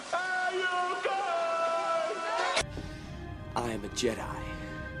I am a Jedi,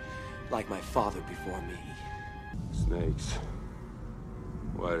 like my father before me. Snakes.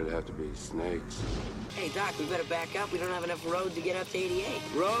 Why did it have to be snakes? Hey, Doc, we better back up. We don't have enough road to get up to 88.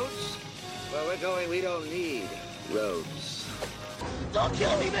 Roads? Where we're going, we don't need roads. Don't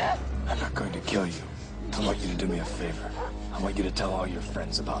kill me, man! I'm not going to kill you. I want you to do me a favor. I want you to tell all your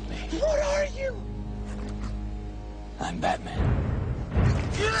friends about me. What are you? I'm Batman.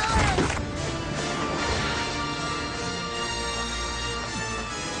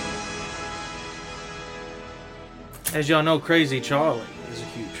 As y'all know, Crazy Charlie is a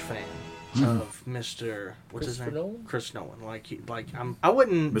huge fan of Mr. What's his name? Nolan? Chris Nolan. I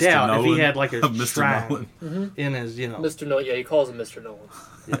wouldn't Mr. doubt if Nolan? he had like a Mr. shrine Nolan. in his, Mr. Nolan, yeah, he calls him Mr. Nolan.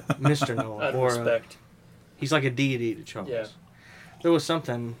 yeah, Mr. Nolan. Out of or respect. he's like a deity to Charles. Yeah. There was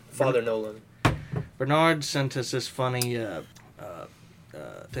something. Father Nolan. Bernard sent us this funny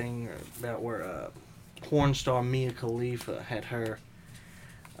thing about where porn star Mia Khalifa had her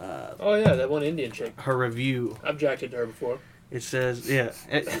Oh, yeah, that one Indian chick. her review. I've jacked it to her before. It says,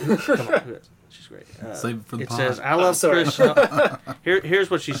 come on, she's great. Save it for the It pod. says, I love sorry. Chris. Here's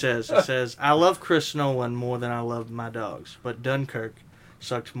what she says. It says, I love Chris Nolan more than I loved my dogs, but Dunkirk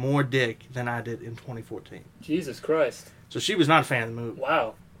sucked more dick than I did in 2014. Jesus Christ. So she was not a fan of the movie.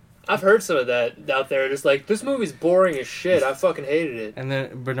 Wow. I've heard some of that out there. Just like, this movie's boring as shit. I fucking hated it. And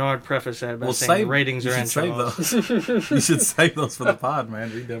then Bernard prefaced that by Well, saying ratings you are should in save Charles. those. You should save those for the pod,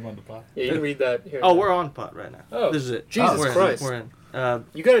 man. Read them on the pod. Yeah, you can read that here. Oh, we're on pot right now. Oh, this is it. Jesus we're Christ. In. We're in.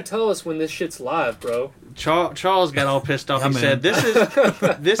 You gotta tell us when this shit's live, bro. Charles got all pissed off. Yeah, He man.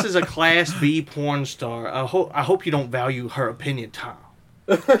 said, "This is a Class B porn star. I hope you don't value her opinion, Tom."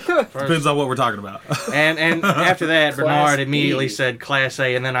 Depends on what we're talking about. And after that, Class Bernard B. immediately said Class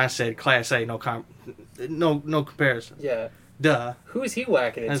A, and then I said Class A, no comparison. Yeah. Duh. Who is he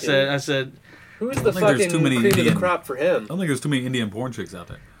whacking it I to? said, Who's I the think there's fucking too many cream of the Indian- crop for I him? don't think there's too many Indian porn chicks out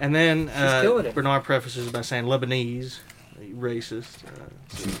there. and then killing it. Bernard prefaces by saying Lebanese, racist.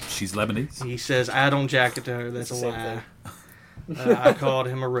 She's Lebanese. He says, I don't jack it to her. That's a It's the lie. same I called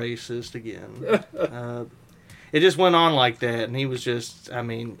him a racist again. It just went on like that, and he was just, I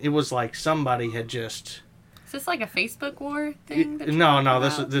mean, it was like somebody had just... Is this like a Facebook war thing? that you're No, talking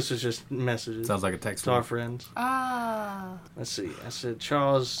about? this is just messages. Sounds like a text. to our war. friends. Ah. Let's see. I said,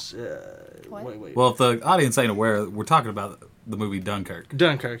 Charles... What? wait. Well, if the audience ain't aware, we're talking about the movie Dunkirk.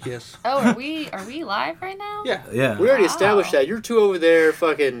 Dunkirk, yes. Oh, are we live right now? Yeah. Yeah. We already Wow. established that. You're two over there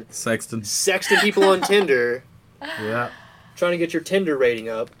fucking Sexton. sexting people on Tinder, Yeah. trying to get your Tinder rating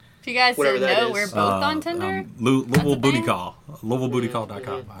up. If you guys Whatever didn't that know, is. we're both on Tinder. Louisville a Booty thing? Call.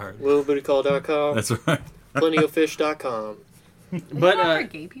 LouisvilleBootyCall.com, I heard. LittleBootyCall.com. That's right. PlentyOfFish.com. But Is that for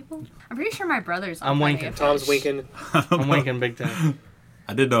gay people? I'm pretty sure my brother's. I'm on Plenty winking. of Tom's Fish. winking. I'm winking big time.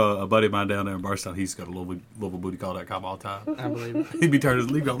 I did know a buddy of mine down there in Barstown. He used to go to LouisvilleBootyCall.com all the time. I believe it. He'd be turning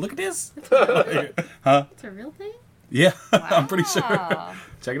his leaf going, look at this. It's a real thing. Yeah, I'm pretty sure. Wow.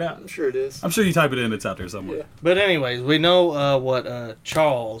 Check it out. I'm sure it is. I'm sure you type it in, it's out there somewhere. Yeah. But anyways, we know what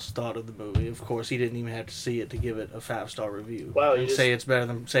Charles thought of the movie. Of course, he didn't even have to see it to give it a 5-star review. Wow, you And just- say it's better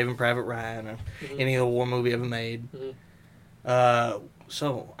than Saving Private Ryan or any other war movie ever made.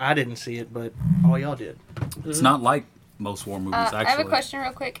 So I didn't see it, but all y'all did. It's not like most war movies, actually. I have a question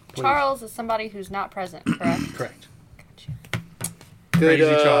real quick. Please. Charles is somebody who's not present, correct? Correct. Gotcha. Good,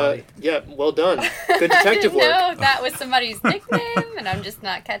 Crazy Charlie. Yeah, well done. Good I detective didn't work. know if that was somebody's nickname, and I'm just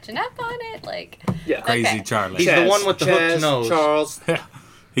not catching up on it. Like, Yeah. Crazy Okay. Charlie. He's the one with the hooked Chaz, nose. Charles.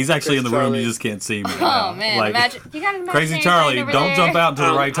 He's actually in the room, Charlie. you just can't see him. right oh now. man, Like, imagine you got an Crazy imaginary Charlie, friend over don't there. jump out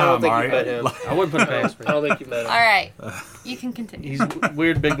until the right I don't time, think all you met right? him. I wouldn't put it past me. I don't think you met him. All right, you can continue. He's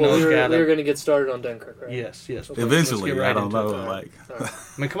weird big Well, nose we guy. were that- going to get started on Dunkirk, right? Yes. Let's Eventually, get right I don't into it. know. Like, Sorry.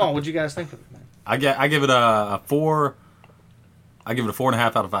 I mean, come on. What'd you guys think of it, man? I give it a 4. I give it a 4.5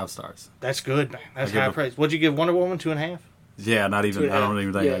 out of 5 stars. That's good, man. That's I give high it- praise. What'd you give Wonder Woman? 2.5? Yeah, not even. 2.5. I don't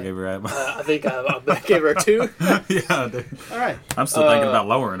even think Yeah. I gave her that. I think I gave her a 2. Yeah, dude. All right. I'm still thinking about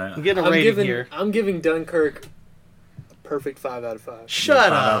lowering that. I'm getting a rating here. I'm giving Dunkirk a perfect 5 out of 5. Shut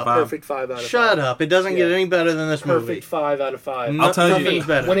 5 out of up. 5. Perfect 5 out of 5. Shut up. It doesn't get Yeah. any better than this movie. Perfect 5 out of 5. No- I'll tell you- nothing's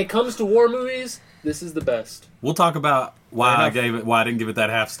better. When it comes to war movies, this is the best. We'll talk about why Fair I enough. why I didn't give it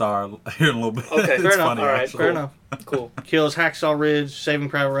that half star here in a little bit. Okay, It's fair enough. funny, All right, actually. Fair enough. Cool. Kills Hacksaw Ridge, Saving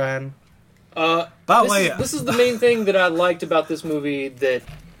Private Ryan. By the way, This is the main thing that I liked about this movie that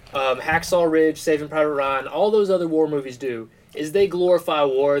Hacksaw Ridge, Saving Private Ryan, all those other war movies do, is they glorify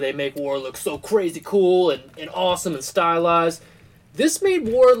war. They make war look so crazy cool and awesome and stylized. This made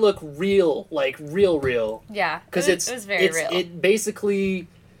war look real, like real. Yeah, Because it was very real. It basically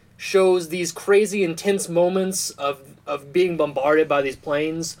shows these crazy intense moments of being bombarded by these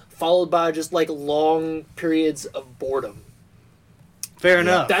planes, followed by just like long periods of boredom. Fair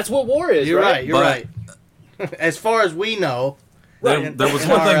enough. That's what war is, You're right? right. You're right. As far as we know, There was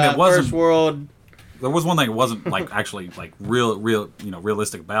one thing that wasn't first world. There was one thing that wasn't like actually like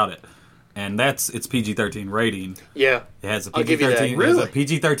realistic about it, and that's its PG-13 rating. Yeah. It has a I'll give you that. PG-13. It has a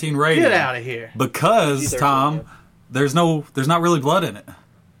PG-13 rating. Get out of here. Because PG-13, Tom, yeah. there's not really blood in it.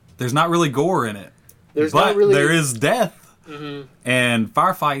 There's not really gore in it. There's but not really. there is death and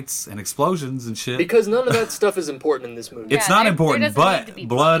firefights and explosions and shit. Because none of that stuff is important in this movie. It's Yeah, not there important, doesn't but need to be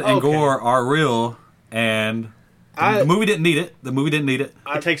blood and Okay. gore are real, and the movie didn't need it. The movie didn't need it.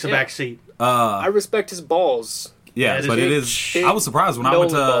 It takes a yeah. back seat. I respect his balls. Yeah, That but is it big, is. big I was surprised when I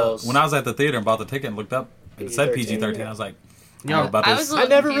went to balls. when I was at the theater and bought the ticket and looked up and it said PG-13, PG-13. yeah. I was like, Yeah, about I this. was a I little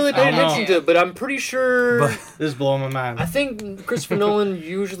never really confused paid by that, attention too. to it, but I'm pretty sure. But- This is blowing my mind. I think Christopher Nolan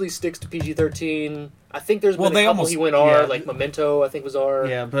usually sticks to PG-13. I think there's been Well, a they couple almost- he went R, yeah. like Memento, I think was R.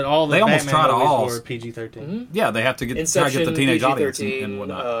 Yeah, but all the They almost Batman try to movies all- were PG-13. yeah, they have to try to Inception, get the teenage audience PG-13, and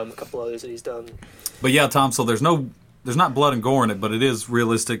whatnot. a couple others that he's done. But yeah, Tom. So there's not blood and gore in it, but it is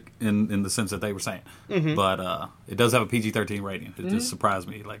realistic in the sense that they were saying. Mm-hmm. But it does have a PG-13 rating. It just surprised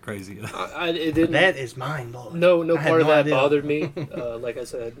me like crazy. It didn't. That is mind blowing. no I had part of no that idea. bothered me. Like I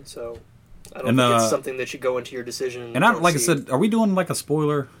said, so I don't And, think it's something that should go into your decision. And I, don't like I see. said, are we doing like a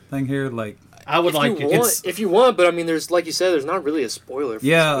spoiler thing here? Like, I would like you to. want, if you want, but I mean, there's like you said, there's not really a spoiler for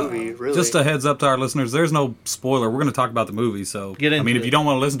yeah, this movie. Really, just a heads up to our listeners. There's no spoiler. We're going to talk about the movie, so Get I into mean, if it. you don't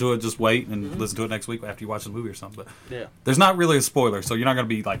want to listen to it, just wait and listen to it next week after you watch the movie or something. But Yeah. there's not really a spoiler, so you're not going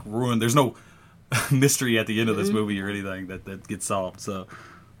to be like ruined. There's no mystery at the end of this movie or anything that gets solved. So,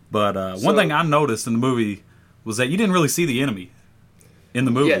 but one thing I noticed in the movie was that you didn't really see the enemy in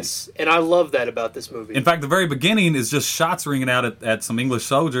the movie. yes, and I love that about this movie. In fact, the very beginning is just shots ringing out at some English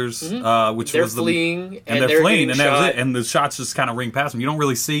soldiers, which They're was fleeing, and and they're fleeing, getting and that was shot. it. And the shots just kind of ring past them. You don't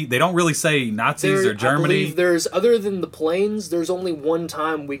really see. They don't really say Nazis There- or Germany. I believe there's other than the planes. There's only one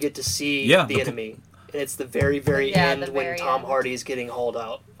time we get to see Yeah, the the- enemy, and it's the very, very Yeah, end the when very Tom end. Hardy is getting hauled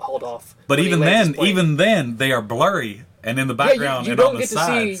off. But when he even lands his then, plane. even then, they are blurry and in the background you and don't on the get to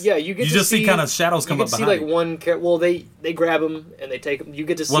sides. see. Yeah, you get. You to just see kind of shadows come you up get to see behind. like you. one. Well, they grab him and they take him. You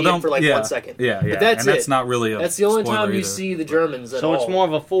get to see Well, him for like yeah, 1 second. Yeah, yeah. But that's and that's it. not really a That's the only spoiler time you either. see the Germans at So all. it's more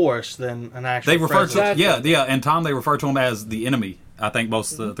of a force than an actual. They refer to presence. Exactly. and Tom they refer to him as the enemy. I think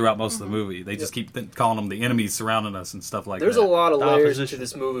throughout most of the movie, they just keep calling them the enemies surrounding us and stuff like There's that. a lot of The layers opposition. to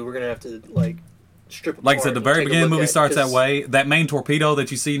this movie. We're gonna have to like strip. Like I apart said, the and very take a beginning of the look movie at, starts that 'cause way. That main torpedo that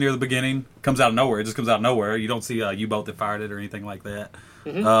you see near the beginning comes out of nowhere. It just comes out of nowhere. You don't see a U-boat that fired it or anything like that.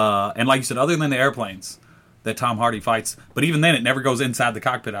 And like you said, other than the airplanes that Tom Hardy fights, but even then, it never goes inside the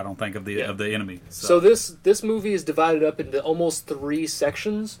cockpit. I don't think of the Yeah. of the enemy. So this movie is divided up into almost 3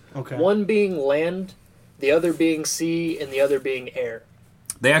 sections. Okay. One being land, the other being sea, and the other being air.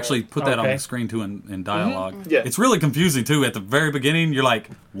 They actually put that on Okay. the screen too in dialogue. Yeah. It's really confusing too. At the very beginning, you're like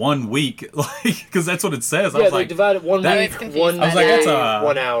 1 week, like because that's what it says. I Yeah, was they like, divided one that- week, It's confusing. one I was like, day, that's a-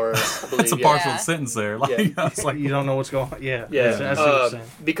 1 hour. I believe, that's a yeah. partial Yeah. sentence there. Like, Yeah. it's like You don't know what's going on. Yeah. Yeah, That's what I'm saying.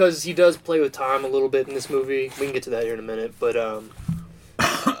 because he does play with time a little bit in this movie. We can get to that here in a minute, but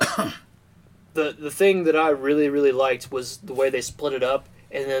the thing that I really really liked was the way they split it up,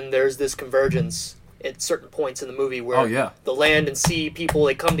 and then there's this convergence at certain points in the movie where Oh, yeah. the land and sea people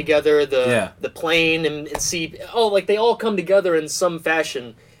they come together, the plane and sea, like they all come together in some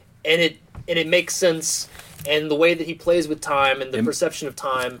fashion, and it makes sense. And the way that he plays with time and the And- perception of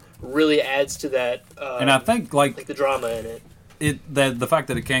time really adds to that. and I think like the drama in it. that the fact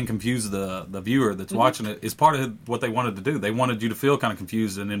that it can confuse the viewer that's watching it is part of what they wanted to do. They wanted you to feel kind of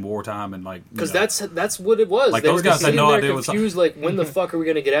confused and in wartime and like Because that's what it was. Like, they those were guys just had sitting no there idea what's- confused, like when the fuck are we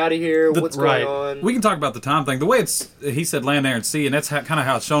gonna get out of here? What's right. going on? We can talk about the time thing. The way he said land, air, and sea, and that's kind of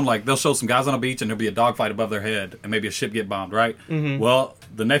how it's shown. Like they'll show some guys on a beach, and there'll be a dogfight above their head, and maybe a ship get bombed. Right. Mm-hmm. Well,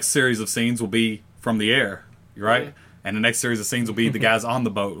 the next series of scenes will be from the air. Right. And the next series of scenes will be the guys on the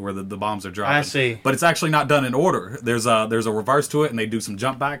boat where the bombs are dropping. I see. But it's actually not done in order. There's a reverse to it, and they do some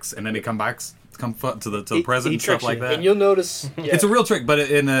jump backs, and then they come to the present he and stuff tricks like you. that. And you'll notice, yeah, It's a real trick, but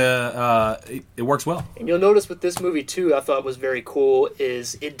it works well. and you'll notice with this movie too. I thought was very cool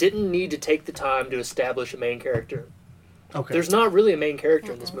is it didn't need to take the time to establish a main character. Okay. There's not really a main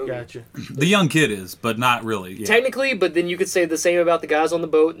character in this movie. Gotcha. The young kid is, but not really. Yeah. Technically, but then you could say the same about the guys on the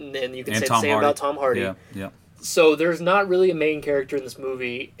boat, and you could And say Tom the same Hardy. about Tom Hardy. Yeah, yeah. So there's not really a main character in this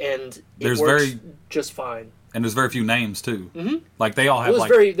movie, and it There's works just fine. And there's very few names too. Mm-hmm. Like they all have Well,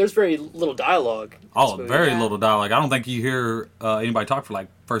 there's very little dialogue. in this movie. very Yeah. little dialogue. I don't think you hear anybody talk for like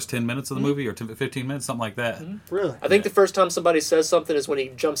first 10 minutes of the movie or 15 minutes, something like that. Really? I think the first time somebody says something is when he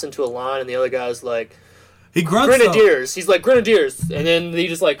jumps into a line and the other guy's like, He grunts. though. Grenadiers. He's like, Grenadiers. And then he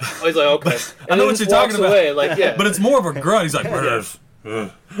just like, he's like, okay. I And know then what just you're talking walks about. away. Like, yeah. But it's more of a grunt. He's like, "Brrr."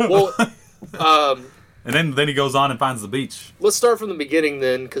 Well, And then he goes on and finds the beach. let's start from the beginning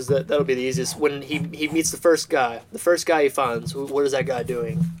then, because that'll be the easiest. When he meets the first guy he finds, what is that guy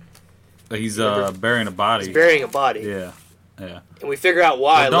doing? He's burying a body. He's burying a body. Yeah. And we figure out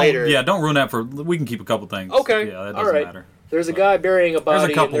why Well, later. Yeah, don't ruin that for. We can keep a couple things. Okay. Yeah, that All doesn't right. matter. There's a guy burying a body.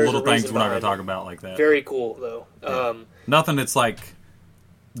 There's a couple and little things reason we're not going to behind talk about like that. it. Very cool though. Nothing that's like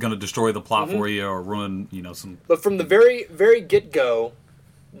going to destroy the plot Mm-hmm. for you or ruin, some. But from the very, very get-go,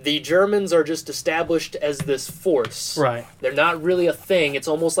 the Germans are just established as this force. Right. They're not really a thing. It's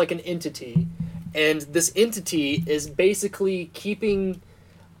almost like an entity. And this entity is basically keeping,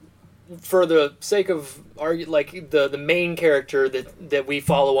 for the sake of the main character that we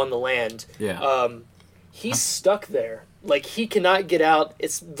follow on the land, Yeah. he's stuck there. Like, he cannot get out.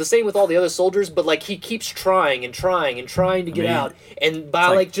 It's the same with all the other soldiers, but, like, he keeps trying and trying and trying to get out. And by,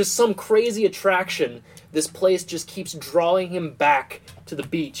 like, just some crazy attraction, this place just keeps drawing him back to the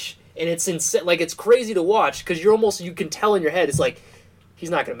beach. And it's insane. Like, it's crazy to watch, because you can tell in your head, it's like, he's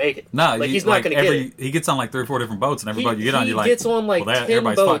not going to make it. No, like, he's not going to get it. He gets on like 3 or 4 different boats, and everybody you get on, you're like, He gets on like well, 10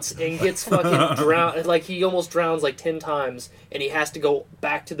 everybody's boats fucked. and gets fucking drowned. Like, he almost drowns like 10 times, and he has to go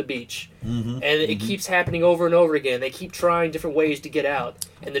back to the beach. Mm-hmm. And it keeps happening over and over again. They keep trying different ways to get out,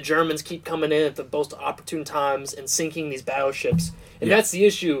 and the Germans keep coming in at the most opportune times and sinking these battleships. And Yeah. that's the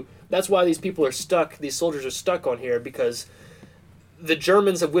issue. That's why these people are stuck. These soldiers are stuck on here, because the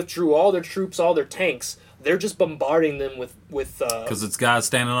Germans have withdrew all their troops, all their tanks. They're just bombarding them with Because it's guys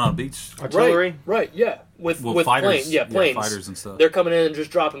standing on a beach. Artillery. Right, yeah. With fighters. planes. Yeah, planes. Fighters and stuff. They're coming in and just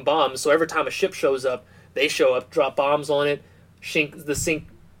dropping bombs. So every time a ship shows up, they show up, drop bombs on it,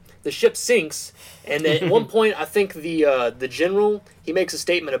 the ship sinks, and then at one point I think the general, he makes a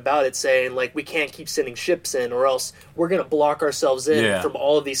statement about it saying, like, we can't keep sending ships in or else we're gonna block ourselves in Yeah. from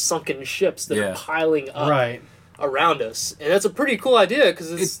all of these sunken ships that Yeah. are piling up Right. around us. And that's a pretty cool idea,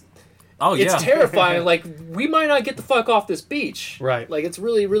 because it's Oh yeah. terrifying. Like, we might not get the fuck off this beach. Right. Like, it's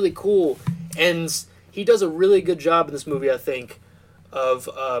really, really cool. And he does a really good job in this movie, I think, of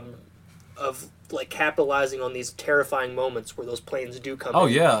like capitalizing on these terrifying moments where those planes do come Oh,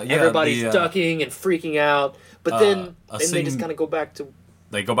 in. yeah. Everybody's the, ducking and freaking out. But then a they just scene- kind of go back to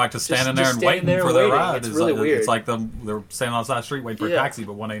They go back to standing just there and standing waiting there for and their waiting. ride. It's really weird. It's like they're standing outside the street waiting for a Yeah. taxi,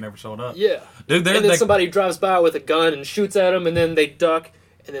 but one ain't never showing up. yeah. Dude, And then somebody drives by with a gun and shoots at them, and then they duck,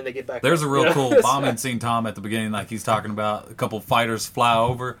 and then they get back. There's up, a real you know? cool bombing scene, Tom, at the beginning, like he's talking about a couple fighters fly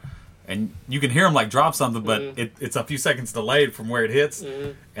over, and you can hear them like drop something, but it's a few seconds delayed from where it hits,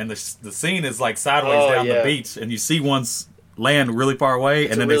 and the scene is like sideways down the beach, and you see one's land really far away,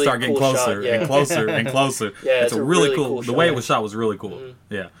 and then really they start getting cool closer shot, yeah. and closer and closer. Yeah, it's a really cool. The way it shot. was shot was really cool.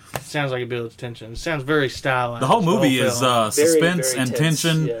 Yeah, Sounds like it builds tension. It sounds very stylized. the whole movie is film. suspense very and tense,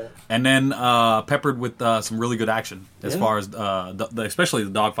 tension, yeah. and then peppered with some really good action as far as especially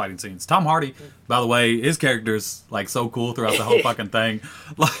the dogfighting scenes. Tom Hardy, by the way, his character's like so cool throughout the whole fucking thing.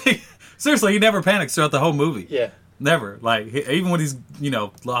 Like, seriously, he never panics throughout the whole movie. Yeah. Never. Like, even when he's,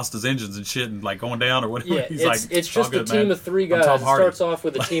 lost his engines and shit and, like, going down or whatever, Yeah, he's it's like, it's all just good, a team man. of 3 I'm guys. Tom It Hardy. starts off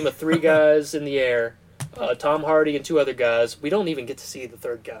with a team of 3 guys in the air. Tom Hardy and 2 other guys. We don't even get to see the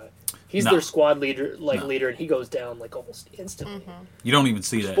 3rd guy. He's No. their squad leader, leader, and he goes down like almost instantly. You don't even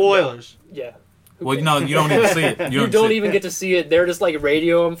see that. Spoilers. Yeah. Well, no, you don't even see it. You don't see even get to see it. They're just like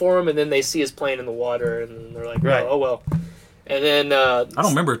radio him for him, and then they see his plane in the water, and then they're like, Right. oh well. And then I don't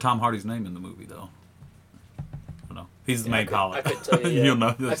remember Tom Hardy's name in the movie, though. I don't know. He's the main collar. I couldn't tell you. Yeah. You'll know.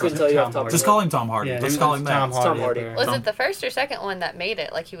 I couldn't tell you off the top of Just my call head. him Tom Hardy. Yeah, Just it's call him that. Tom Hardy. Tom Hardy. up there. Was Tom- it the first or second one that made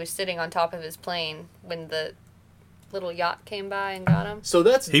it? Like he was sitting on top of his plane when the little yacht came by and got him? So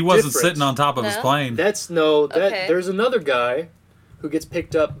that's He wasn't different. sitting on top of his No? plane. Okay. There's another guy who gets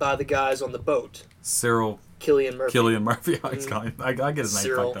picked up by the guys on the boat. Cyril Killian Murphy. Killian Murphy. I always call him. I get his name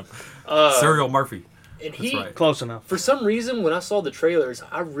Cyril. fucked up. Cyril Murphy. And That's he, right. Close enough. for some reason, when I saw the trailers,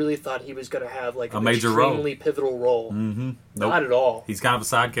 I really thought he was going to have like A an major role. extremely pivotal role. Mm-hmm. Nope. Not at all. He's kind of a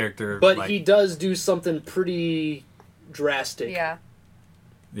side character. But like, he does do something pretty drastic. Yeah.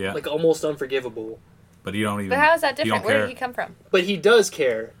 yeah. Like almost unforgivable. But you don't even. But how is that you different? don't Where care. did he come from? But he does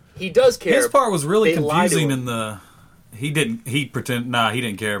care. He does care. His part was really They lied to confusing him. in the. He didn't. He pretend. Nah, he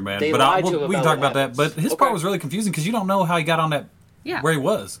didn't care, man. They but lied to him we can about talk what about that. happens. But his Okay. part was really confusing because you don't know how he got on that. Yeah. Where he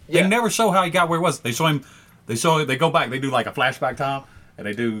was. Yeah. They never show how he got where he was. They show him. They go back. They do like a flashback time, and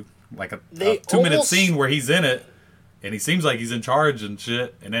they do like a They 2-minute almost- scene where he's in it, and he seems like he's in charge and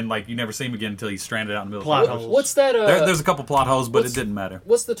shit. And then like you never see him again until he's stranded out in the middle. Plot of the holes. What's that? There's a couple plot holes, but what's- it didn't matter.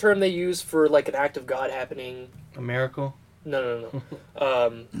 What's the term they use for like an act of God happening? A miracle. No.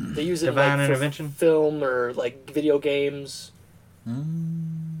 They use it Divine like, for intervention? film or like video games.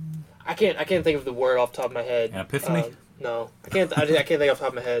 I can't think of the word off the top of my head. An epiphany? No, I can't think off the top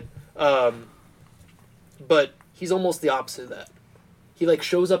of my head. But he's almost the opposite of that. He like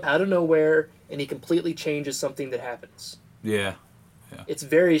shows up out of nowhere and he completely changes something that happens. Yeah. It's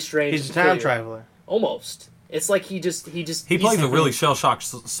very strange. He's a time traveler. Almost. It's like he plays a really shell-shocked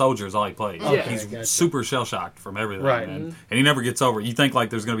soldier is all he plays. Yeah. He's gotcha. super shell-shocked from everything, Right. man. And he never gets over it. You think like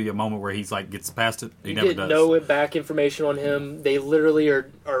there's going to be a moment where he's like gets past it. He You never get does. no back information on him. They literally are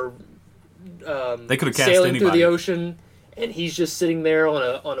They could have cast sailing anybody. through the ocean, and he's just sitting there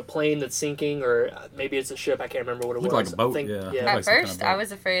on a plane that's sinking, or maybe it's a ship. I can't remember what it Looked was. like a boat, I think, yeah. At Like some kind of first, boat. I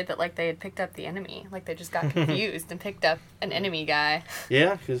was afraid that like they had picked up the enemy, like they just got confused and picked up an enemy guy.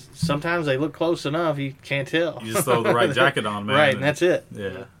 Yeah, because sometimes they look close enough you can't tell. You just throw the right jacket on, man. Right, and that's it.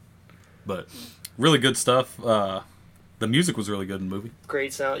 Yeah. But really good stuff. The music was really good in the movie.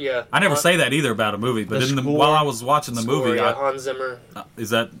 Great sound. Yeah. I never say that either about a movie, but The score- while I was watching the Score, movie, yeah, Hans Zimmer. is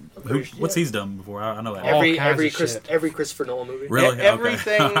that pretty sure- what's he's done before? I know that. All kinds Every of shit. every Christopher Nolan movie. Really?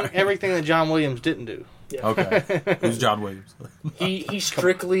 Everything, Okay. everything that John Williams didn't do. Yeah. Okay. Who's John Williams? He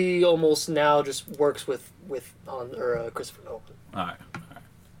strictly almost now just works with Christopher Nolan. All right.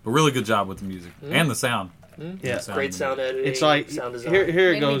 But really good job with the music and the sound. Yeah. The Great sound editing. It's like sound design. here it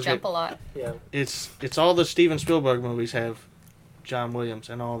Made me goes. jump a lot. Yeah. It's all the Steven Spielberg movies have John Williams,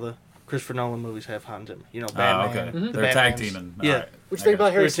 and all the Christopher Nolan movies have Hans Zimmer. You know, Batman. Okay. the They're tag Batmans. teaming. Yeah. All right. What you think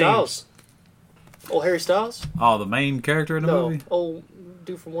about Harry They're teams. Styles? Oh, Harry Styles? Oh, the main character in the No. movie? Oh,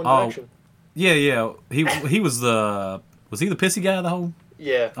 dude from One Oh. Direction. Yeah. He was he the pissy guy the whole?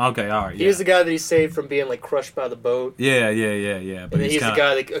 Yeah. Okay, all right. Yeah. He's the guy that he saved from being like crushed by the boat. Yeah. But And then he's he's the kinda,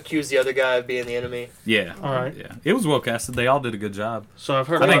 guy that accused the other guy of being the enemy. Yeah. All right. Yeah. It was well casted. They all did a good job. So I've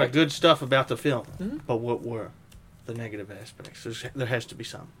heard I a lot think- of good stuff about the film, but what were the negative aspects? There has to be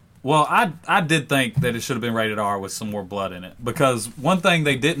some. Well, I did think that it should have been rated R with some more blood in it, because one thing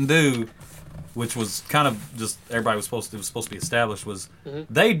they didn't do, which was kind of just everybody was supposed to be established, was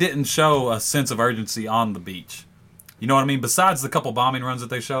they didn't show a sense of urgency on the beach. You know what I mean? Besides the couple bombing runs that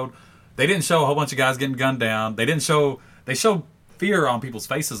they showed, they didn't show a whole bunch of guys getting gunned down. They showed fear on people's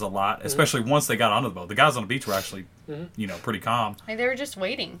faces a lot, especially once they got onto the boat. The guys on the beach were actually, pretty calm. Like they were just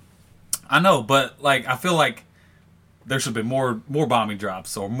waiting. I know, but like I feel like there should have been more bombing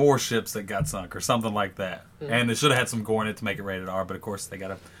drops or more ships that got sunk or something like that. And they should have had some gore in it to make it rated R, but of course they got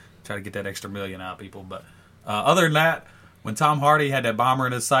to try to get that extra million out of people. But other than that, when Tom Hardy had that bomber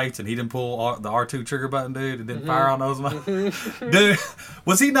in his sights and he didn't pull the R2 trigger button, dude, and didn't fire on those, dude,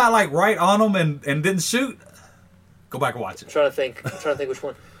 was he not like right on them and didn't shoot? Go back and watch it. I'm trying to think which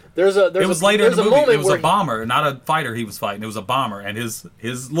one. There's a It was later in the movie. moment It was where a bomber, not a fighter he was fighting. It was a bomber, and his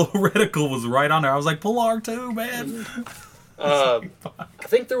little reticle was right on there. I was like, pull R2, man. I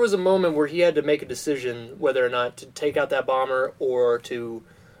think there was a moment where he had to make a decision whether or not to take out that bomber or to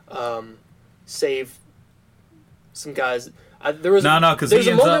save some guys. There's because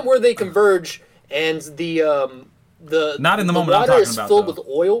a moment where they converge and the Not in the moment I'm water talking is about, filled though. with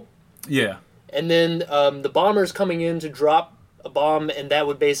oil, Yeah. and then the bomber's coming in to drop a bomb, and that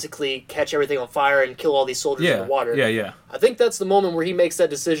would basically catch everything on fire and kill all these soldiers in Yeah. the water. Yeah. I think that's the moment where he makes that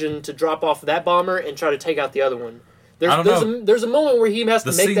decision to drop off that bomber and try to take out the other one. I don't know. There's a moment where he has to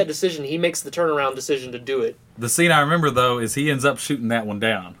The make scene- that decision. He makes the turnaround decision to do it. The scene I remember, though, is he ends up shooting that one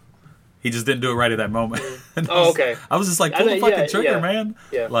down. He just didn't do it right at that moment. And I Oh, was- okay. I was just like, I pull know, the fucking yeah, trigger, yeah. man.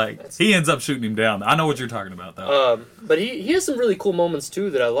 Yeah, Like, that's- he ends up shooting him down. I know what you're talking about, though. But he has some really cool moments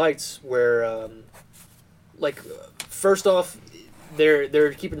too that I liked. Where, first off,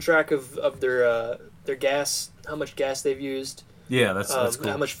 they're keeping track of their gas, how much gas they've used, Yeah, that's cool.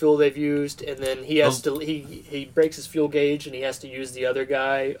 how much fuel they've used, and then he has to he breaks his fuel gauge and he has to use the other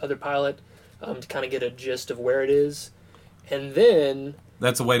pilot, to kind of get a gist of where it is, and then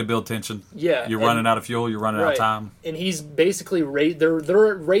That's a way to build tension. yeah, You're and- running out of fuel. You're running out right. of time. and he's basically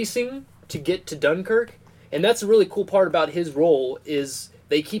they're racing to get to Dunkirk, and that's a really cool part about his role is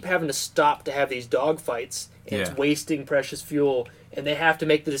they keep having to stop to have these dogfights, and Yeah. it's wasting precious fuel, and they have to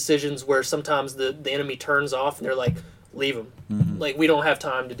make the decisions where sometimes the enemy turns off, and they're like, leave him, like we don't have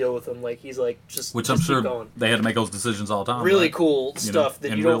time to deal with him. Like he's like just Which just I'm sure keep going. they had to make those decisions all the time. Really right? cool You stuff know,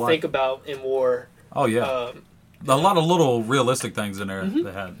 that in you real don't life. think about in war. Oh, yeah. A lot of little realistic things in there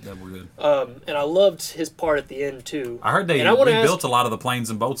that were good. And I loved his part at the end too. I heard they and I wanna rebuilt a lot of the planes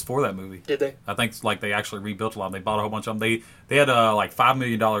and boats for that movie. Did they? I think like they actually rebuilt a lot. They bought a whole bunch of them. They had like $5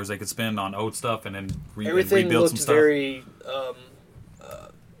 million they could spend on old stuff and then Everything rebuild some looked stuff. very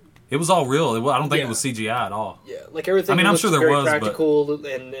It was all real. I don't think Yeah. it was CGI at all. yeah, like everything. I mean, I'm looked sure there very was, but- practical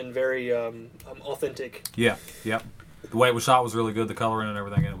and very authentic. Yeah. The way it was shot was really good. The coloring and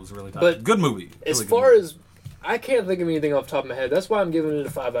everything, and it was really tight. But good movie. As Really good far movie. as I can't think of anything off the top of my head. That's why I'm giving it a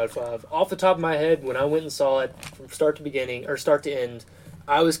 5 out of 5. Off the top of my head, when I went and saw it from start to beginning or start to end,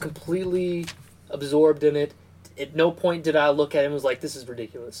 I was completely absorbed in it. At no point did I look at it and was like, "This is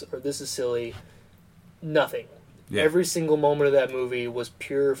ridiculous" or "This is silly." Nothing. Yeah. Every single moment of that movie was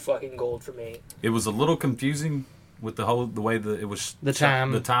pure fucking gold for me. It was a little confusing with the way that it was The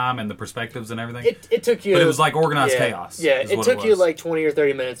time. and the perspectives and everything. It took you. But it was like organized yeah, chaos. Yeah, is it what took you was. like 20 or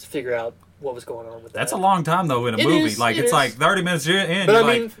 30 minutes to figure out what was going on with that. That's a long time though in a It movie. is, Like it it's is. like 30 minutes in. But You're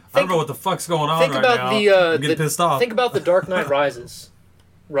I mean, like, I don't know what the fuck's going on think right about now. the I'm getting pissed off. Think about the Dark Knight Rises,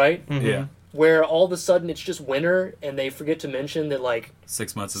 right? Yeah. Where all of a sudden it's just winter and they forget to mention that like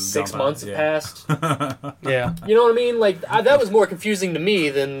 6 months has 6 gone by. months have passed. Yeah. You know what I mean? Like that was more confusing to me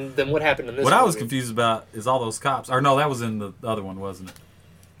than what happened in this. What I was movie. confused about is all those cops. Or no, that was in the other one, wasn't it?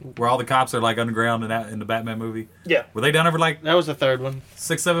 Where all the cops are like underground in the Batman movie. Yeah. Were they down there for like That was the third one.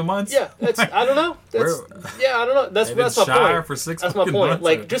 6-7 months? Yeah, that's, I don't know. That's, yeah, I don't know. That's They've that's been my Shire point. for 6 That's my fucking point. months,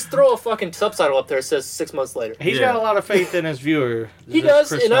 Like, or- just throw a fucking subtitle up there that says 6 months later. He's Yeah. got a lot of faith in his viewer. He This does,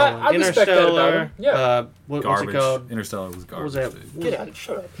 Chris and I Nolan. respect that about him. Yeah. What's Garbage. it called? Interstellar was garbage. was that? dude. Get out of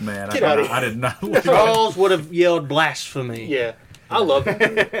shut up. Man, Get out of here. I did not. Look Charles would have yelled blasphemy. Yeah, I love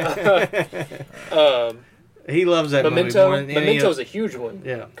it. He loves that movie Memento. more than any Memento's of- a huge one.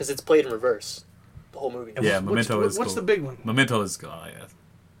 Yeah. because it's played in reverse. The whole movie. Yeah, What's- Memento is What's cool. the big one? Memento is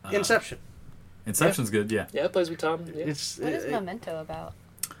yeah. Inception. Inception's good. Yeah. Yeah, it plays with Tom. Yeah. It's What is Memento about?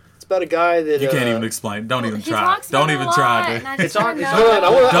 It's about a guy that You can't even explain. Don't even He try. talks about Don't it a even lot, try. and dude. I just It's on- don't it's know. Hold on, I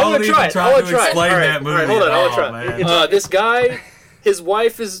want Don't to even try it. try I want to to try it. explain All right, that all right, movie hold on, at I want all, to try man. it. This guy, his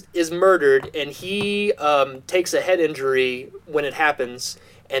wife is murdered, and he takes a head injury when it happens,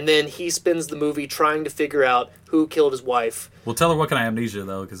 and then he spends the movie trying to figure out who killed his wife. Well, tell her what kind of amnesia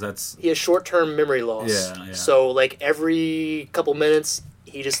though, because that's He has short-term memory loss. Yeah, yeah. So like every couple minutes,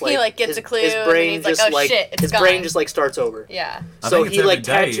 he just like He, like, gets his, a clue, His and brain he's like, just "Oh, shit, it's his brain gone." just like starts over. Yeah. I So think it's he like every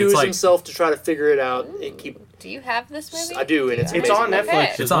day. It's tattoos like- himself to try to figure it out and keep. Do you have this movie? I do, and it's It's amazing. on Netflix. Okay.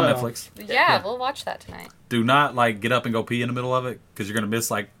 as it's on well. Netflix. Yeah, we'll watch that tonight. Do not like get up and go pee in the middle of it because you're gonna miss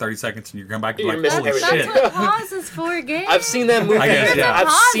like 30 seconds and you're going back to You're like missing holy everything. shit. That's what pause is for, Gabe. I've seen that movie. I guess, yeah. I've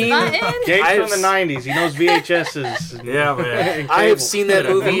Pause seen. button. Gabe's I've from the 90s. He knows VHSs. Yeah, man. and I cable. have seen that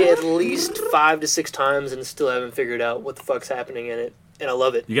movie at least 5 to 6 times and still haven't figured out what the fuck's happening in it, and I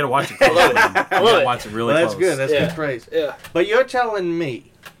love it. You gotta watch it. Close. love it. You I love gotta it. watch it really Well, that's close. good. That's Yeah. good praise. Yeah. But you're telling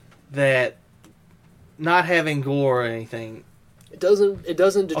me that not having gore or anything. It doesn't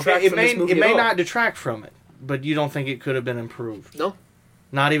detract Okay, it from may this movie it may at all. not detract from it, but you don't think it could have been improved? No.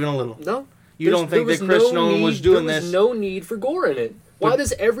 Not even a little. No. You don't think there that was Chris no Nolan was need- doing there was this? no need for gore in it. Why But-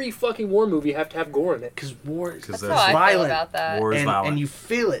 does every fucking war movie have to have gore in it? Because war is Because That's how I feel violent. about that. War is violent. and you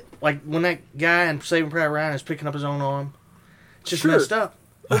feel it. Like when that guy in Saving Private Ryan is picking up his own arm. It's just Sure. messed up.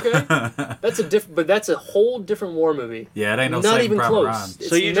 Okay, but that's a whole different war movie. Yeah, it ain't no Not Saving even Private close. Ryan. It's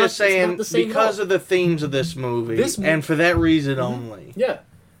So you're not- just it's not saying the same because at all. of the themes of this movie, This mo- and for that reason only. Yeah,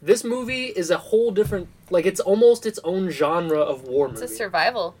 this movie is a whole different. Like it's almost its own genre of war movie. It's a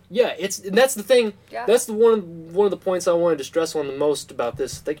survival. Yeah, and that's the thing. Yeah. That's the one of the points I wanted to stress on the most about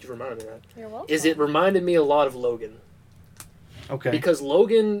this. Thank you for reminding me of that. You're welcome. Is it reminded me a lot of Logan Okay. because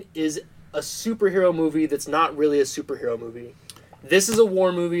Logan is a superhero movie that's not really a superhero movie. This is a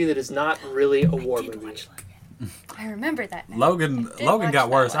war movie that is not really a war movie. I remember that now. Logan did Logan watch got that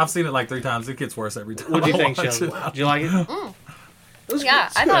worse. one. I've seen it like 3 times. It gets worse every time. what do you I think, watch Shelby? it. Did you like it? It was Yeah, good.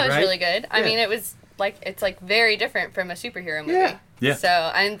 It's I thought good, it was right? really good. I Yeah. mean, it was like it's like very different from a superhero movie. Yeah. Yeah. So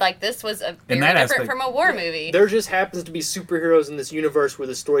and like this was a very that different aspect- from a war movie. There just happens to be superheroes in this universe where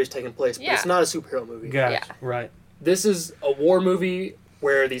the story's taking place, but it's Yeah. not a superhero movie. Gotcha. Yeah. Right. This is a war movie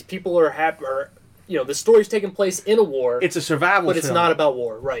where these people are happy, or the story's taking place in a war, It's a survival but it's film. not about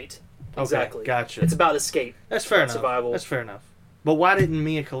war, right? Okay, Exactly. gotcha. It's about escape. That's fair enough. survival. That's fair enough. But why didn't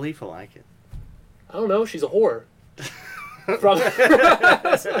Mia Khalifa like it? I don't know. She's a whore. From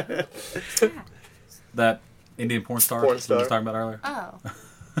That Indian porn star, Porn we star. was talking about earlier. Oh,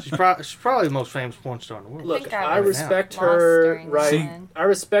 She's probably the most famous porn star in the world. Look, think I I was respect lost her. during Right, See- then. I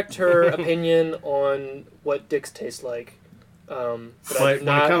respect her opinion on what dicks taste like. But I But do when it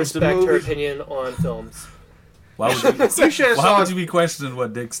not comes to respect her movies- opinion on films. Why would you, You should have why saw would you be questioning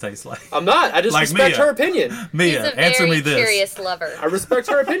what dicks taste like? I'm not. I just Like respect Mia. her opinion. he's Mia, a answer very me this. curious lover. I respect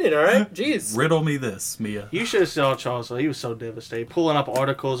her opinion. All right. Jeez. Riddle me this, Mia. You should have saw Charles. He was so devastated, pulling up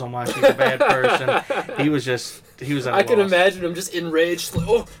articles on why she's a bad person. He was at a I can Oh, loss. imagine him just enraged.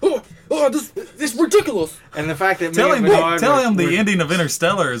 Like, this is ridiculous. And the fact that Tell Mia him, Bernard tell was- him the was- ending of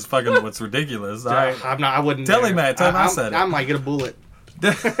Interstellar is fucking what's ridiculous. All right. I'm not. I wouldn't. Tell dare. him, Matt. Tell him I said it. I might get a bullet.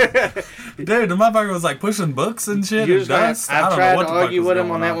 Dude, the motherfucker was like pushing books and shit. You And just gonna- dust. I I've don't know tried what to the fuck argue was with him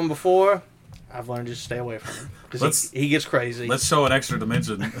going on that one before. I've learned to stay away from him because Let's- he gets crazy. Let's show an extra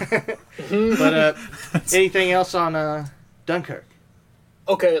dimension. But anything else on Dunkirk?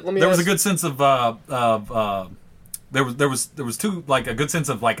 Okay, let me. There was a ask- good sense of there was two, like, a good sense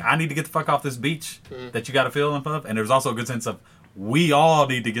of, like, I need to get the fuck off this beach that you got a feeling of, and there was also a good sense of we all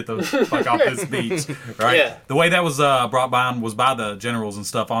need to get the fuck off this beach, right? Yeah. The way that was brought by was by the generals and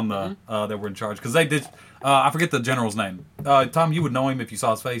stuff on the that were in charge, because they did. I forget the general's name. Tom, you would know him if you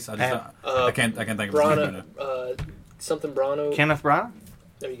saw his face. I can't think of his name. Brana, something Brano. Kenneth Branagh?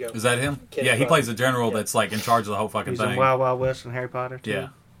 There you go. Is that him? Kenneth Yeah, he Branagh. plays a general Yeah. that's like in charge of the whole fucking He's thing. in Wild Wild West and Harry Potter, too. Yeah.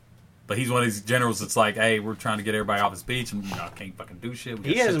 But he's one of these generals that's like, hey, we're trying to get everybody off this beach, and can't fucking do shit. We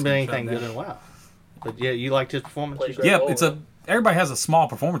He got hasn't shit been to shut anything good down. in a while. But yeah, you liked his performance? Played You great. Yeah, everybody has a small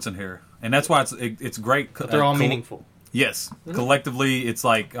performance in here, and that's why it's great. But they're all meaningful. Yes, collectively, it's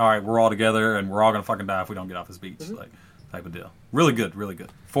like, all right, we're all together, and we're all gonna fucking die if we don't get off this beach, like type of deal. Really good, really good.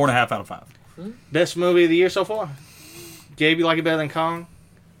 4.5 out of 5. Best movie of the year so far? Gabe, you like it better than Kong?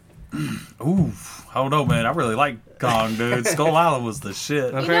 Ooh, I don't know, man. I really like Kong, dude. Skull Island was the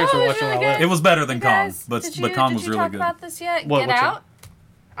shit. My You parents know, were it was watching really all that. good. It was better than You Kong, guys, but did Kong you was really talk good. about this yet? What, Get what's Out.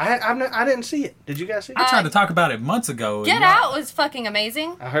 I didn't see it. Did you guys see it? I tried to talk about it months ago. Get and Out was fucking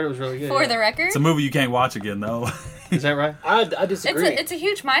amazing. I heard it was really good. For yeah. the record, It's a movie you can't watch again, though. Is that right? I disagree. it's a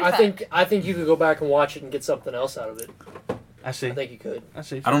huge mind I fuck. think you could go back and watch it and get something else out of it. I see. I think you could. I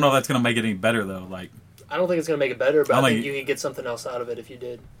see. I don't know if that's gonna make it any better though. I don't think it's gonna make it better, but I I think- think you could get something else out of it if you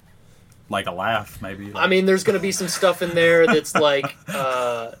did. Like a laugh, maybe. I mean, there's gonna be some stuff in there that's like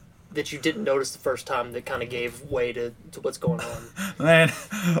that you didn't notice the first time that kind of gave way to what's going on. Man,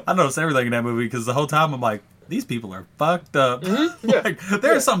 I noticed everything in that movie because the whole time I'm like, these people are fucked up. Yeah. Like,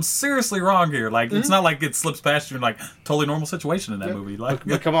 there's something seriously wrong here. Like, it's not like it slips past you in like totally normal situation in that movie. Like,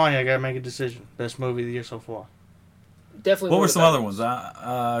 But come on, I gotta make a decision. Best movie of the year so far. Definitely. what one were of some the other better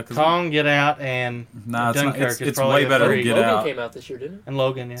ones? 'Cause Kong, Get Out, and Nah, it's not- Dunkirk it's- is it's probably way the better than three. Get Logan Out. came out this year, didn't it? And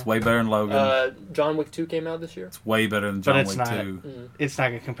Logan, yeah. It's way better than Logan. John Wick 2 came out this year. It's way better than But John it's Wick not. 2. It's not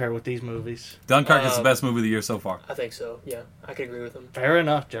gonna compare with these movies. Dunkirk is the best movie of the year so far. I think so. Yeah, I can agree with him. Fair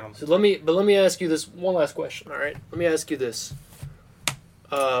enough, gentlemen. So let me ask you this one last question. All right, let me ask you this.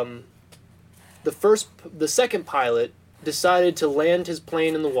 The second pilot decided to land his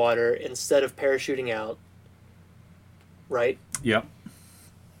plane in the water instead of parachuting out. Right, Yep.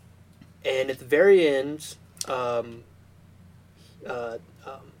 and at the very end,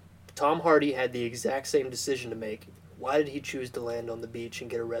 Tom Hardy had the exact same decision to make. Why did he choose to land on the beach and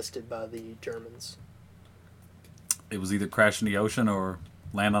get arrested by the Germans? It was either crash in the ocean or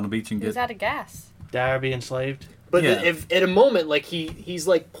land on the beach and He was get. out of gas. Die or be enslaved. But Yeah. if at a moment, like he's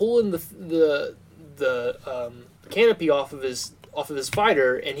like pulling the canopy off of his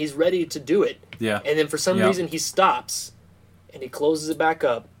fighter, and he's ready to do it, Yeah. and then for some Yeah. reason he stops, and he closes it back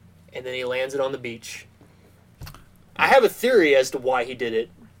up, and then he lands it on the beach. I have a theory as to why he did it,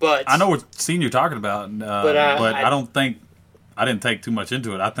 but I know what scene you're talking about, but I don't think I didn't take too much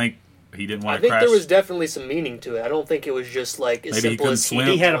into it. I think he didn't I want to think crash. there was definitely some meaning to it. I don't think it was just like as Maybe he simple couldn't as swim.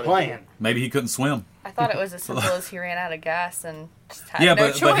 He had a wanted to. plan. Maybe he couldn't swim. I thought it was as simple as he ran out of gas and just had Yeah, no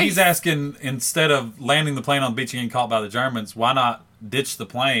but choice. he's asking, instead of landing the plane on the beach and getting caught by the Germans, why not ditch the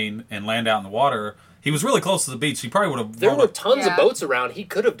plane and land out in the water? He was really close to the beach. He probably would have. There were tons Yeah. of boats around. He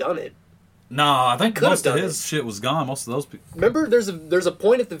could have done it. No, I think could have most of done his shit was gone. Most of those people. Remember, there's a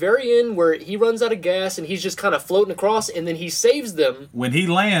point at the very end where he runs out of gas and he's just kind of floating across, and then he saves them When he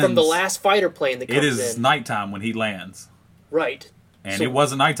lands, from the last fighter plane that comes it is in. nighttime when he lands. Right. And So- it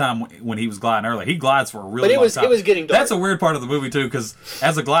wasn't nighttime when he was gliding early. He glides for a really But it long was- time. it was getting dark. That's a weird part of the movie, too, because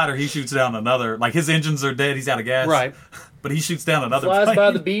as a glider, he shoots down another... Like, his engines are dead. He's out of gas. Right. But he shoots down another Flies plane. by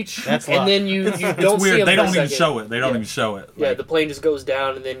the beach, That's and luck. then you It's don't see weird. him They for don't a even second. show it. They don't Yeah. even show it. Yeah, Like, the plane just goes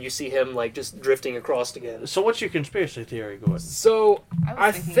down, and then you see him like just drifting across again. So what's your conspiracy theory, Gordon? So I I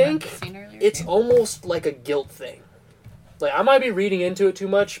was thinking think about this scene earlier, it's too. almost like a guilt thing. Like, I might be reading into it too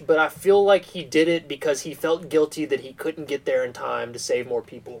much, but I feel like he did it because he felt guilty that he couldn't get there in time to save more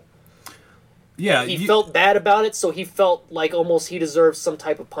people. yeah, He felt bad about it, so he felt like almost he deserved some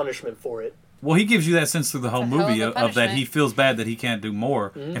type of punishment for it. well, he gives you that sense through the whole It's a hell movie of a of that punishment. he feels bad that he can't do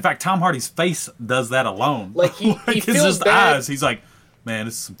more. In fact, Tom Hardy's face does that alone. Like, he it's feels just bad. eyes. He's like, man,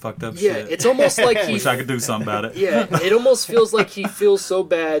 this is some fucked up Yeah, shit. it's almost like he... Wish I could do something about it. Yeah, it almost feels like he feels so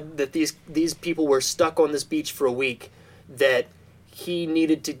bad that these people were stuck on this beach for a week that he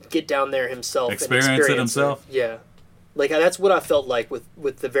needed to get down there himself Experience and it experience himself? Yeah, like that's what I felt like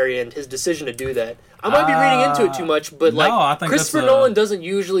with the very end, his decision to do that. I might be reading into it too much, but no, like I think Christopher that's a- Nolan doesn't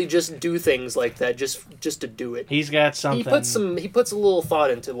usually just do things like that just to do it. He's got something. He puts a little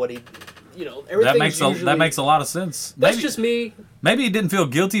thought into what he, everything. That makes a lot of sense. That's Maybe, just me. maybe he didn't feel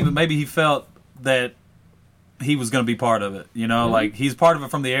guilty, but maybe he felt that he was going to be part of it. You know, like he's part of it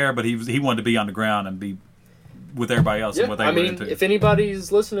from the air, but he wanted to be on the ground and be with everybody else and what they were into. If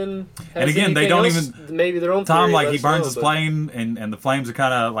anybody's listening, and again, they don't else, even maybe their own Tom theory, like let he us burns know, his but- plane and the flames are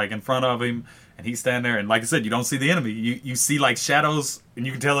kind of like in front of him. And he's standing there, and like I said, you don't see the enemy. You see like shadows, and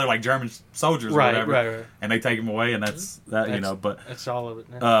you can tell they're like German soldiers or whatever. Right. And they take him away, and that's that. You know, but that's all of it.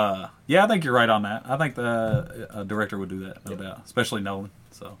 yeah, I think you're right on that. I think the director would do that, no doubt, especially Nolan.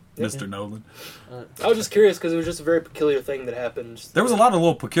 So, Mr. Nolan. I was just curious because it was just a very peculiar thing that happened. There was a lot of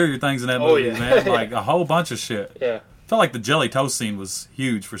little peculiar things in that movie, yeah. man. Like a whole bunch of shit. Yeah. Felt like the jelly toast scene was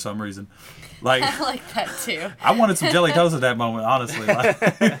huge for some reason. Like I like that too. I wanted some jelly toast at that moment, honestly. Like,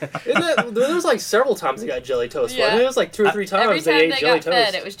 There was like several times they got jelly toast. Yeah. Yeah. There was like 2 or 3 times Every time they ate they jelly got toast.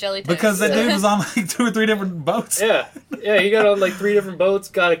 fed, it was jelly toast. because that dude was on like 2 or 3 different boats. Yeah, he got on like 3 different boats,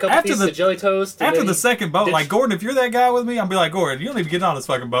 got a couple After pieces the- of jelly toast. and After then the he- second boat, Did like you- Gordon, if you're that guy with me, I'm be like, Gordon, you don't even get on this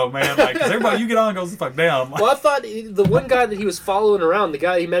fucking boat, man. Like, 'cause everybody you get on goes the fuck down. Like, Well, I thought the one guy that he was following around, the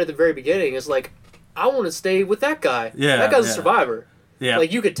guy he met at the very beginning, is like, I want to stay with that guy. Yeah, that guy's yeah. a survivor. yeah,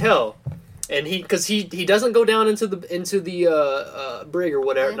 Like you could tell, and because he doesn't go down into the brig or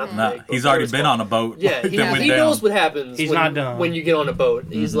whatever. Not the nah, brig, but he's already whatever it's been called. on a boat. Yeah, that he went down. knows what happens. He's when, not done. when you get on a boat.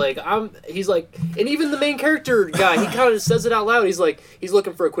 He's like, He's like, and even the main character guy, he kind of says it out loud. He's like, he's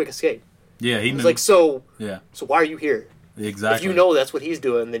looking for a quick escape. Yeah, he He's knew. like, so yeah, why are you here? exactly. If you know that's what he's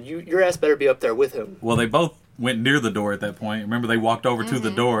doing, then your ass better be up there with him. Well, they both went near the door at that point. Remember, they walked over to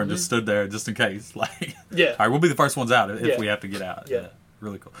the door and just stood there just in case. Like, Yeah. all right, we'll be the first ones out if Yeah. we have to get out. Yeah.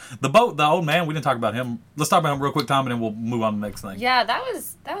 Really cool. The boat, the old man, we didn't talk about him. Let's talk about him real quick, Tom, and then we'll move on to the next thing. Yeah, that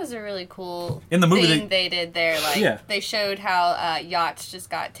was a really cool In the movie, thing they did there. Like Yeah. they showed how yachts just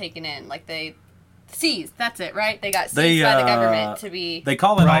got taken in, like they seized. That's it, right? They got seized They, by the government to be. They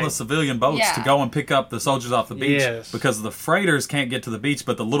call in all Right. the civilian boats Yeah. to go and pick up the soldiers off the beach Yes. because the freighters can't get to the beach,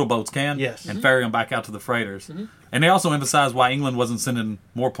 but the little boats can Yes. and ferry them back out to the freighters. And they also emphasized why England wasn't sending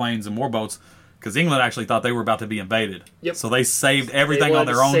more planes and more boats because England actually thought they were about to be invaded. Yep. So they saved everything on wanted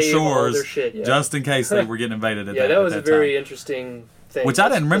their to own save all shores their shit, yeah. just in case they were getting invaded at Yeah, that was a at very time. interesting thing. Which I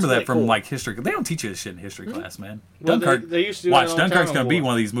didn't remember That's that from really cool. like history. They don't teach you this shit in history class, man. Well, Dunkirk. they used to do watch, that all the Dunkirk's time going to be on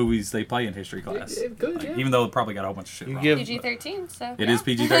one of these movies they play in history class. It could, yeah. Even though it probably got a whole bunch of shit You wrong. give PG-13, so It is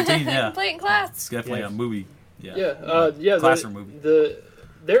PG-13, yeah. Play it in class. It's definitely Yes. a movie. Yeah. Yeah, Classroom movie.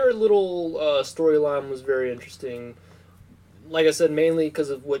 Their little storyline was very interesting. Like I said, mainly because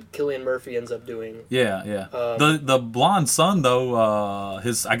of what Cillian Murphy ends up doing. Yeah. The blonde son though,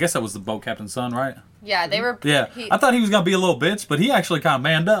 I guess that was the boat captain's son, right? Yeah, they were. Yeah. I thought he was gonna be a little bitch, but he actually kind of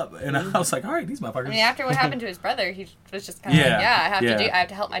manned up, and I was like, all right, these motherfuckers. I mean, after what happened to his brother, he was just kind of Yeah, like, yeah, yeah. I have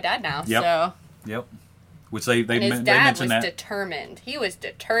to help my dad now. Yep. So, Yep. Which they and his they dad was mentioned that. determined. He was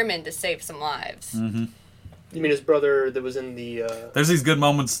determined to save some lives. You mean his brother that was in the? There's these good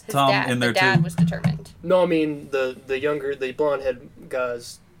moments, His Tom, dad, in there the dad too. was determined. No, I mean the blonde head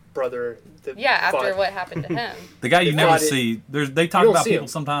guy's brother. that Yeah, after fought. what happened to him. The guy you They never fought it- see. They talk You don't about see people him.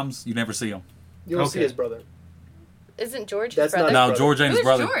 sometimes you never see them. You don't see Okay. his brother. Isn't George his That's not brother? his No, brother. George ain't his Who's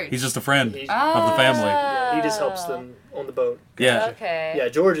brother. George? He's just a friend He's- of the family. Yeah, he just helps them on the boat. Yeah. Okay. Yeah,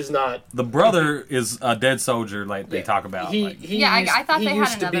 George is not. The brother is a dead soldier, like they talk about. He, like- he Yeah, used, I thought he they had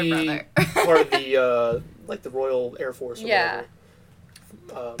used to another be brother. part of the like the Royal Air Force. Or Yeah.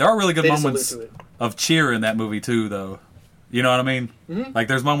 whatever. There are really good They just moments allude to it. of cheer in that movie too, though. You know what I mean? Like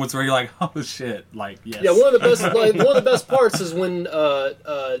there's moments where you're like, "Oh shit!" Like yes. Yeah, one of the best one of the best parts is when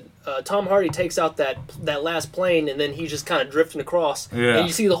Tom Hardy takes out that last plane and then he's just kind of drifting across, Yeah. and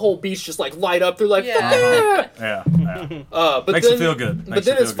you see the whole beach just like light up. They're like, Yeah. "Fuck Yeah. But Makes you then, feel good. But Makes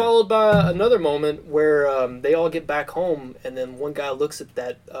then you it's feel good. followed by another moment where they all get back home, and then one guy looks at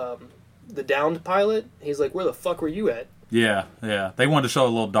that the downed pilot. He's like, "Where the fuck were you at?" Yeah. They wanted to show a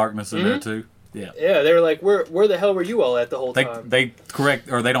little darkness in there too. Yeah. Yeah, they were like, "Where the hell were you all at the whole time?" They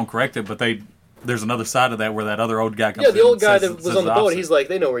correct or they don't correct it, but there's another side of that where that other old guy comes. Yeah, in the old and guy says- that was says on the the boat. opposite. He's like,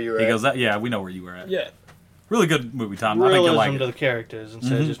 "They know where you were He at." goes, "Yeah, we know where you were at." Yeah. Really good movie, Tom. I think Realism you'll like to it. the characters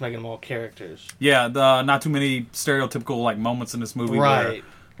instead of just making them all characters. Yeah, not too many stereotypical like moments in this movie Right.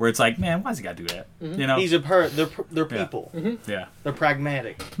 where it's like, man, why's he got to do that? You know? They're Yeah. people. Yeah. They're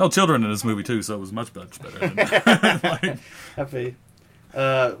pragmatic. No children in this movie too, so it was much better. Like, I feel.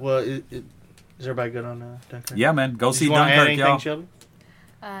 Well, is everybody good on Dunkirk? yeah, man, go Did see you want to add Dunkirk, anything, y'all. Shelby?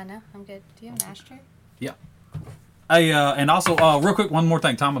 No, I'm good. Do you have an ashtray? Yeah. Hey, and also, real quick, one more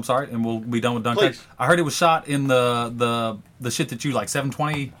thing, Tom. I'm sorry, and we'll be done with Dunkirk. Please. I heard it was shot in the shit that you like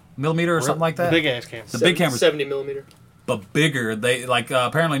 720 millimeter or something like that. The big ass camera. The big cameras, 70 millimeter. but bigger. They like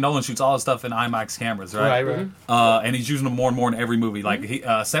apparently Nolan shoots all his stuff in IMAX cameras, right? Right. And he's using them more and more in every movie. Like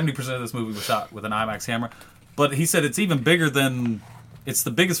 70% of this movie was shot with an IMAX camera, but he said it's even bigger than it's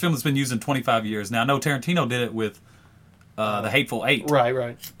the biggest film that's been used in 25 years. Now, I know Tarantino did it with The Hateful Eight.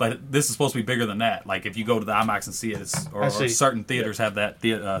 Right. But this is supposed to be bigger than that. Like, if you go to the IMAX and see it, or certain theaters have that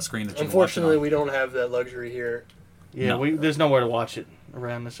screen that you Unfortunately, we don't have that luxury here. Yeah, No. there's nowhere to watch it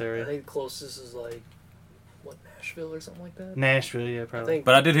around this I area. think the closest is like, Nashville or something like that? Nashville, yeah, I probably. think.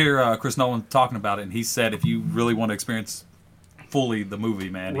 But I did hear Chris Nolan talking about it, and he said if you really want to experience fully the movie,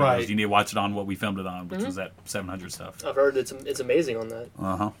 man, he Right. goes, you need to watch it on what we filmed it on, which was that 700 stuff. I've heard it's amazing on that.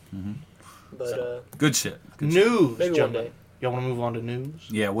 Uh-huh. But Good shit. News, maybe one gentlemen. day. Y'all want to move on to news?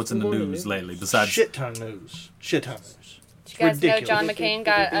 Yeah, what's in the Move on to news news. lately besides... Shit ton of news. Shit ton of news. Did you guys know ridiculous. John McCain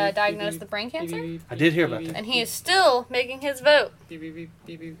got diagnosed with brain cancer? I did hear about that. And he is still making his vote.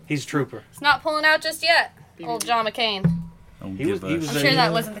 He's a trooper. It's not pulling out just yet. Old John McCain. Don't He was- give he a was I'm a- sure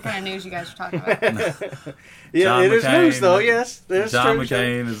that wasn't the kind of news you guys were talking about. Yeah, John it is McCain. news though. Yes, there's John true shit.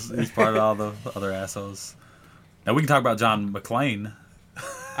 McCain is part of all the other assholes. Now, we can talk about John McClane.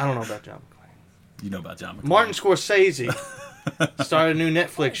 I don't know about John McClane. You know about John McClane. Martin Scorsese started a new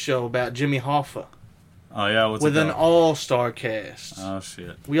Netflix show about Jimmy Hoffa Oh, yeah, what's with it an called? all-star cast. Oh,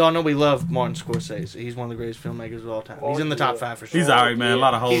 shit. We all know we love Martin Scorsese. He's one of the greatest filmmakers of all time. He's in the top 5 for sure. He's alright, man. A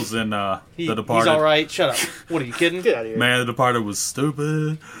lot of holes He's- in The Departed. He's all right. Shut up. What are you kidding? Get out of here. Man, The Departed was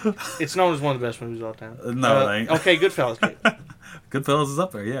stupid. It's known as one of the best movies of all time. No, it ain't. Okay, Goodfellas. Kid. Goodfellas is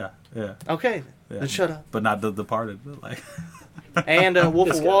up there, yeah. Okay, Yeah. then shut up. But not The Departed. But like, And Wolf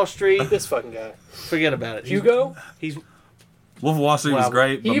This of guy. Wall Street. This fucking guy. Forget about it. Hugo? He's Wolf of Wall Street was Wow.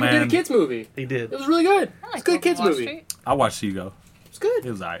 great, He but even man, did a kids movie. he did. It was really good. I It's like a good Wolf of kids Wall movie. Street. I watched Hugo. It's good.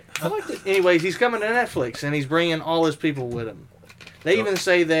 It was alright. I liked it. Anyways, he's coming to Netflix, and he's bringing all his people with him. They even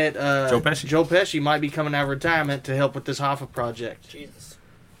say that Joe Pesci. Joe Pesci might be coming out of retirement to help with this Hoffa project. Jesus.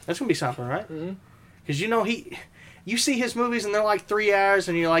 That's gonna be something, right? Mhm. Because you see his movies, and they're like 3 hours,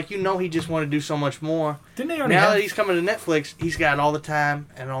 and you're like, he just want to do so much more. Didn't they already Now have... that he's coming to Netflix, he's got all the time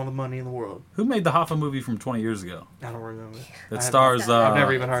and all the money in the world. Who made the Hoffa movie from 20 years ago? I don't remember. That stars... I've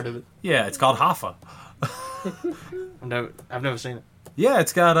never even heard of it. Yeah, it's called Hoffa. I've never seen it. Yeah,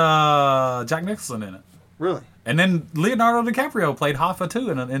 it's got Jack Nicholson in it. Really? And then Leonardo DiCaprio played Hoffa too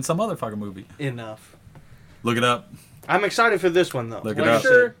in some other fucking movie. Enough. Look it up. I'm excited for this one though. Look it Like I up. said,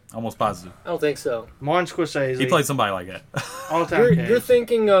 Sure. Almost positive. I don't think so. Martin Scorsese. He played somebody like that. all the time. You're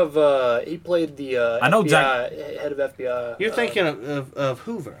thinking of he played the I know FBI, head of FBI. You're thinking of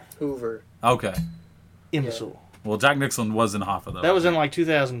Hoover. Hoover. Okay. Imbecile. Well, Jack Nicholson was in Hoffa though. That was in like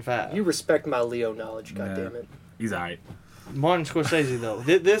 2005. You respect my Leo knowledge, Yeah. goddammit. He's alright. Martin Scorsese though.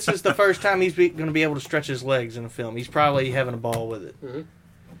 This is the first time he's going to be able to stretch his legs in a film. He's probably having a ball with it.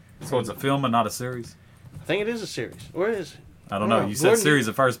 So it's a film and not a series? I think it is a series. Or is it? I don't know. You said Gordon- series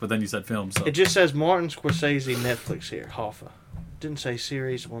at first, but then you said film. So It just says Martin Scorsese Netflix here. Hoffa. Didn't say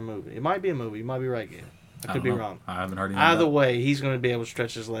series or movie. It might be a movie. You might be right, Gabe. I could don't be know. wrong. I haven't heard anything. Either about it. way, he's going to be able to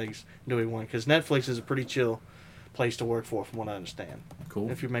stretch his legs and do what he wants. Because Netflix is a pretty chill place to work for, from what I understand. Cool.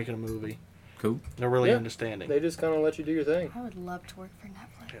 If you're making a movie, Cool. they're really Yeah. understanding. They just kind of let you do your thing. I would love to work for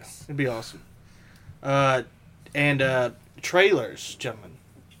Netflix. It'd be awesome. And trailers, gentlemen.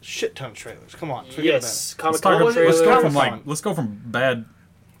 Shit ton of trailers. Come on, forget Yes, Let's, Comic talk, Con was it? let's trailer. go from Comic-Con. let's go from bad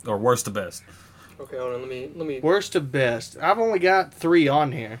or worst to best. Okay, hold on. Let me. about it. Worst to best. I've only got 3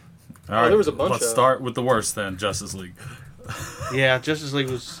 on here. All right, there was a bunch Let's of- start with the worst then. Justice League. Yeah, Justice League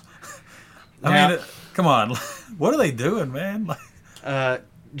was. I Now- mean, come on. What are they doing, man? Like,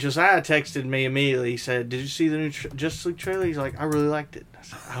 Josiah texted me immediately. He said, "Did you see the new Justice League trailer?" He's like, "I really liked it." I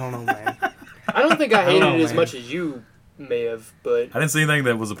said, "I don't know, man." I don't think I don't hated know, it as man. much as you may have, but I didn't see anything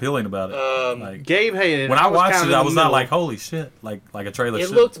that was appealing about it. Like, Gabe hated it. when I was watched kind it, of I in was the not middle. like, "Holy shit!" Like a trailer. it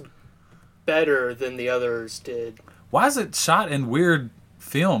should. looked better than the others did. Why is it shot in weird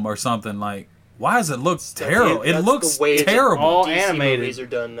film or something? Like, why does it look terrible? It That's looks the way that terrible. all DC animated. movies are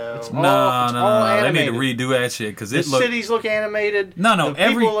done now. It's No, all they need to animated. redo that shit because The it looks. cities look animated. No, the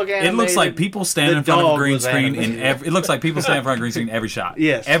every people look it animated. looks like people standing The in front of a dog green was screen in animated. every. It looks like people standing in front of a green screen in every shot.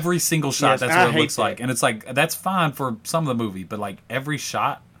 Yes. every single shot. Yes, That's I what it hate looks like, that. and it's like that's fine for some of the movie, but like every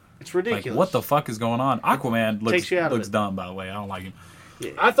shot, It's like ridiculous. what the fuck is going on? Aquaman takes you out of looks it. dumb. By the way, I don't like him.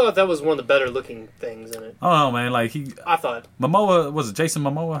 I thought that was one of the better looking things in it. Oh man, like I thought. Momoa was it Jason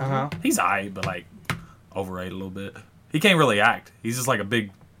Momoa? Uh-huh. He's alright, but like overrated a little bit. He can't really act. He's just like a big,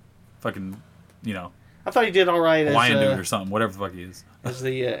 fucking, I thought he did all right Hawaiian dude or as, something, whatever the fuck he is. as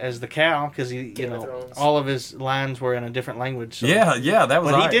the cow because he Game of Thrones. all of his lines were in a different language. So. Yeah, that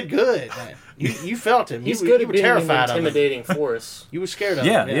was. But he alright. did good. You felt him. He's you, good you at were being an terrified of him. intimidating force. You were scared of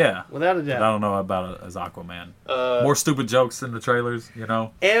Yeah, him. yeah. Without a But I doubt. don't know about it as Aquaman. Uh, More stupid jokes in the trailers,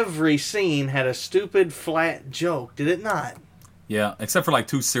 Every scene had a stupid flat joke, did it not? Yeah, except for like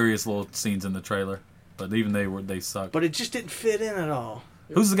 2 serious little scenes in the trailer. but even they suck. But it just didn't fit in at all.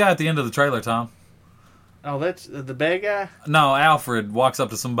 Who's the guy at the end of the trailer, Tom? Oh, that's the bad guy? No, Alfred walks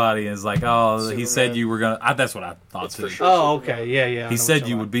up to somebody and is like, "Oh, he said Superman. you were gonna." That's what I thought It's too. for sure. Oh, Superman. okay. Yeah, yeah. I He know said what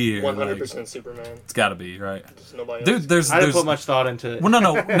you you're would be here. 100% Like, Superman. it's got to be right. Just nobody Dude, else. there's I didn't put much thought into it. well,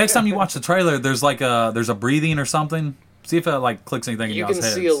 no. Next time you watch the trailer, there's like there's a breathing or something. See if it like clicks anything in You y'all's can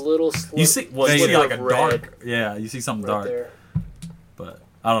heads. see a little slip. You see, well, you slip see like a of red dark. Yeah, you see something right dark, there. but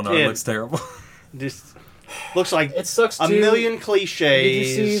I don't know. Kid. It looks terrible. Just looks like It sucks a too. million cliches. Did you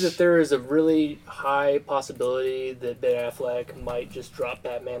see that there is a really high possibility that Ben Affleck might just drop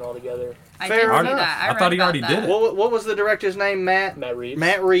Batman altogether? I Fair did see enough. that. I read thought he about already that. did it. What was the director's name? Matt Reeves.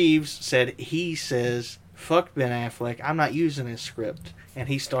 Matt Reeves said he says fuck Ben Affleck. I'm not using his script, and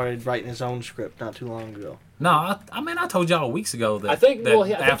he started writing his own script not too long ago. No, I mean I told y'all weeks ago that, I think- that well,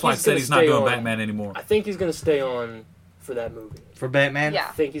 I think Affleck he's said gonna he's not stay doing on. Batman anymore. I think he's going to stay on for that movie. For Batman? Yeah.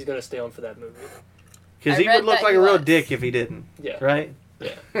 I think he's going to stay on for that movie. Because I he read would look that like he a real was. dick if he didn't. Yeah. Right?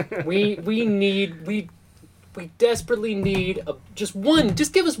 Yeah. we desperately need just one.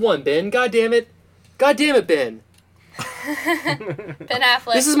 Just give us one, Ben. God damn it. God damn it, Ben. Ben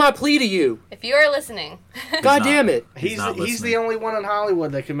Affleck. This is my plea to you. If you are listening, God not. damn it. He's not the listening. only one in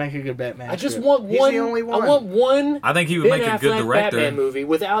Hollywood that can make a good Batman. I just script. want He's one. the only one. I want one. I think he would Ben make a good Affleck director. Batman movie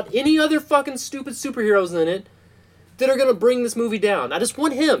without any other fucking stupid superheroes in it that are gonna bring this movie down. I just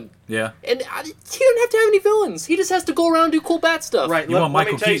want him, Yeah, and he doesn't have to have any villains. He just has to go around and do cool bat stuff. Right. You want let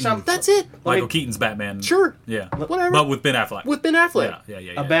me Michael tell you Keaton. something That's it. Michael Keaton's Batman. Sure. Yeah, Whatever. but with Ben Affleck. With Ben Affleck.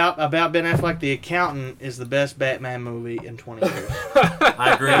 Yeah. About Ben Affleck. The Accountant is the best Batman movie in 20 years.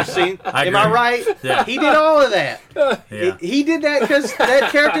 I agree. See? I Am I agree. right? Yeah. He did all of that. Yeah. He did that because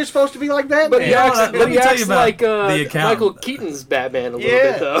that character's supposed to be like Batman. But he Yeah, acts, let but me he tell you acts about like The Accountant. Michael Keaton's Batman a little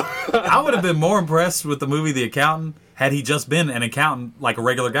Yeah. bit, though. I would have been more impressed with the movie The Accountant had he just been an accountant like a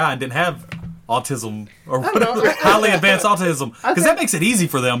regular guy and didn't have autism or whatever, highly advanced autism. Because that makes it easy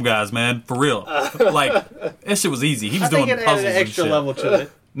for them guys, man. For real. Like, that shit was easy. He was I think doing it puzzles added an and extra shit. level to it. That made it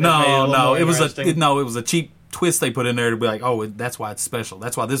a No, little more it was interesting. it was a cheap twist they put in there to be like, oh, that's why it's special.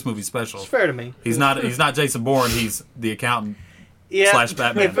 That's why this movie's special. It's fair to me. He's not Jason Bourne. He's the accountant. Yeah, slash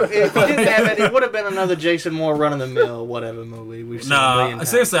Batman. If he didn't have it, it would have been another Jason Moore run-of-the-mill whatever movie we've seen. a million No, times.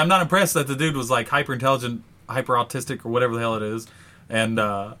 seriously, I'm not impressed that the dude was like hyper intelligent, hyper autistic, or whatever the hell it is, and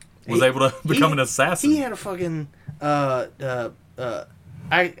was able to become an assassin. He had a fucking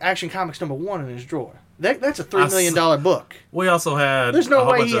Action Comics #1 in his drawer. That's a $3 million book. We also had There's no a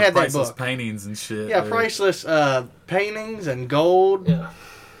whole way bunch he of had that priceless book. paintings and shit. Yeah, dude. priceless paintings and gold. Yeah.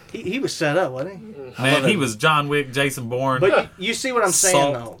 He was set up, wasn't he? Man, he was John Wick, Jason Bourne. But you see what I'm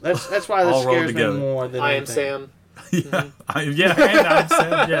saying, Salt. though. That's why this All rolled scares me together. more than I am anything. Sam. yeah, and I'm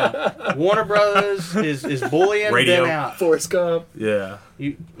saying, yeah, Warner Brothers is bullying Radio. Ben out. Forrest Gump. yeah.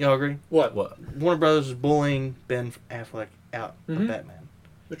 Y'all agree? What? Warner Brothers is bullying Ben Affleck out of Batman.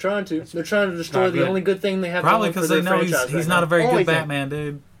 They're trying to. They're trying to destroy not the good. only good thing they have Probably going for because their they know franchise he's right not now. a very Only good thing. Batman,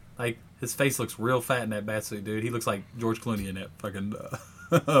 dude. Like his face looks real fat in that batsuit, dude. He looks like George Clooney in that fucking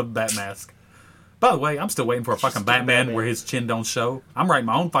bat mask. By the way, I'm still waiting for a fucking Batman where his chin don't show. I'm writing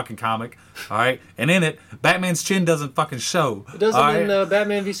my own fucking comic, all right? And in it, Batman's chin doesn't fucking show. It doesn't all right? in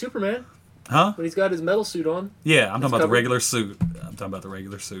Batman v Superman Huh? when he's got his metal suit on. Yeah, I'm talking about the covered. regular suit. I'm talking about the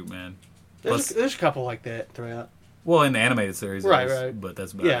regular suit, man. Plus, There's a couple like that throughout. well, in the animated series, Right, it is, right. But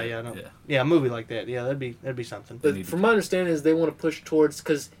that's about Yeah, it. yeah, no. Yeah, a movie like that. Yeah, that'd be something. But need to- from my understanding, is they want to push towards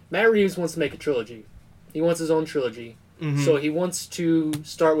because Matt Reeves wants to make a trilogy. He wants his own trilogy, Mm-hmm. so he wants to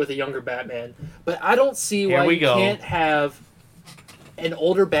start with a younger Batman. But I don't see Here why we you go. can't have an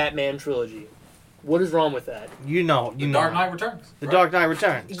older Batman trilogy. What is wrong with that? You know. Dark Knight Returns. The Dark Knight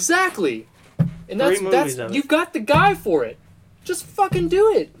Returns. Exactly. And Three that's movies of it. you've got the guy for it. Just fucking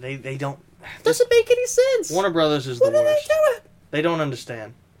do it. They don't. Doesn't make any sense. Warner Brothers is what the are they worst. doing? They don't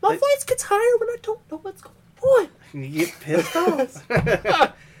understand. My They- voice gets higher when I don't know what's going on. You get pissed off.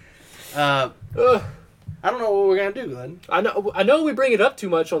 Ugh. I don't know what we're gonna do, Glenn. I know we bring it up too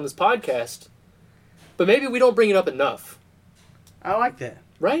much on this podcast, but maybe we don't bring it up enough, I like that.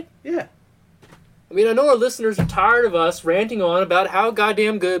 right? Yeah. I mean, I know our listeners are tired of us ranting on about how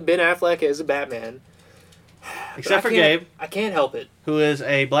goddamn good Ben Affleck is a Batman. Except for I can't- Gabe, I can't help it. who is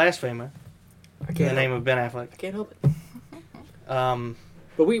a blasphemer I in can't. the name help of Ben Affleck. I can't help it.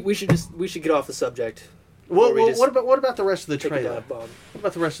 But we should get off the subject. What, Or we just what about the rest of the Take a trailer? dive bomb. What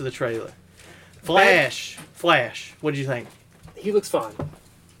about the rest of the trailer? Flash. What did you think? He looks fine.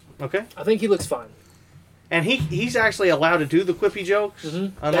 Okay. I think he looks fine. And he's actually allowed to do the quippy jokes,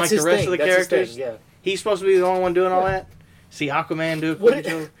 unlike That's the his rest thing. of the That's his characters. thing, yeah. He's supposed to be the only one doing all that. See Aquaman do a What quippy did-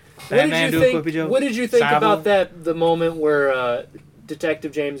 joke. What did Batman you do think? a quippy joke. What did you think Cyborg. about that? The moment where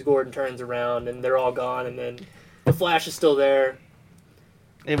Detective James Gordon turns around and they're all gone, and then the Flash is still there.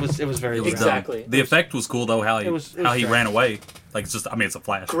 It was very It was dumb. Exactly. The effect was cool though. How he It was how he trash. ran away. Like it's just. I mean, it's a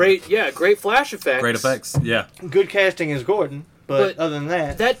Flash. Great Flash effects. Great effects. Yeah. Good casting as Gordon, but other than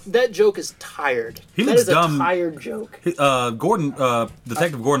that, That joke is tired. He That looks is a dumb. tired joke.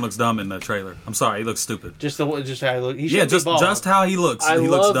 Detective Gordon looks dumb in the trailer. I'm sorry, he looks stupid. just how he look. He Yeah, shouldn't be just bald. how he looks. He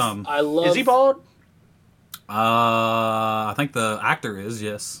looks dumb. I love. Is he bald? I think the actor is,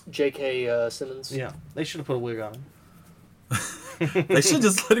 yes. J.K. Simmons. Yeah, they should have put a wig on him. They should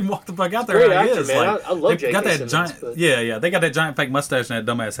just let him walk the fuck out there. Great how he actor, is. man. Like, I love they J.K. got that Simmons, giant, but- yeah. They got that giant fake mustache and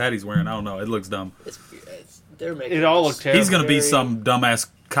that dumbass hat he's wearing. I don't know. It looks dumb. They're making It all looked terrible. He's gonna be very- some dumbass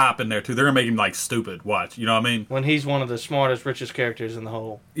cop in there too. They're gonna make him like stupid. Watch, you know what I mean? When he's one of the smartest, richest characters in the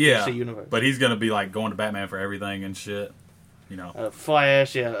whole Yeah. DC universe. But he's gonna be like going to Batman for everything and shit. You know.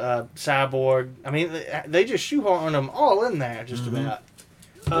 Flash, Cyborg. I mean, they just shoehorn them all in there, just Mm-hmm.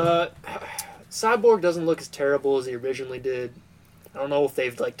 about. Cyborg doesn't look as terrible as he originally did. I don't know if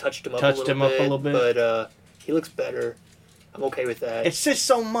they've like touched him up Touched a little him up bit, a little bit. but he looks better. I'm okay with that. It's just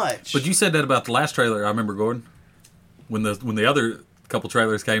so much. But you said that about the last trailer. I remember, Gordon, when the other couple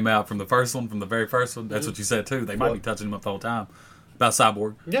trailers came out from the first one, from the very first one. That's what you said too. They might be touching him up the whole time about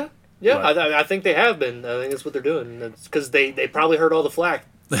Cyborg. Yeah, Right. I think they have been. I think that's what they're doing. It's because they probably heard all the flack.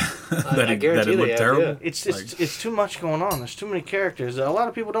 I guarantee it they looked have, terrible. yeah. It's too much going on. There's too many characters. A lot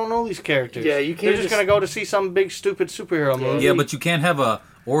of people don't know these characters. Yeah, you can't They're just just- gonna go to see some big stupid superhero movie. Yeah, but you can't have a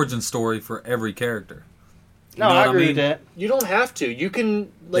origin story for every character. no, know I what I agree mean? with that. You don't have to. You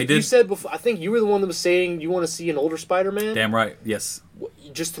can, like They you did- said before. I think you were the one that was saying you want to see an older Spider-Man. Damn right. Yes.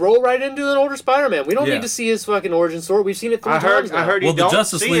 Just throw it right into an older Spider-Man. We don't Yeah. need to see his fucking origin story. We've seen it three I times heard. now. I heard you Well, the don't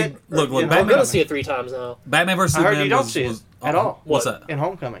Justice see League- it. look, in Batman- I'm gonna Homecoming. see it 3 times now. Batman vs I heard Superman you don't was, see it was- at all. What's What? that? In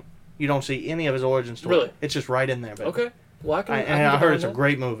Homecoming, you don't see any of his origin story. Really? It's just right in there. Baby. Okay. Well, I can. And can I get heard behind it's a that.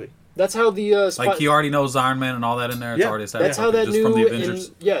 great movie. That's how the Like he already knows Iron Man and all that in there. It's Yeah. already established. That's how that just new from the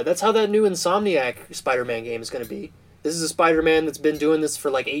Avengers. that's how that new Insomniac Spider-Man game is going to be. This is a Spider-Man that's been doing this for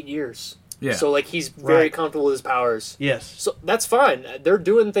like 8 years. Yeah. So like he's very Right. comfortable with his powers. Yes. So that's fine. They're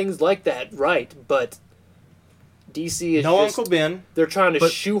doing things like that right, but DC is No just, Uncle Ben. they're trying to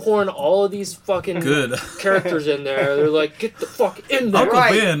But- shoehorn all of these fucking Good. characters in there. They're like, get the fuck in there.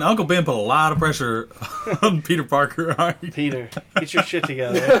 Uncle Ben put a lot of pressure on Peter Parker. Peter, get your shit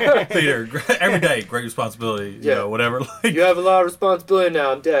together. Peter, every day, great respeature. You Yeah. know, whatever. Like, You have a lot of responsibility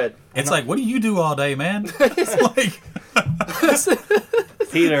now. I'm dead. it's like, what do you do all day, man? It's like,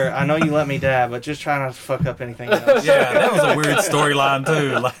 Peter, I know you let me die, but just try not to fuck up anything else. yeah, that was a weird storyline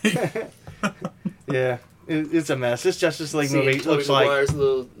too. Like, Yeah, it's a mess. This Justice League See, movie Tobey looks like Maguire's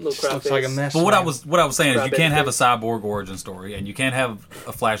little just crap looks like a face. mess. but what man. I was saying is, you Rabbit can't have a face. cyborg origin story, and you can't have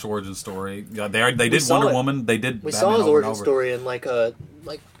a Flash origin story. They did saw Wonder it. Woman. They did. We Batman saw his over and origin over. story in like 10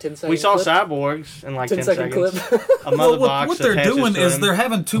 seconds. We saw clip. cyborgs in like 10 10-second seconds. clip. A mother Well, box what they're attaches doing to is him. they're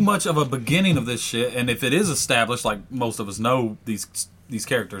having too much of a beginning of this shit, and if it is established, like most of us know these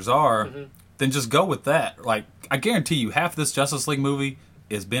characters are, then just go with that. Like, I guarantee you, half this Justice League movie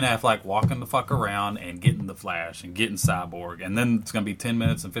is Ben Affleck walking the fuck around and getting the Flash and getting Cyborg, and then it's gonna be 10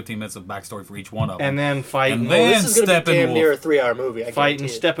 minutes and 15 minutes of backstory for each one of them. and then fighting, And then- This is going to be damn Steppenwolf. near a 3-hour movie. I fighting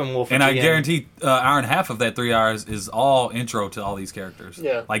guarantee it. Steppenwolf. And at I the end. guarantee hour and a half of that 3 hours is all intro to all these characters.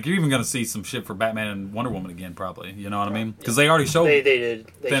 Yeah. Like, you're even going to see some shit for Batman and Wonder Woman again, probably. You know what I mean? Because they already showed They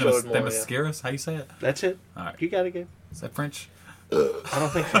did. They showed more. Yeah. Themyscirus. How you say it? That's it. All right. You got to go. Is that French? I don't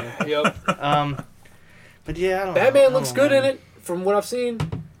think so. Yep. But yeah, I don't know. Batman looks I don't good know. in it, from what I've seen.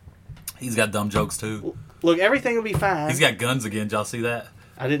 He's got dumb jokes, too. Look, everything will be fine. He's got guns again. Did y'all see that?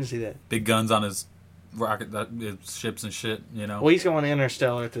 I didn't see that. Big guns on his rocket his ships and shit, you know? Well, he's going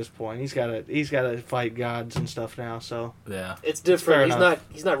Interstellar at this point. He's got to fight gods and stuff now. So Yeah. It's Fair different. enough.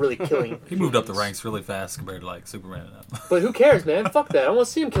 He's not really killing. He moved up the humans. ranks really fast compared to, like, Superman and them. But who cares, man? Fuck that. I want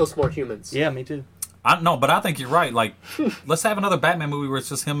to see him kill some more humans. yeah, me too. But I think you're right. Like, let's have another Batman movie where it's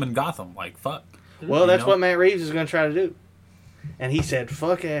just him and Gotham. Like, fuck. Well, You that's know? what Matt Reeves is going to try to do. And he said,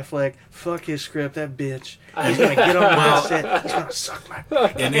 "Fuck Affleck, fuck his script, that bitch. He's going to get on my set. He's going to suck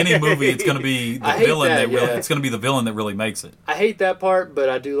my." In any movie, it's going to be the I hate villain that, that really. yeah. It's going to be the villain that really makes it. I hate that part, but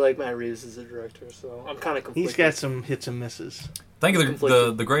I do like Matt Reeves as a director, so I'm kind of conflicted. He's got some hits and misses. Think of the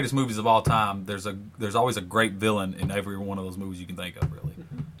Conflicted. the greatest movies of all time. There's always a great villain in every one of those movies you can think of. Really,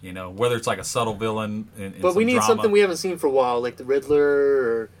 you know, whether it's like a subtle villain. In But we some need drama. something we haven't seen for a while, like the Riddler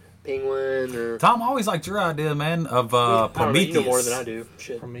or Penguin or. Tom always liked your idea, man, of I don't know, Prometheus. you know more than I do.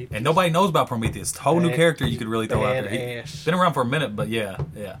 Shit. For me, And nobody knows about Prometheus. Whole new Bad- character you could really throw out there. badass. He's been around for a minute, but yeah.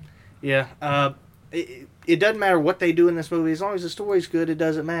 yeah. It doesn't matter what they do in this movie as long as the story's good. It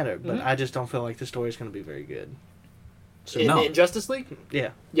doesn't matter. But I just don't feel like the story's going to be very good. No. in Justice League? Yeah.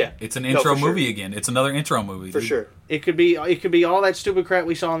 Yeah. It's an No, intro for sure. movie again. It's another intro movie. For dude. sure. It could be all that stupid crap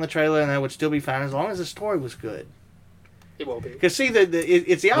we saw in the trailer, and that would still be fine as long as the story was good. It won't be. Because see,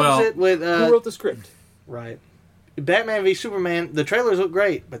 it's the opposite with Who wrote the script? right. Batman v Superman. The trailers look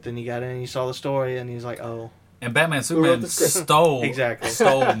great, but then you got in and you saw the story, and he's like, oh, And Batman wrote Superman the script? stole Exactly.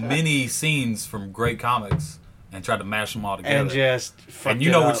 stole many scenes from great comics and tried to mash them all together. and just fucked And you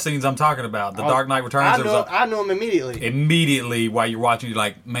it know up. which scenes I'm talking about. The Oh, Dark Knight Returns. there was I knew him immediately. immediately while you're watching, you're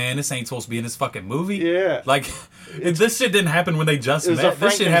like, man, this ain't supposed to be in this fucking movie. Yeah. Like, this shit didn't happen when they just It was met. a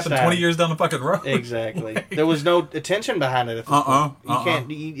This shit happened Frankenstein. 20 years down the fucking road. Exactly. There was no attention behind it. At this point. You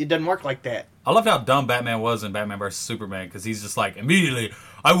can't. It doesn't work like that. I loved how dumb Batman was in Batman vs. Superman because he's just like, immediately,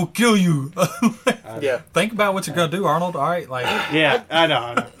 I will kill you. Yeah. Think about what you're going to do, Arnold. All right? Like, Yeah, I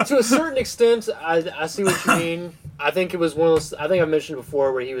know. To a certain extent, I see what you mean. I think it was one of those. I think I mentioned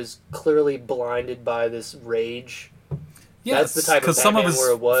before where he was clearly blinded by this rage. yeah, That's the type of some of Batman his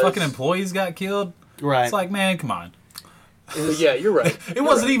where it was. fucking employees got killed. Right. It's like, man, come on. But yeah, you're right. It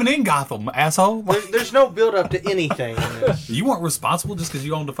wasn't even in Gotham, asshole. There's no build up to anything in this. You weren't responsible just because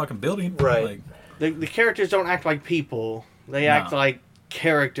you owned the fucking building. Right. Like, The characters don't act like people. They act like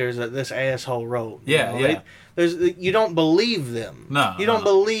characters that this asshole wrote. Yeah, yeah. You don't believe them. No, You don't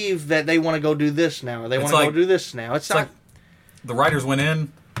no. believe that they want to go do this now or they It's want to like- go do this now. It's not. like the writers went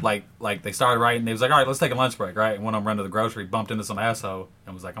in, like they started writing. They was like, all right, let's take a lunch break, right? And one of them ran to the grocery, bumped into some asshole,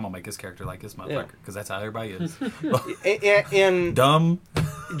 and was like, I'm gonna make this character like this motherfucker because that's how everybody is. in Dumb.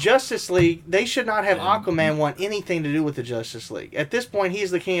 Justice League, they should not have Aquaman want anything to do with the Justice League. At this point,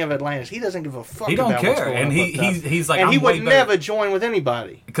 he's the king of Atlantis. He doesn't give a fuck. He don't about what's care, going and on with stuff. he's like, and I'm he way would better. never join with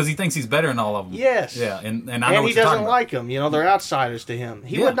anybody. Because he thinks he's better than all of them. Yes. Yeah, and I know And what he you're talking doesn't about. like them. You know, they're outsiders to him.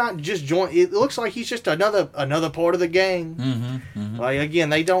 He Yeah. would not just join. It looks like he's just another part of the gang. Mm-hmm. Like again,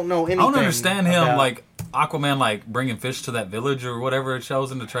 they don't know anything. I don't understand him, about- like Aquaman, like bringing fish to that village or whatever it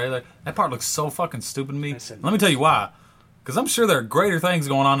shows in the trailer. That part looks so fucking stupid to me. Listen. Let me tell you why. Because I'm sure there are greater things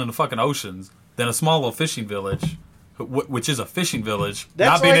going on in the fucking oceans than a small little fishing village, which is a fishing village,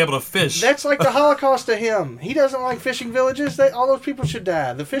 not being like- able to fish. That's like the Holocaust to him. He doesn't like fishing villages. All those people should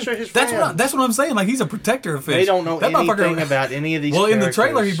die. The fish are his friends. That's what I'm saying. Like, he's a protector of fish. They don't know That anything motherfucker- about any of these. Well, in the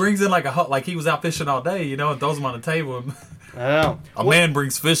trailer, he characters. brings in like he was out fishing all day, you know, and throws them on the table. I know. A man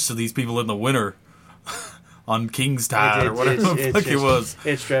brings fish to these people in the winter on King's Tide or whatever the fuck it was.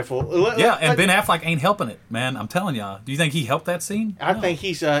 It's dreadful. Yeah, and Ben Affleck ain't helping it, man. I'm telling y'all. Do you think he helped that scene? I No. think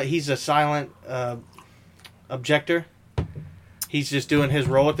he's a silent objector. He's just doing his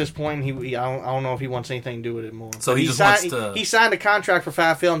role at this point. I don't know if he wants anything to do with it more. So But he just signed, wants to- He signed a contract for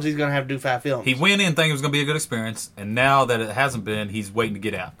 5 films. He's going to have to do 5 films. He went in thinking it was going to be a good experience, and now that it hasn't been, he's waiting to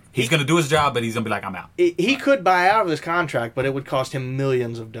get out. He's going to do his job, but he's going to be like, I'm out. He could buy out of this contract, but it would cost him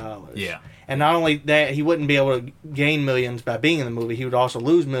millions of dollars. Yeah. And not only that, he wouldn't be able to gain millions by being in the movie. He would also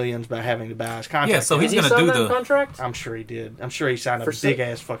lose millions by having to buy his contract. Yeah, so he's Did he going to sign do that the... contract I'm sure he did. I'm sure he signed a For so- big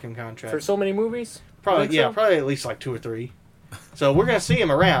ass fucking contract. for so many movies? Probably, Think yeah, so? probably at least like 2 or 3. So we're gonna see him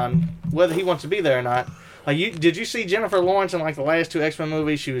around, whether he wants to be there or not. Like, did you see Jennifer Lawrence in like the last 2 X-Men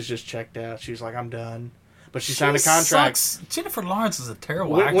movies? She was just checked out. She was like, I'm done. But she signed a contract. Sucks. Jennifer Lawrence is a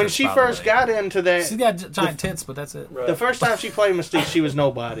terrible When actress, she by the first way. got into that, She's got giant tits, but that's it. Right. the first time she played Mystique, she was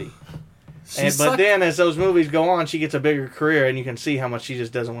nobody. She But sucked. then as those movies go on, she gets a bigger career, and you can see how much she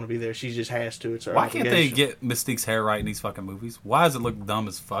just doesn't want to be there. She just has to. It's her Why can't they obligation. get Mystique's hair right in these fucking movies? Why does it look dumb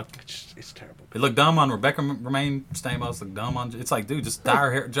as fuck? It's terrible. It looked dumb on Rebecca Romaine Stamos. Looked dumb on. It's like, dude, just dye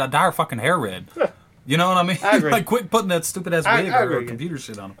her fucking hair red. You know what I mean? I agree. Like, quit putting that stupid ass I wig agree. or computer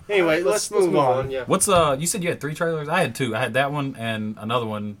shit on them. Anyway, let's move on. Yeah. What's you said you had 3 trailers? I had 2. I had that one and another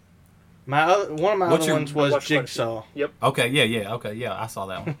one. One of my What's other your- ones was I watched quite a few. Jigsaw. Okay, yeah, I saw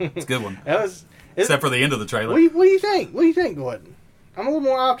that one. It's a good one. That was. Except for the end of the trailer. What do you think? What do you think, Gordon? I'm a little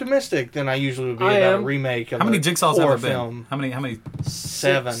more optimistic than I usually would be I about am. a remake of How many a Jigsaws horror have there been? film. How many?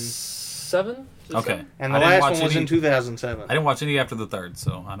 7. 7? Okay. And I the didn't last watch one was any- in 2007. I didn't watch any after the 3rd,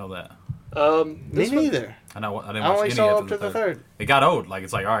 so I know that. Me This one- neither. I didn't I watch only any saw after up to the 3rd. It got old. Like,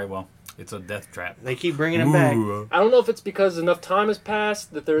 it's like, all right, well, it's a death trap. They keep bringing it back. Ooh. I don't know if it's because enough time has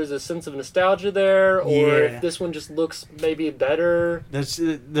passed that there is a sense of nostalgia there, or Yeah. if this one just looks maybe better. The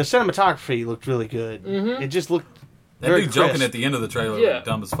cinematography looked really good. Mhm. It just looked That very dude joking crisp. at the end of the trailer Yeah. was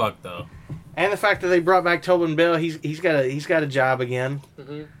dumb as fuck, though. And the fact that they brought back Tobin Bell, he's got a job again.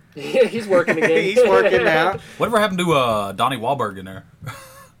 Yeah, he's working again. He's working now. Whatever happened to Donnie Wahlberg in there?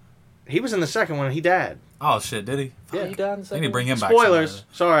 He was in the second one. He died. Oh, shit, did he? Yeah, he died in the They second need to bring him back. Spoilers.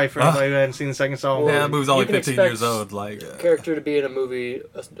 Sorry for anybody who hadn't seen the second Saw. somewhere. Yeah, that movie's only You can 15 expect years old. Like, character to be in a movie,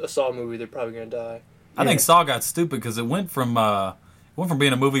 a Saw movie, they're probably gonna die. I think Saw got stupid because it went from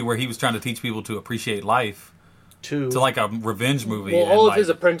being a movie where he was trying to teach people to appreciate life 2. to like a revenge movie. Well, and, all of like, his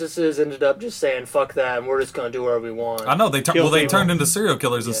apprentices ended up just saying, "Fuck that," and we're just gonna do whatever we want. I know they Kill they people. turned into serial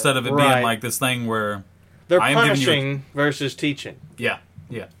killers instead of it Right. being like this thing where They're I am giving you a- punishing versus teaching. yeah.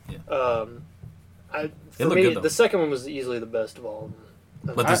 For looked me, good, though. the second one was easily the best of all of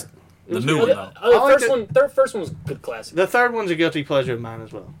them. But this, It the was new good. one though. I like The first one was good classic. The third one's a guilty pleasure of mine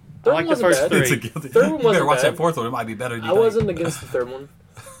as well. Third I like the wasn't first bad. 3. It's a guilty. Third one You better wasn't watch bad. that fourth one. It might be better than you I think. wasn't against the third one.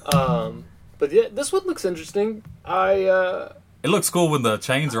 But yeah, this one looks interesting. It looks cool when the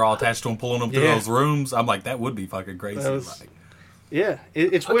chains are all attached to him, pulling them through Yeah. those rooms. I'm like, that would be fucking crazy. That was- Like, Yeah,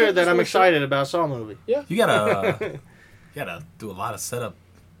 it's Okay, weird that this I'm one's excited about Saw movie. you gotta do a lot of setup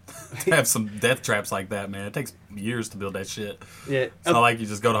to have some death traps like that, man. It takes years to build that shit. Yeah, It's not like you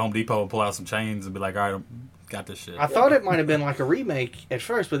just go to Home Depot and pull out some chains and be like, all right, got this shit. I thought it might have been like a remake at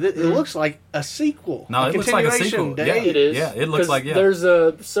first, but it looks like a sequel. No, it looks like a sequel. Dave. Yeah. it is. Yeah, it looks 'Cause like, yeah. There's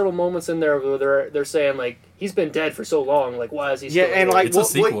several moments in there where they're saying like he's been dead for so long. Like why is he? Yeah, Still and here? like It's a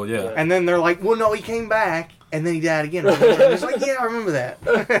sequel, yeah. And then they're like, "Well, no, he came back, and then he died again." It's like, "Yeah, I remember that,"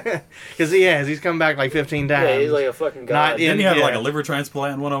 because he has. He's come back like 15 times. yeah, he's like a fucking god. Not in- Didn't he have yeah. like a liver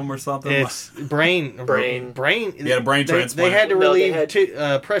transplant in one of them or something? It's brain. Brain. He had a brain They transplant. had to No, they relieve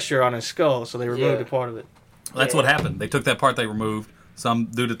had- pressure on his skull, so they removed Yeah. a part of it. That's what happened. They took that part they removed. Some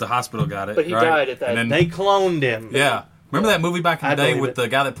dude at the hospital got it. But he right? died at that. And then, They cloned him. yeah. Remember that movie back in I the day believe with it. the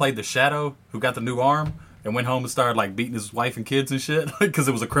guy that played the Shadow, who got the new arm and went home and started like beating his wife and kids and shit because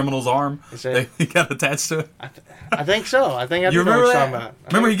it was a criminal's arm. Is that- He got attached to it. I think so. I think I You do know remember what you're that? talking about.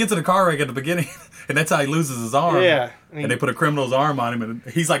 Remember he gets in a car wreck at the beginning, and that's how he loses his arm. Yeah. And they put a criminal's arm on him, and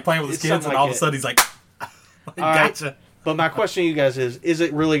he's like playing with his It's kids, something and all like of a sudden he's like, right. "Gotcha." But my question to you guys is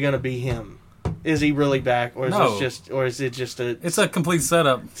it really going to be him? Is he really back, or is No. this just, or is it just a? It's a complete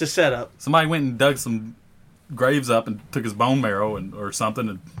setup. It's a setup. Somebody went and dug some graves up and took his bone marrow or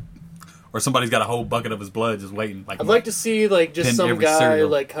something, or somebody's got a whole bucket of his blood just waiting. Like I'd like to see like just Pin some every guy cereal.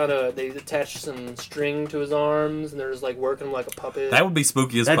 like kind of they attach some string to his arms and they're just like working him like a puppet. that would be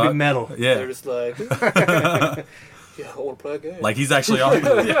spooky as That'd fuck. be metal. They're Yeah, just like, yeah, I want to play a game. like he's actually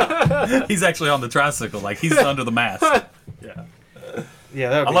on. He's actually on the tricycle. Like he's under the mask. Yeah, Yeah,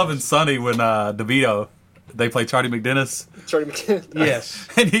 that would I be love in Sunny when DeVito they play Charlie McDennis. Charlie McKenna. Yes,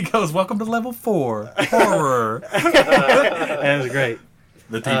 And he goes, "Welcome to level 4, horror." that was great.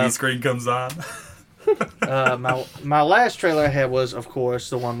 The TV screen comes on. My last trailer I had was, of course,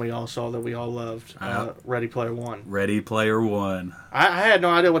 the one we all saw that we all loved, Ready Player One. Ready Player One. I had no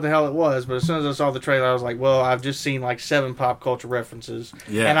idea what the hell it was, but as soon as I saw the trailer, I was like, "Well, I've just seen like 7 pop culture references,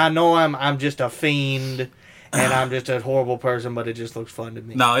 Yeah. and I know I'm just a fiend, and I'm just a horrible person, but it just looks fun to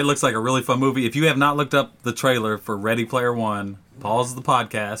me." No, it looks like a really fun movie. If you have not looked up the trailer for Ready Player One, pause the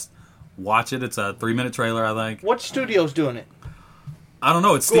podcast, watch it. It's a 3-minute trailer, I think. What studio's doing it? I don't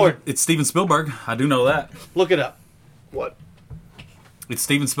know. It's Gord. It's Steven Spielberg. I do know that. Look it up. What? It's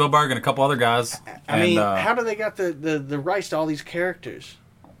Steven Spielberg and a couple other guys. I mean, how do they got the rights to all these characters?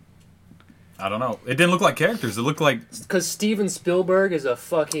 I don't know. It didn't look like characters. It looked like Because Steven Spielberg is a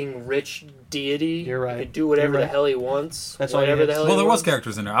fucking rich deity. You're right. He can do whatever You're the right. hell he wants. That's all he whatever has. the hell well, he there was wants.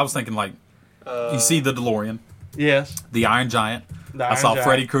 characters in there. I was thinking like you see the DeLorean, Yes. the Iron Giant. The I Iron saw Giant.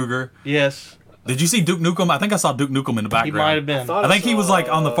 Freddy Krueger. Yes. Did you see Duke Nukem? I think I saw Duke Nukem in the He background. might have been. thought I think he was like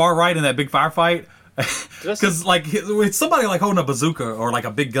on the far right in that big firefight. Did I see- Because like it's somebody like holding a bazooka or like a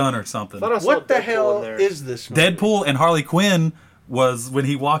big gun or something. thought I saw What the Deadpool hell in there. is this movie? Deadpool and Harley Quinn was when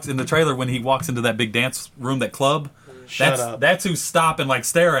he walks in the trailer when he walks into that big dance room, that club. Shut up. That's who stop and like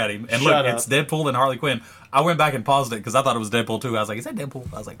stare at him. And Shut look, it's Deadpool and Harley Quinn. I went back and paused it because I thought it was Deadpool too. I was like, is that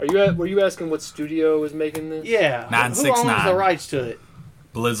Deadpool? I was like, Were you asking what studio was making this? Yeah. Who 969. owns the rights to it?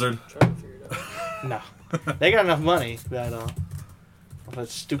 Blizzard. Trying to figure it out. No. They got enough money that that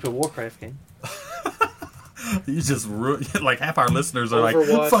stupid Warcraft game. You just like half our listeners are like,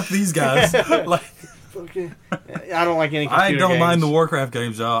 Overwatch. fuck these guys. Like, Okay. I don't like any computer I don't mind the games. Warcraft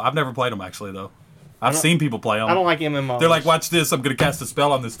games, y'all. I've never played them actually though. I've seen people play them. I don't like MMOs. They're like, watch this. I'm gonna cast a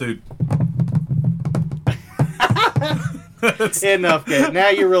spell on this dude. Enough, Gabe. Now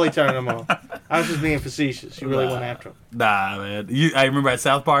you're really turning them on. I was just being facetious. You really went after them. Nah, man. I remember at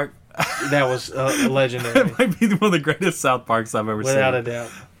South Park. That was legendary. It might be one of the greatest South Parks I've ever Without a seen.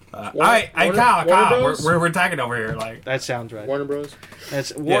 doubt. Kyle, Bros? we're attacking over here. Like, That sounds right. Warner Bros.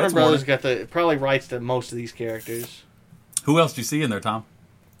 That's Warner it's Brothers Warner. got the probably rights to most of these characters. who else do you see in there, Tom?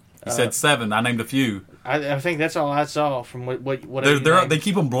 You said 7. I named a few. I think that's all I saw from what They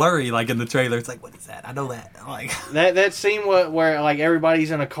keep them blurry, like in the trailer. It's like, what is that? I know that. I'm like, that scene where like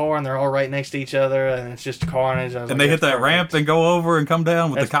everybody's in a car and they're all right next to each other and it's just carnage. and they hit that ramp and go over and come down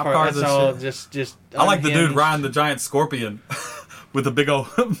with the cop cars and all shit. just I like the dude unhinged. riding the giant scorpion with a big old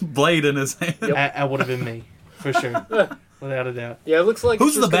blade in his hand. That would have been me. for sure, without a doubt. Yeah, it looks like Who's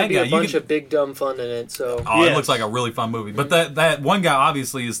it's just the gonna bad be guy? a You bunch can- of big dumb fun in it. So Oh, Yes. it looks like a really fun movie. But that one guy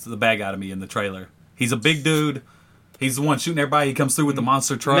obviously is the bad guy to me in the trailer. He's a big dude. He's the one shooting everybody. He comes through with the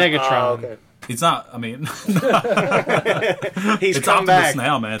monster truck. Megatron. okay. He's not. I mean, He's it's come Optimus back.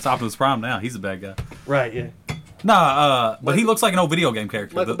 now, man. It's Optimus Prime now. He's a bad guy. Right, yeah. Nah, but he looks like an old video game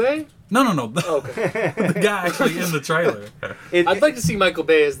character. Michael The- Bay. No, no, no. Okay. The guy actually in the trailer. It, I'd like to see Michael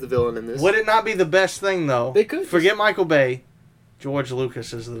Bay as the villain in this. would it not be the best thing, though? They could. Forget Michael Bay. George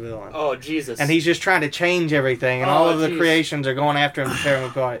Lucas is the villain. Oh Jesus! And he's just trying to change everything, and all Oh, of the jeez. creations are going after him to tear him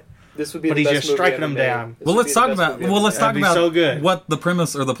apart. This would be but the he's best just movie striking ever them made. down. This Well, would let's be the talk best about. movie Well, ever let's made. talk That'd be about so good. what the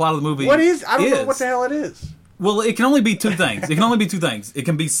premise or the plot of the movie. What is? I don't know is. what the hell it is. Well, it can only be two things. It can only be two things. It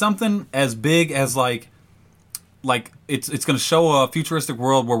can be something as big as like it's going to show a futuristic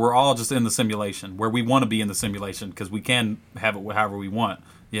world where we're all just in the simulation, where we want to be in the simulation because we can have it however we want.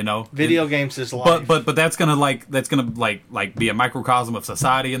 You know, Video games is life. But that's gonna be a microcosm of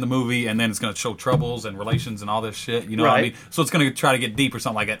society in the movie, and then it's gonna show troubles and relations and all this shit. You know what I Right. mean? So it's gonna try to get deep or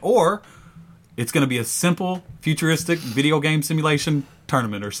something like that, or it's gonna be a simple futuristic video game simulation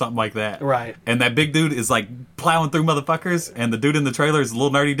tournament or something like that. Right. And that big dude is like plowing through motherfuckers, and the dude in the trailer is a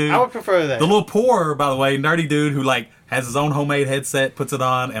little nerdy dude. I would prefer that. The little poor, by the way, nerdy dude who like has his own homemade headset, puts it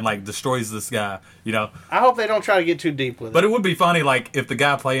on, and like destroys this guy. You know. I hope they don't try to get too deep with But it. it would be funny, like, if the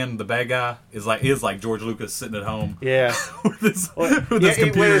guy playing the bad guy is like George Lucas sitting at home Yeah. with his, Well, with yeah, his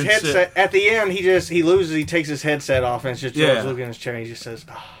computer with his and headset. shit. At the end, he loses. He takes his headset off, and it's just George Yeah. looking in his chair. And he just says,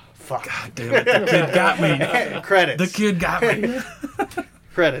 "Oh, fuck." Damn it, the kid got me. Credits. The kid got me.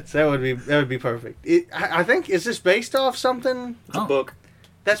 Credits. That would be perfect. I think is this based off something? It's a book.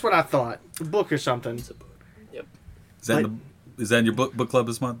 That's what I thought. A book or something. It's a book. Yep. Is that in your book club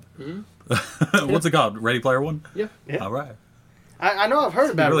this month? Mm-hmm. What's it called? Ready Player One? Yeah. Yeah. All right. I know I've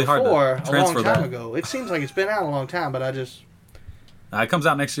heard about really it hard to before a long transfer time that. ago. It seems like it's been out a long time, but I just It comes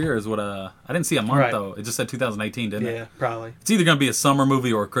out next year. Is what I didn't see a month Right. though. It just said 2018, didn't yeah, it? probably It's either going to be a summer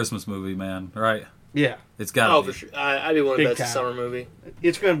movie or a Christmas movie, man. Right? yeah. It's got. Oh, for sure. I'd be willing to Big bet it's a time. summer movie.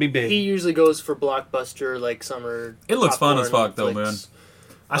 It's going to be big. He usually goes for blockbuster like summer. It looks fun as popcorn fuck, though, flicks.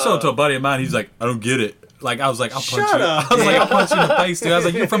 I showed it to a buddy of mine. He's like, I don't get it. Like I was like, I'll punch Shut you. up, I was like, I'll man. punch you in the face, dude. I was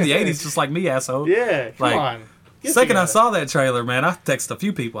like, you're from the '80s, just like me, asshole. yeah, come Like, on. Get Second I together. saw that trailer, man, I texted a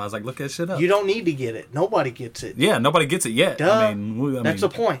few people. I was like, look that shit up. You don't need to get it. Nobody gets it. Yeah, nobody gets it yet. Duh. I mean, That's the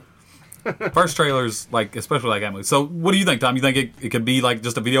point. First trailers, like especially like that movie. So, what do you think, Tom? You think it could be like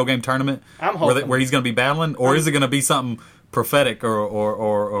just a video game tournament? I'm where, hoping. where he's going to be battling, or is it going to be something prophetic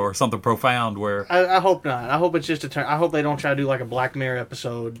or something profound? Where I hope not. I hope it's just a turn. I hope they don't try to do like a Black Mirror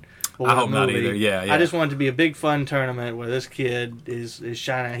episode. Or I a hope not movie. either. Yeah, yeah. I just want it to be a big fun tournament where this kid is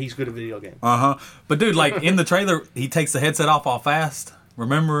shining. He's good at video games. But dude, like in the trailer, he takes the headset off all fast.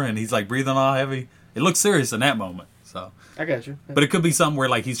 Remember, and he's like breathing all heavy. It looks serious in that moment. So. I got you. But it could be something where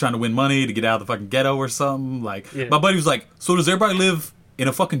like he's trying to win money to get out of the fucking ghetto or something. Like Yeah. my buddy was like, "So does everybody live in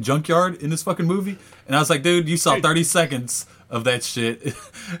a fucking junkyard in this fucking movie?" And I was like, "Dude, you saw 30 seconds of that shit.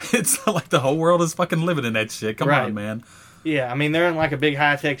 It's not like the whole world is fucking living in that shit. Come Right. on, man." Yeah, I mean they're in like a big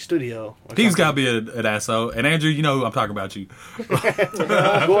high tech studio. or He's something. got to be an asshole. And Andrew, you know who I'm talking about you.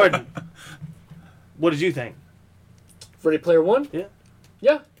 Gordon, what did you think? Ready Player One? Yeah.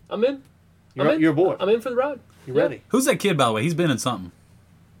 Yeah, I'm in. You're bored. I'm in for the ride. You Yeah. ready? Who's that kid, by the way? He's been in something.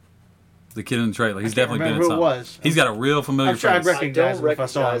 The kid in the trailer. He's definitely been in remember something. who it was. He's got a real familiar I'm sure I'd face. recognize I don't him if I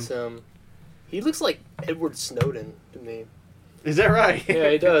saw recognize him. He looks like Edward Snowden to me. Is that right? Yeah,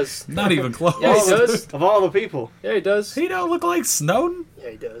 he does. Not even close. Yeah, he does. Of all the people, Yeah, he does. He don't look like Snowden. Yeah,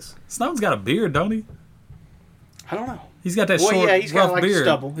 he does. Snowden's got a beard, don't he? I don't know. He's got that Well, short, yeah, he's got, rough like, beard.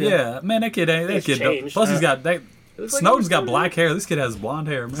 stubble, yeah. Yeah, man, that kid ain't that He's kid. Don't. changed. Plus, he's got that. looks like Snowden's got Edward black Snowden. hair. This kid has blonde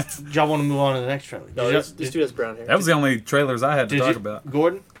hair, man. Do y'all want to move on to the next trailer? No, Did this y'all- dude has brown hair. That was the only trailers I had to did talk you- about.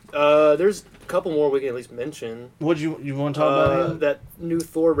 Gordon, There's a couple more we can at least mention. what you want to talk about? Him? That new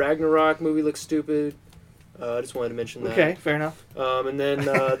Thor Ragnarok movie looks stupid. I just wanted to mention that. Okay, fair enough. And then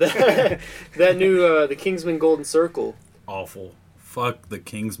that new The Kingsman Golden Circle. Awful. Fuck the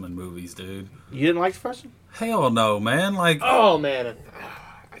Kingsman movies, dude. You didn't like the first one? Hell no, man. Like Oh man,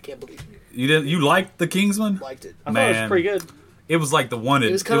 I can't believe it. you didn't. You liked the Kingsman? Liked it. I thought it was Man. pretty good. It was like the wanted.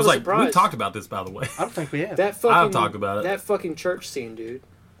 It was kind of a like surprise. we talked about this, by the way. I don't think we have. That fucking. I'll talk about it. That fucking church scene, dude.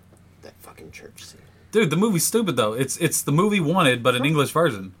 That fucking church scene. Dude, the movie's stupid though. It's the movie Wanted, but an English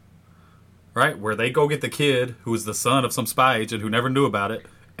version, right? Where they go get the kid who is the son of some spy agent who never knew about it,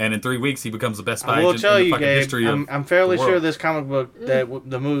 and in 3 weeks he becomes the best spy I will agent tell in the you, fucking Gabe. history of. I'm fairly the world. sure this comic book that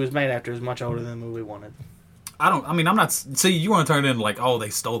the movie was made after is much older than the movie wanted. I'm not. See, you want to turn it into like, oh, they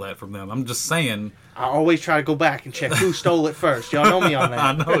stole that from them. I'm just saying, I always try to go back and check who stole it first. Y'all know me on that.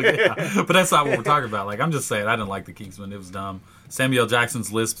 I know, yeah. But that's not what we're talking about. Like, I'm just saying, I didn't like The Kingsman. It was dumb. Samuel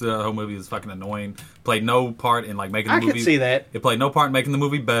Jackson's lisp, the whole movie is fucking annoying. Played no part in, like, making the I movie. could see that. It played no part in making the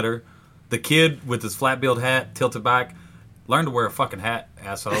movie better. The kid with his flat-billed hat, tilted back, learn to wear a fucking hat,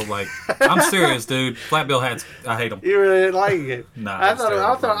 asshole. Like, I'm serious, dude. Flat-billed hats, I hate them. You really didn't like it? Nah, I it's thought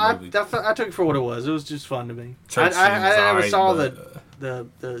terrible for a movie. I took it for what it was. It was just fun to me. Church I scene was never alright, saw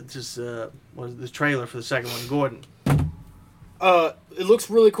but, the trailer for the second one, Gordon. It looks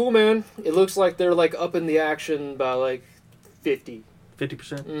really cool, man. It looks like they're like upping the action by like 50. 50%.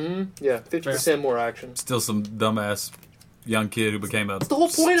 Mm-hmm. Yeah, 50% more action. Still some dumbass young kid who became a... That's the whole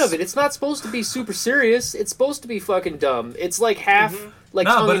point of it. It's not supposed to be super serious. It's supposed to be fucking dumb. It's like half like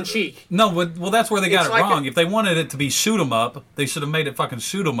tongue in cheek. No, but well, that's where they got It's it like wrong. If they wanted it to be shoot 'em up, they should have made it fucking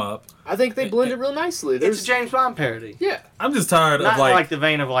shoot 'em up. I think they blend it real nicely. It's a James Bond parody. Yeah. I'm just tired Not of like the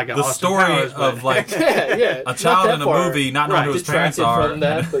vein of like a the Austin story Powers, but- of like Yeah. a child in a movie not knowing who his parents Detracted are. from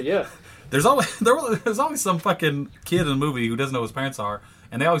that, but yeah. There's always some fucking kid in a movie who doesn't know who his parents are,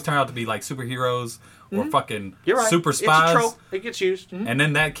 and they always turn out to be like superheroes or fucking You're right. super spies. It's a trope. It gets used. And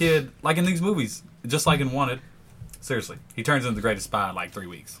then that kid, like in these movies, just like in Wanted, seriously, he turns into the greatest spy in like 3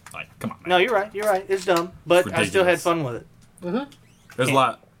 weeks. Like, come on, man. No, you're right. You're right. It's dumb, but I still had Ridiculous. fun with it. There's a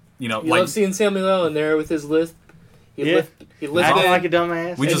lot, You like love seeing Samuel L. in there with his lisp. He Yeah. He I lisped don't in. like a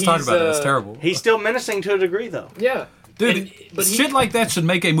dumbass. we and just talked he's, about it. It's uh, terrible. He's still menacing to a degree, though. Yeah. Dude, But he- shit like that should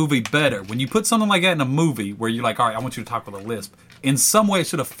make a movie better. When you put something like that in a movie where you're like, all right, I want you to talk with a lisp, in some way it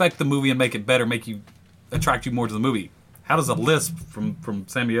should affect the movie and make it better, attract you more to the movie. How does a lisp from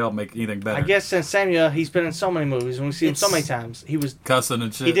Samuel make anything better? I guess since Samuel, he's been in so many movies, and we see him so many times. He was Cussing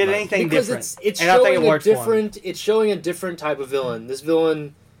and shit. he did like- anything Because different, it's and I think showing it a works for him. different. It's showing a different type of villain. This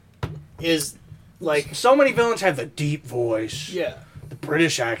villain is like So many villains have the deep voice, yeah. the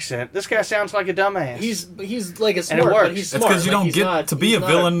British accent. This guy sounds like a dumbass. He's like a And it smart, works. but he's That's smart. because you Like, don't he's get not- to be he's a not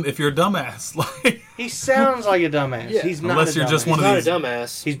villain if you're a dumbass. Like, He sounds like a dumbass. Yeah. He's not Unless a you're just dumbass. one He's of not these- a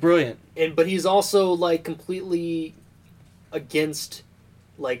dumbass. He's brilliant. But he's also like completely against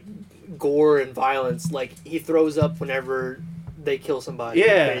like gore and violence. Like he throws up whenever they kill somebody.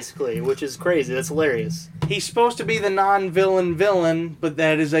 Yeah. Basically, which is crazy. That's hilarious. He's supposed to be the non-villain villain, but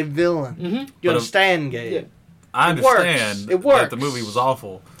that is a villain. Mm-hmm. You But understand, Gabe? Yeah. I It works. understand It works. that the movie was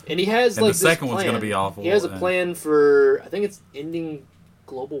awful. And he has And like the this second one's plan. gonna be awful, He has a and- plan for I think it's ending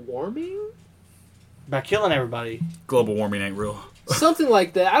global warming, By killing everybody. Global warming ain't real. something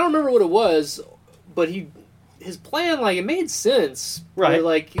like that. I don't remember what it was, but his plan like it made sense. Right. But,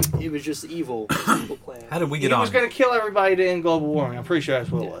 like it was just evil. Evil plan. How did we He get on? was going to kill everybody to end global warming. I'm pretty sure that's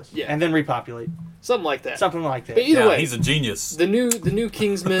what it was. Yeah. And then repopulate. Something like that. Something like that. But either Yeah, way, he's a genius. the new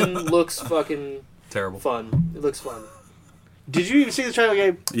Kingsman looks fucking Terrible. fun. It looks fun. Did you even see the trailer,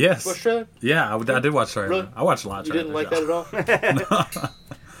 Gabe? Yes. Watch trailer? Yeah, I did watch trailer. Really? I watched a lot of You trailers. didn't like that at all?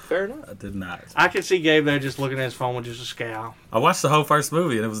 Fair enough. I did not. I could see Gabe there just looking at his phone with just a scowl. I watched the whole first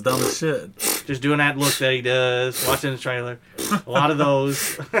movie and it was dumb as shit. Just doing that look that he does, watching the trailer. A lot of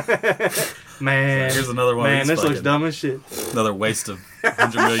those. Man. Here's another one of Man, these this looks fucking- dumb as shit. Another waste of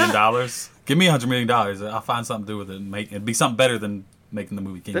 $100 million. Give me $100 million. I'll find something to do with it and it'd be something better than making the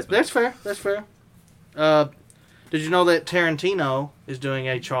movie Kingsman. That's fair. That's fair. Did you know that Tarantino is doing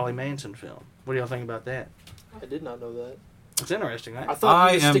a Charlie Manson film? What do y'all think about that? I did not know that. It's interesting, right? I thought I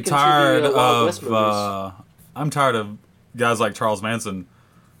he was am sticking tired to the Wild West of movies. I'm tired of guys like Charles Manson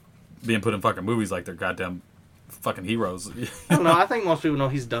being put in fucking movies like they're goddamn fucking heroes. I don't know. I think most people know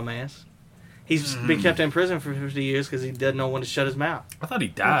he's a dumbass. He's been kept in prison for 50 years because he doesn't know when to shut his mouth. I thought he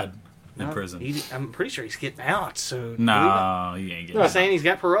died in No, prison. I'm pretty sure he's getting out soon. No, he ain't getting I'm out. saying he's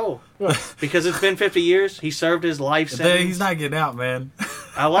got parole. Because it's been 50 years. He served his life sentence. He's not getting out, man.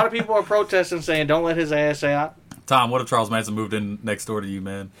 A lot of people are protesting saying, don't let his ass out. Tom, what if Charles Manson moved in next door to you,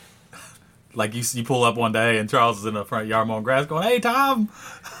 man? Like you pull up one day and Charles is in the front yard mowing grass, going, "Hey, Tom."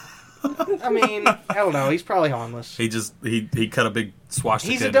 I mean, I don't know. He's probably harmless. He just he cut a big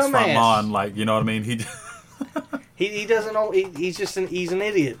swastika He's a in his front dumbass. lawn, like you know what I mean. He doesn't know. He's just he's an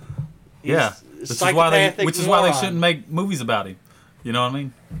idiot. He's Yeah, which is why they shouldn't make movies about him. You know what I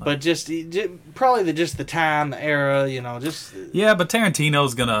mean? But probably the time, the era, just Yeah, but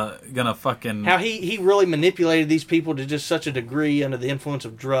Tarantino's gonna fucking how he really manipulated these people to just such a degree under the influence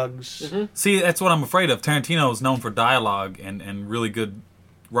of drugs. Mm-hmm. see. That's what I'm afraid of. Tarantino is known for dialogue and really good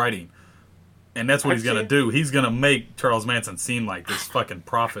writing, and that's what he's gonna do. He's gonna make Charles Manson seem like this fucking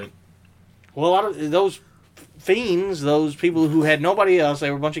prophet. Well, a lot of those fiends, those people who had nobody else,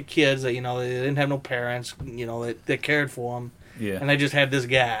 they were a bunch of kids that they didn't have no parents, that cared for them. Yeah, And they just had this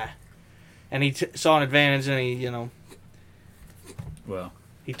guy. And he saw an advantage and he well,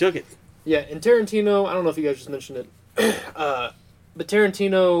 took it. Yeah, and Tarantino, I don't know if you guys just mentioned it, but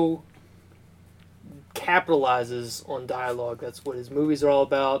Tarantino capitalizes on dialogue. That's what his movies are all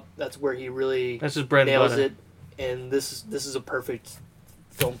about. That's where he really That's his bread and nails butter. it. And this is a perfect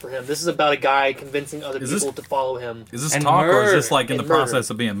film for him. This is about a guy convincing other Is this- people to follow him. Is this And talk or is murder. this like in the And murder. process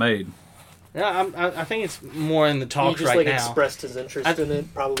of being made? Yeah, I think it's more in the He talks just right like now. expressed his interest I- in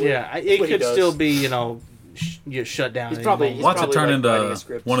it, probably. Yeah, That's it what he could does. still be, you know, get shut down. He's at any probably- moment. he's Watch it probably, turn like, writing a into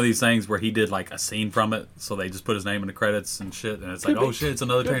script. one of these things where he did like a scene from it, so they just put his name in the credits and shit, and it's like, Could be. oh shit, it's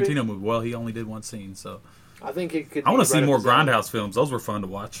another Could be. Tarantino movie. Well, he only did one scene, so I think it could. I want be to see right up more his alley. Grindhouse films. Those were fun to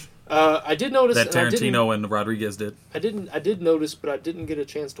watch. I did notice That and I didn't- Tarantino and Rodriguez did. I did notice, but I didn't get a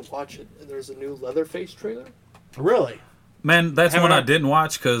chance to watch it. There's a new Leatherface trailer. Really? Man, that's Haven't one I I- didn't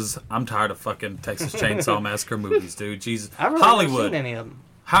watch because I'm tired of fucking Texas Chainsaw Massacre movies, dude. Jesus, I've really not Hollywood seen any of them.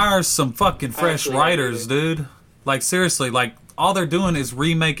 hires some fucking fresh Actually, writers, dude. Like seriously, like all they're doing is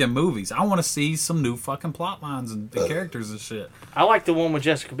remaking movies. I want to see some new fucking plot lines and characters and shit. I like the one with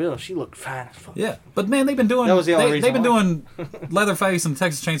Jessica Biel. She looked fine as fuck. Yeah, but man, they've been doing. That was the only reason they've been I doing Leatherface and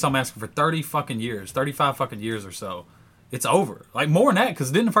Texas Chainsaw Massacre for 30 fucking years, 35 fucking years or so. It's over. Like more than that,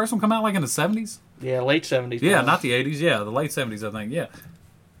 because didn't the first one come out like in the 70s? Yeah, late 70s. Yeah, probably. not the 80s. Yeah, the late 70s, I think. Yeah.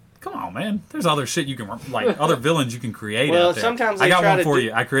 Come on, man. There's other shit you can like other villains you can create. Well, out there. sometimes I they got try one to for do-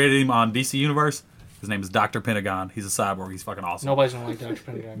 you. I created him on DC Universe. His name is Dr. Pentagon. He's a cyborg. He's fucking awesome. Nobody's gonna like Dr.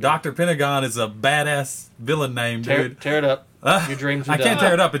 Pentagon. Dr. Pentagon is a badass villain name, dude. Tear it up. Your dreams are I can't done.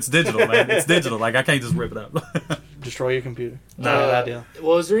 tear it up. It's digital, man. It's digital. Like I can't just rip it up. Destroy your computer. Not a bad deal.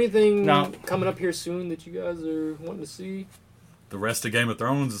 Well, is there anything No. coming up here soon that you guys are wanting to see? The rest of Game of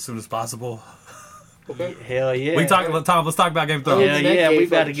Thrones as soon as possible. Okay. Hell yeah. We talk. Tom, let's talk about Game of Thrones. Yeah, That yeah, gay we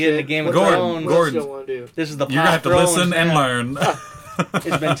got to fucking get into shit. Game of Gordon, Thrones. What else Gordon. you want to do? This is the pod You're gonna have to Thrones listen and now. learn.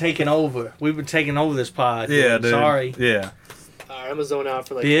 It's been taken over. We've been taking over this pod. Yeah, dude. Sorry. Yeah. All right, I'm gonna zone out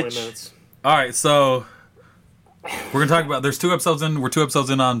for like Bitch. 20 minutes. All right, so we're gonna talk about. There's 2 episodes in. We're 2 episodes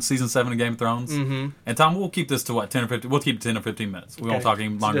in on season 7 of Game of Thrones. Mm-hmm. And Tom, we'll keep this to what 10 or 15. We'll keep it 10 or 15 minutes. We won't Okay. talk any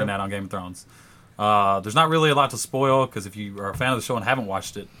longer than do it. that on Game of Thrones. There's not really a lot to spoil because if you are a fan of the show and haven't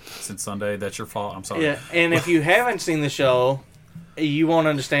watched it since Sunday, that's your fault. I'm sorry. Yeah, and if you haven't seen the show, you won't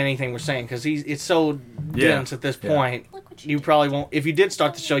understand anything we're saying because it's so Yeah. dense at this Yeah. point. You probably won't. If you did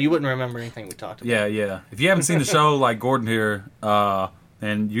start the show, you wouldn't remember anything we talked about. Yeah, yeah. If you haven't seen the show like Gordon here,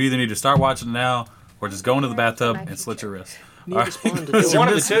 then you either need to start watching it now or just go into the bathtub and slit your wrist. You All need to respond to You're this. One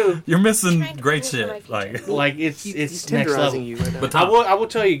of the missing- two. You're missing Trying to great prepare for my shit. future. Like, Like it's He's next level. tenderizing you right now. But I will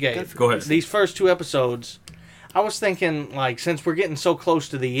tell you, Gabe. Go ahead. These first 2 episodes, I was thinking like since we're getting so close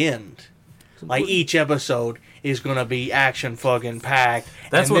to the end, like each episode is gonna be action fucking packed.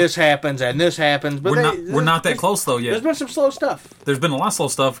 That's and what- this happens and this happens. But we're not that there's- close though There's yet. been some slow stuff. There's been a lot of slow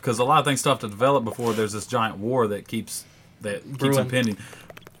stuff because a lot of things still have to develop before there's this giant war that keeps Brewing. impending.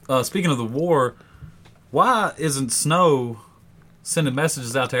 Speaking of the war, why isn't Snow sending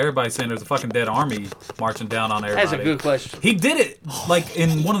messages out to everybody saying there's a fucking dead army marching down on everybody? That's a good question. He did it like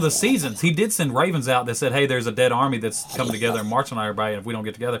in one of the seasons. He did send ravens out that said, "Hey, there's a dead army that's coming together and marching on everybody. And if we don't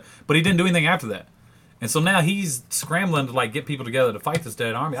get together," but he didn't do anything after that. And so now he's scrambling to like get people together to fight this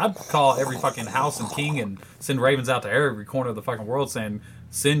dead army. I'd call every fucking house and king and send ravens out to every corner of the fucking world saying,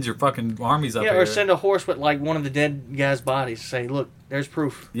 "Send your fucking armies up Yeah, here." or send a horse with like one of the dead guy's bodies. Say, look, there's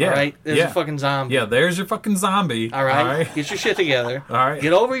proof. Yeah, All right, there's yeah. a fucking zombie. Yeah, there's your fucking zombie. All right? Get your shit together. All right.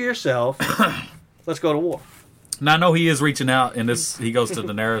 Get over yourself. Let's go to war. Now I know he is reaching out, and this he goes to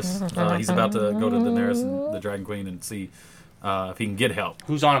Daenerys. He's about to go to Daenerys and the Dragon Queen and see if he can get help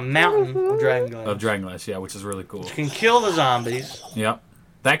Who's on a mountain of dragonglass? of Dragonglass. Yeah, which is really cool. Can kill the zombies. Yep,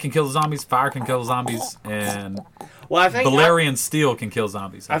 that can kill the zombies. Fire can kill the zombies, and Well, I think Valerian steel can kill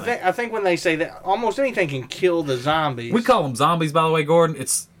zombies. I think when they say that almost anything can kill the zombies. we call them zombies, by the way, Gordon.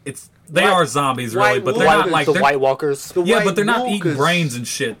 They White- are zombies, really, White but they're not Walkers, like the they're, White Walkers. The yeah, White but they're not eating Walkers. brains and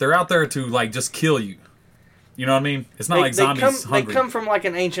shit. They're out there to like just kill you. You know what I mean? It's not like zombies They hungry. come from like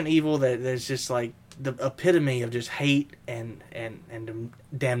an ancient evil that's just like the epitome of just hate and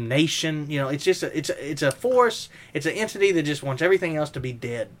damnation. You know, it's just it's a force. It's an entity that just wants everything else to be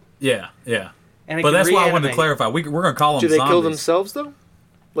dead. Yeah, yeah. And it But can that's why I wanted to reanimate. clarify. We're going to call them Do they zombies. kill themselves though,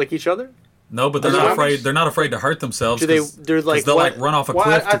 like each other? No, but they're The not zombies? afraid. They're not afraid to hurt themselves. Do they- 'cause- they're 'cause like they'll what- like run off a Well,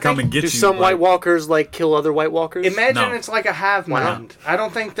 cliff I to come think- and get Do you. some like- White Walkers like kill other White Walkers? Imagine No. it's like a hive Why not? mind. I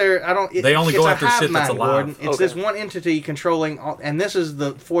don't think they're. I don't. They only it's go a after hive shit that's mind, alive. Gordon. It's Okay. this one entity controlling, all, and this is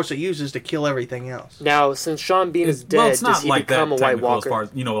the force it uses to kill everything else. Now, since Sean Bean is dead, well, it's not does he like that become a White technical as Walker? far as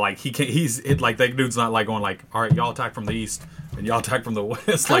you know. Like he can't. He's it, like that dude's not like going like, all right, y'all attack from the east and y'all attack from the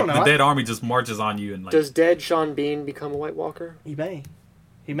west. I Like don't the know. dead army just marches on you and like. Does dead Sean Bean become a White Walker? He may.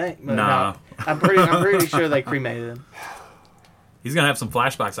 But Nah. no, I'm pretty sure they cremated him. He's gonna have some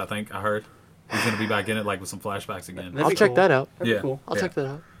flashbacks. I think I heard he's gonna be back in it, like with some flashbacks again. That'd I'll be check cool. that out. That'd be Yeah. cool. I'll check that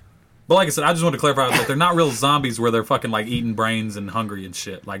out. But like I said, I just wanted to clarify that they're not real zombies where they're fucking like eating brains and hungry and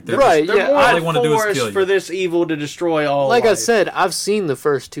shit. Like they're Right, just, yeah. They're more all they want to do is forced kill you. for this evil to destroy all. Like I life. said, I've seen the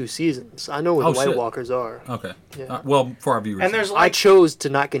first 2 seasons. I know what Oh, the White shit. Walkers are. Okay. Yeah. Well, for our viewers, and there's I like chose to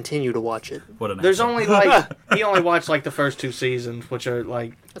not continue to watch it. what an there's asshole. only like he only watched like the first 2 seasons, which are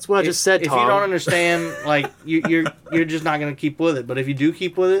like. That's what I just said, If Tom. you don't understand, like you're just not gonna keep with it. But if you do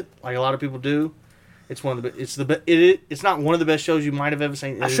keep with it, like a lot of people do, it's one of the it's not one of the best shows you might have ever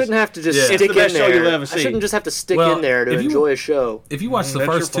seen. I shouldn't have to just Yeah. stick It's the best in show there. you'll ever I see. shouldn't just have to stick Well, in there to if you- enjoy a show. If you watch the That's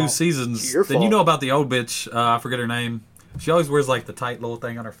your first 2 fault. seasons, Your then you fault. know about the old bitch. I forget her name. She always wears like the tight little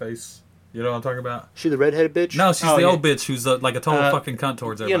thing on her face. You know what I'm talking about? She the redheaded bitch? No, she's Oh, the yeah. old bitch who's like a total Uh, fucking cunt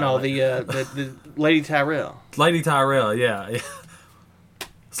towards You everybody. know the Lady Tyrell. Lady Tyrell, yeah.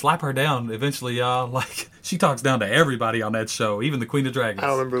 Slap her down eventually, y'all. Like she talks down to everybody on that show, even the Queen of Dragons. I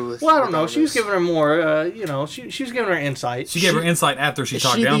don't remember. With, Well, I don't with know. all She was this. giving her more. She was giving her insight. She gave her insight after she Is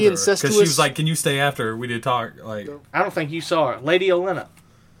talked she down the to her because she incestuous- was like, "Can you stay after we did talk?" Like, I don't think you saw her, Lady Olenna.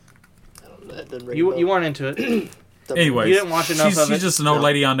 That doesn't ring a You bell. weren't into it. anyways, You didn't watch enough she's, of she's it? just an old No.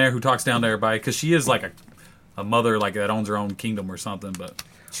 lady on there who talks down to everybody because she is like a mother like that owns her own kingdom or something, but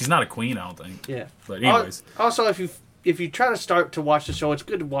she's not a queen, I don't think. Yeah. But anyways, Also, if you try to start to watch the show, it's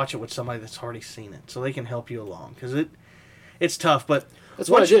good to watch it with somebody that's already seen it, so they can help you along because it's tough. But That's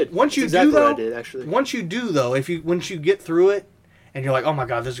what I did. Once you That's exactly do though, what I did, actually. Once you do though, once you get through it, and you're like, oh my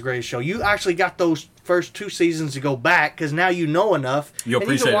god, this is a great show. You actually got those first 2 seasons to go back because now you know enough. You'll and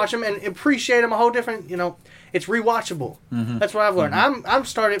you appreciate can watch it. them and appreciate them a whole different. It's rewatchable. Mm-hmm. That's what I've learned. I'm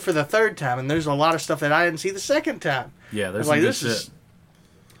started for the 3rd time, and there's a lot of stuff that I didn't see the 2nd time. yeah, I there's was some like, good this shit. is.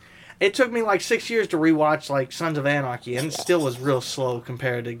 It took me like 6 years to rewatch like Sons of Anarchy, and it still was real slow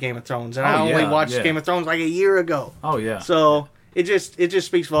compared to Game of Thrones. And I Oh, only yeah, watched yeah. Game of Thrones like a year ago. Oh yeah. So it just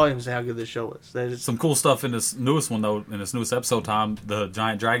speaks volumes to how good this show is. That is Some cool stuff in this newest one though. In this newest episode, Tom, the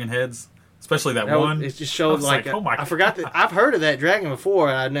giant dragon heads, especially that one. It just I showed was like, oh my I forgot that I've heard of that dragon before.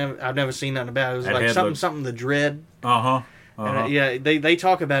 And I've never seen nothing about it. It was That like head something looked- something the dread. Uh-huh. And, yeah, they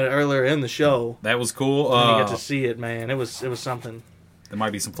talk about it earlier in the show. That was cool. When you get to see it, man, it was something. There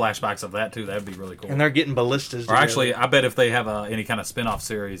might be some flashbacks of that too. That'd be really cool. And they're getting ballistas. Or actually, I bet if they have any kind of spin-off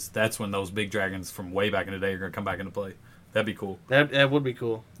series, that's when those big dragons from way back in the day are going to come back into play. That'd be cool. that would be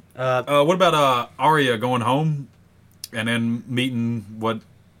cool. What about Arya going home and then meeting what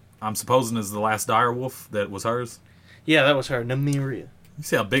I'm supposing is the last dire wolf that was hers? Yeah, that was her, Nymeria. You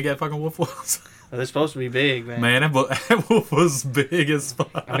see how big that fucking wolf was? They're supposed to be big, man. Man, that wolf was big as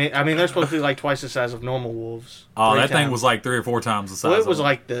fuck. I mean, they're supposed to be like twice the size of normal wolves. Oh, 3 that thing times. was like 3 or 4 times the size. Well, it of was them.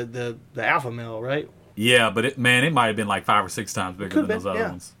 like the alpha male, right? Yeah, but it might have been like 5 or 6 times bigger Could than have those been. other Yeah,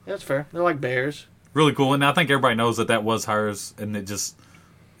 ones. that's fair. They're like bears. Really cool, and I think everybody knows that was hers, and it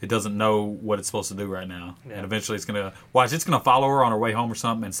doesn't know what it's supposed to do right now. Yeah. And eventually, it's gonna follow her on her way home or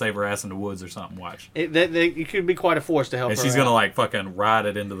something, and save her ass in the woods or something. Watch. It could be quite a force to help And her she's out. gonna like fucking ride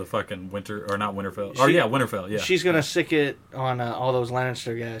it into the fucking winter, or not Winterfell. Winterfell. Yeah. She's gonna sick it on all those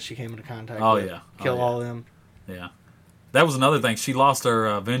Lannister guys she came into contact Oh, with. yeah. Oh, Kill yeah. all of them. Yeah. That was another thing. She lost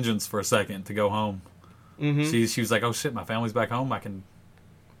her vengeance for a second to go home. Mm-hmm. She was like, "Oh shit, my family's back home. I'm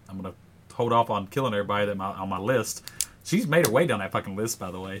gonna hold off on killing everybody on my list." She's made her way down that fucking list,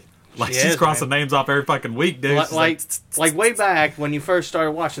 by the way. Like She she's is, crossing man. names off every fucking week, dude. She's Like way back when you first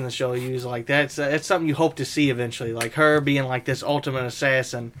started watching the show, you was like, that's something you hope to see eventually, like her being like this ultimate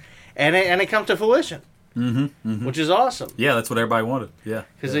assassin, and it comes to fruition, which is awesome. yeah, that's what everybody wanted. Yeah,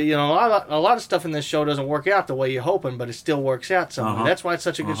 Because yeah. a lot of stuff in this show doesn't work out the way you're hoping, but it still works out somehow. Uh-huh. That's why it's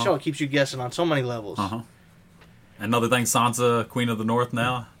such a good show. It keeps you guessing on so many levels. Another thing, Sansa, Queen of the North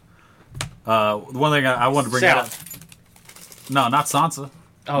now. One thing I wanted to bring out. No, not Sansa.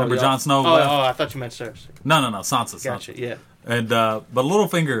 Remember yeah. Jon Snow Oh, left? I thought you meant Cersei. No, Sansa. Gotcha. Sansa. Yeah. And but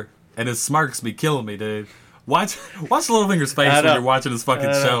Littlefinger and his smirks be killing me, dude. Watch Littlefinger's face I when know. you're watching his fucking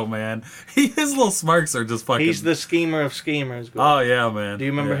I know. show, man. His little smirks are just fucking. He's the schemer of schemers. Oh yeah, man. Do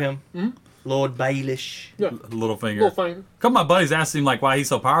you remember Yeah. him? Lord Baelish. Littlefinger. Little funny. A couple of my buddies asked him like why he's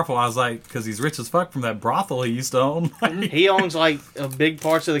so powerful. I was like, because he's rich as fuck from that brothel he used to own. He owns like big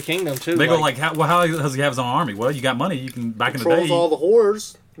parts of the kingdom too. They go like, how does he have his own army? Well, you got money. You can back in the Controls day. all the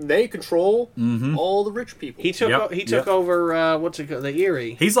whores. They control all the rich people. he took Yep. over what's it called, the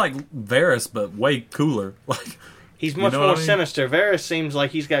Eyrie. He's like Varys, but way cooler. Like, He's much know more what I mean? sinister. Varys seems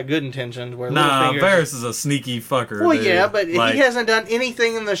like he's got good intentions. Where nah, Littlefinger's- Varys is a sneaky fucker. Well, dude. yeah, but Like, he hasn't done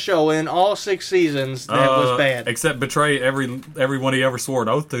anything in the show in all 6 seasons that was bad. except betray everyone he ever swore an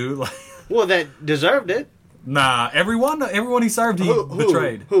oath to. Like, Well, that deserved it. nah, everyone he served, he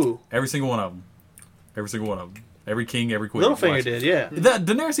betrayed. Who? Every single one of them. Every single one of them. Every king, every queen. Littlefinger Watch. did, yeah.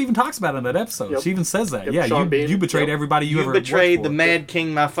 Daenerys even talks about it in that episode. Yep. She even says that. Yep, Yeah, Sean Bean. you betrayed Yep. everybody you ever betrayed worked the for. Mad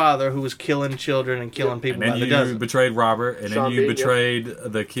King, my father, who was killing children and killing people And by then the you dozen. betrayed Robert, and Sean then you Bean, yep. betrayed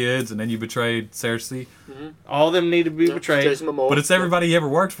the kids, and then you betrayed Cersei. All of them need to be Yep. betrayed. Jason Momoa. But it's everybody he ever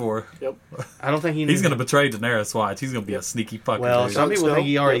worked for. Yep. I don't think he knew He's going to that. betray Daenerys. Watch. He's going to be a sneaky fucker. Well, dude. some people Snow. think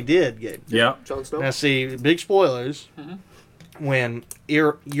he already Yep. did. Get. Yeah. Jon Snow. Now, see, big spoilers. When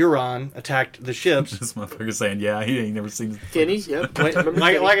Euron attacked the ships, This motherfucker saying, yeah, he ain't never seen. Kenny. Yep. Wait, Remember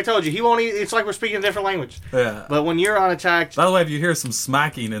like, Kenny? like I told you, he won't. It's like we're speaking a different language. Yeah. But when Euron attacked, By the way, if you hear some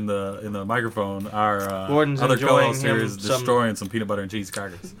smacking in the microphone, our Gordon's other enjoying co-host here him is some- destroying some peanut butter and cheese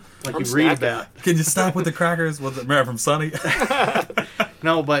crackers. like I'm you read snacking. about. Can you stop with the crackers? Was it remember from Sunny?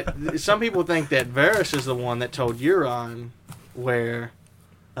 No, but some people think that Varys is the one that told Euron where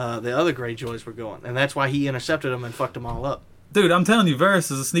the other Greyjoys were going, and that's why he intercepted them and fucked them all up. Dude, I'm telling you, Varys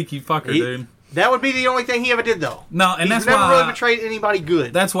is a sneaky fucker, dude. That would be the only thing he ever did, though. No, and He's that's never why really betrayed anybody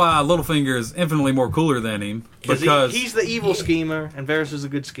good. that's why Littlefinger is infinitely more cooler than him because he's the evil schemer, and Varys is a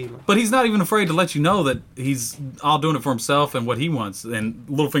good schemer. but he's not even afraid to let you know that he's all doing it for himself and what he wants. And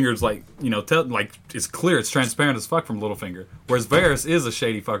Littlefinger's like, like it's clear, it's transparent as fuck from Littlefinger. Whereas Varys is a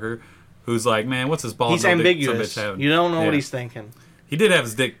shady fucker who's like, man, what's his ball? He's ambiguous. You don't know what he's thinking. He did have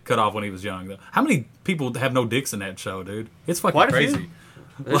his dick cut off when he was young, though. How many people have no dicks in that show, dude? It's fucking Quite a crazy. few.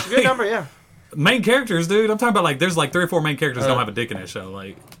 It's a good number, yeah. Main characters, dude. I'm talking about like there's like 3 or 4 main characters that don't have a dick in that show.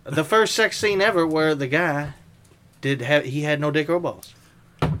 Like The first sex scene ever where the guy he had no dick or balls.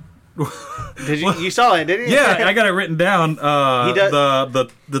 Did you saw it, didn't you? yeah, I got it written down. He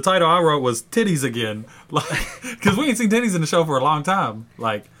does- The title I wrote was titties again, like because we ain't seen titties in the show for a long time.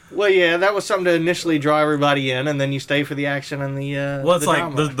 Like Well, yeah, that was something to initially draw everybody in, and then you stay for the action and the well, it's the like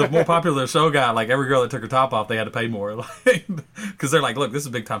drama. the more popular the show got, like every girl that took her top off, they had to pay more, like because they're like, look, this is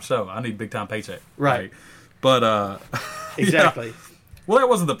a big time show. I need big time paycheck, Right. Like, but Exactly. yeah. Well, that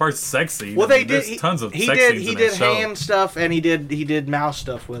wasn't the first sex scene. Well, I they mean, did. There's tons of he sex did. scenes He in did that show. hand stuff, and he did mouth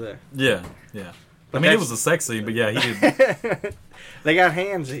stuff with her. Yeah, yeah. But I mean, it that's- was a sex scene, but yeah, he did. They got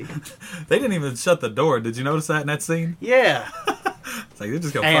handsy. They didn't even shut the door. Did you notice that in that scene? Yeah. It's like they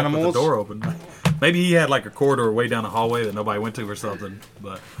just go fuck with Animals. the door open. Maybe he had like a corridor way down the hallway that nobody went to or something.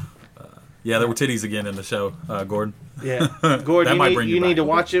 But yeah, there were titties again in the show, Gordon. Yeah. That Gordon, might you bring need, you you need to back.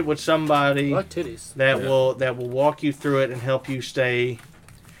 watch it with somebody I like titties. that Yeah. will walk you through it and help you stay.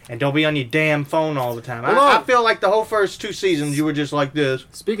 And don't be on your damn phone all the time. Hold I on. feel like the whole first 2 seasons you were just like this.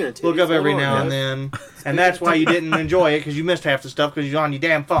 Speaking of titties, Look up every hold on, now guys. and then. And that's why you didn't enjoy it, because you missed half the stuff because you're on your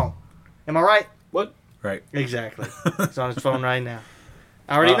damn phone. Am I right? What? Right. Exactly. He's on his phone right now.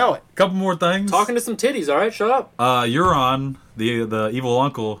 I already know it. Couple more things. Talking to some titties. All right, shut up. Euron, the evil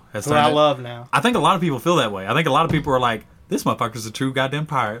uncle, has Who I turned it- love now. I think a lot of people feel that way. I think a lot of people are like, this motherfucker's a true goddamn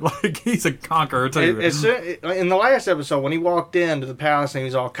pirate. Like, he's a conqueror, too. In the last episode, when he walked into the palace and he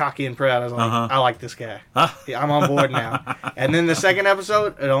was all cocky and proud, I was like, Uh-huh. I like this guy. Ah. Yeah, I'm on board now. And then the second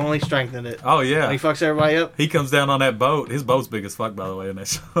episode, it only strengthened it. Oh, yeah. When he fucks everybody up. He comes down on that boat. His boat's big as fuck, by the way, in that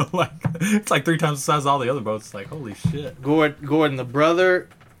show. Like, it's like 3 times the size of all the other boats. It's like, holy shit. Gordon, the brother,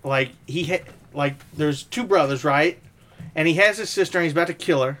 like there's 2 brothers, right? And he has his sister, and he's about to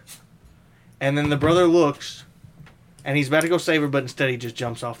kill her. And then the brother looks, and he's about to go save her, but instead he just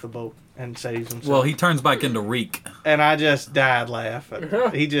jumps off the boat and saves himself. Well, he turns back into Reek. And I just died laughing.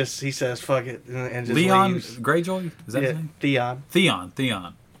 he says fuck it and just Leon leaves. Greyjoy? Is that his name? Theon.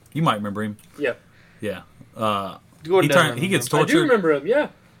 Theon. You might remember him. Yeah. Yeah. Gordon doesn't He gets remember. I do tortured. remember him. Yeah.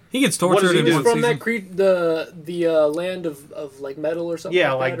 He gets What tortured does he in do? He one was from season. that the land of like metal or something.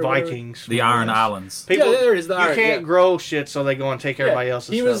 Yeah, like like that, or whatever. Vikings. The Iron Islands. People, Yeah, there it is, the you Iron, can't yeah. grow shit, so they go and take everybody Yeah. else's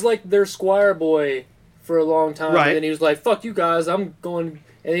He stuff. was like their squire boy for a long time, Right. and then he was like, "Fuck you guys, I'm going."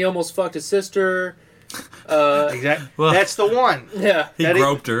 And he almost fucked his sister. Exactly. Well- That's the one. Yeah. He That he-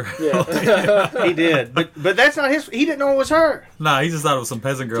 groped her. Yeah. He did, but that's not his. He didn't know it was her. Nah, he just thought it was some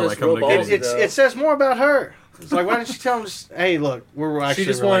peasant girl Just that come to real get ballsy. him. It says more about her. It's like, why didn't she tell him? Hey, look, we're actually. She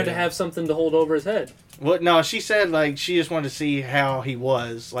just wanted to related. have something to hold over his head. What? No, she said like she just wanted to see how he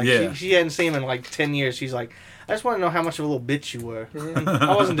was. Like Yeah. she hadn't seen him in like 10 years. She's like, I just want to know how much of a little bitch you were.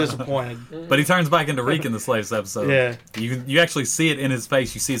 I wasn't disappointed. But he turns back into Reek in the Slaves episode. Yeah. You actually see it in his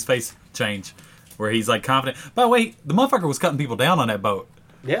face. You see his face change. Where he's like confident. By the way, the motherfucker was cutting people down on that boat.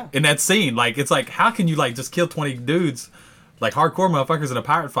 Yeah. In that scene. Like, it's like, how can you like just kill 20 dudes, like hardcore motherfuckers in a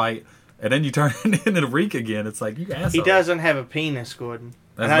pirate fight, and then you turn into Reek again? It's like, you asshole. He doesn't have a penis, Gordon.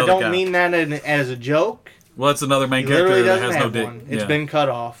 That's And I another don't guy. mean that as a joke. Well, it's another main He character literally that doesn't has no have dick. one. It's Yeah. been cut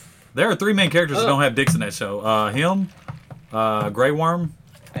off. There are 3 main characters that don't have dicks in that show. Him, Grey Worm,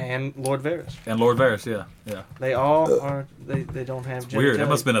 And Lord Varys. and Lord Varys. Yeah, yeah. They all are. They don't have. Weird. That genitalia.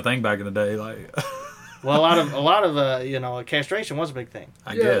 must have been a thing back in the day. Like, Well, a lot of castration was a big thing.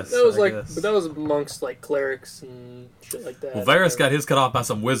 I guess that was I like, guess. but that was amongst like clerics and shit like that. Well, Varys got his cut off by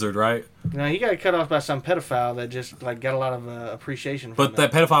some wizard, right? No, he got cut off by some pedophile that just like got a lot of appreciation. From But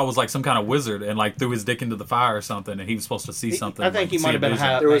that pedophile was like some kind of wizard and like threw his dick into the fire or something, and he was supposed to see something. I think like, he see might have been vision.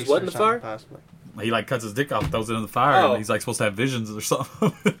 high. There was what in the fire? Possibly. He like cuts his dick off, throws it in the fire, Oh. and he's like supposed to have visions or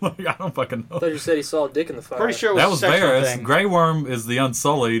something. Like, I don't fucking know. I thought you said he saw a dick in the fire. Pretty sure it was That a was sexual Varys. thing. Grey Worm is the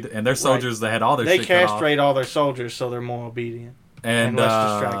Unsullied, and they're soldiers that had all their They shit cut off. castrate all their soldiers so they're more obedient and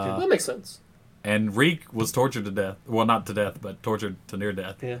less distracted. That makes sense. And Reek was tortured to death. Well, not to death, but tortured to near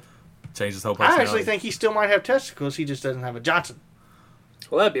death. Yeah. Changed his whole I personality. actually think he still might have testicles. He just doesn't have a Johnson.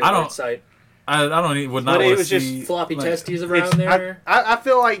 Well, that'd be a I weird don't- sight. I don't even would not But it want to was just see Floppy like, testes It's- around there. I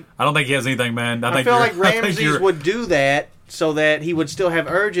feel like I don't think he has anything, man. I think feel you're- like I think Ramses you're- would do that so that he would still have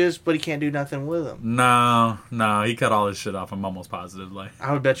urges, but he can't do nothing with them. No, he cut all his shit off. I'm almost positive. Like,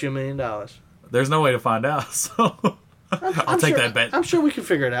 I would bet you $1 million. there's no way to find out. So I'll take that bet. I'm sure we can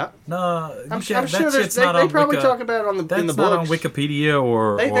figure it out. No, I'm that sure shit's there's, not they on probably Wiki. talk about it on That's in the not on books. Wikipedia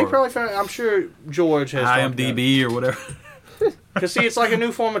or They probably found. I'm sure George has IMDb or whatever. Because see, it's like a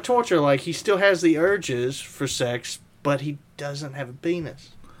new form of torture. Like he still has the urges for sex, but he doesn't have a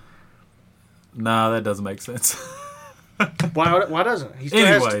penis. No, that doesn't make sense. Why doesn't he?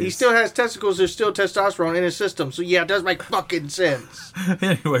 He still has testicles. There's still testosterone in his system. So yeah, it does make fucking sense.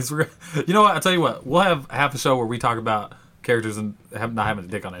 Anyways, you know what? I'll tell you what. We'll have half a show where we talk about characters and not having a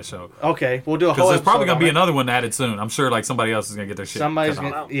dick on that show. Okay, we'll do a whole. Because there's probably episode going to be on it. another one added soon. I'm sure like somebody else is going to get their shit. Somebody's cut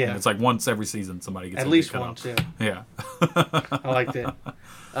gonna- off. yeah. And it's like once every season somebody gets At their least dick cut once, off. yeah. Yeah. I like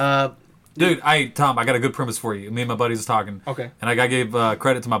that. Dude, Tom, I got a good premise for you. Me and my buddies was talking. Okay. And I got to give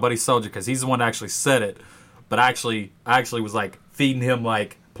credit to my buddy Soldier because he's the one that actually said it. But I actually was like feeding him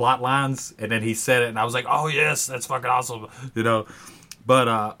like plot lines, and then he said it, and I was like, "Oh yes, that's fucking awesome," you know. But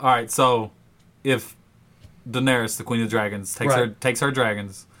all right, so if Daenerys, the Queen of Dragons, takes her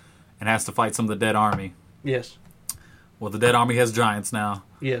dragons and has to fight some of the dead army. Yes. Well, the dead army has giants now.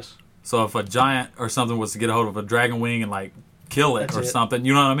 Yes. So if a giant or something was to get a hold of a dragon wing and like kill it That's or it. something,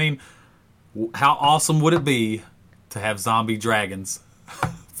 you know what I mean? How awesome would it be to have zombie dragons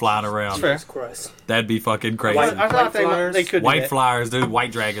flying around? Fair. Jesus Christ. That'd be fucking crazy. I thought they could do White that. flyers, dude.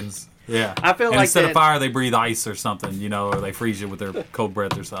 White dragons. Yeah. I feel and like instead that- of fire, they breathe ice or something, you know, or they freeze you with their cold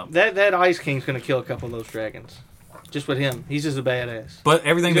breath or something. That Ice King's gonna kill a couple of those dragons. Just with him, he's just a badass. But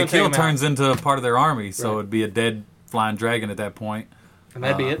everything He's they gonna take kill 'em out. turns into part of their army, so Right. it'd be a dead flying dragon at that point. And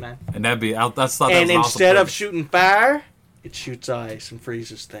that'd be it, man. And that'd be. I thought that was And an awesome instead of premise. shooting fire, it shoots ice and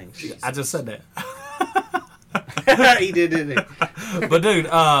freezes things. I just said that. He did, didn't he? But dude,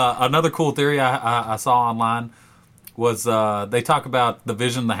 another cool theory I saw online was they talk about the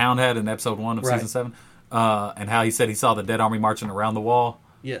vision the Hound had in episode 1 of Right. season 7, and how he said he saw the dead army marching around the wall.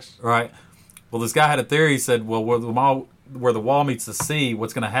 Yes. Right. Well, this guy had a theory. He said, well, where the wall meets the sea,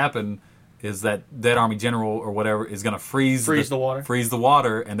 what's going to happen is that dead army general or whatever is going to freeze the water. freeze the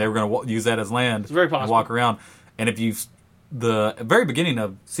water, and they were going to use that as land. It's very and possible. walk around. And if you, the very beginning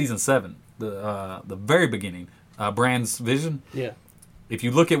of season 7, the very beginning, Bran's vision. Yeah. If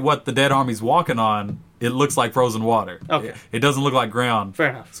you look at what the dead army's walking on, it looks like frozen water. Okay. It doesn't look like ground. Fair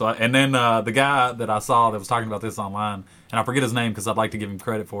enough. So, and then the guy that I saw that was talking about this online, and I forget his name because I'd like to give him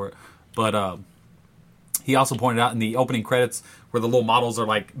credit for it, but he also pointed out in the opening credits where the little models are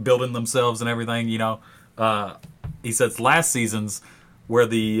like building themselves and everything, you know, he says last season's where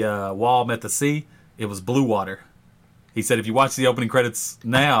the wall met the sea, it was blue water. He said if you watch the opening credits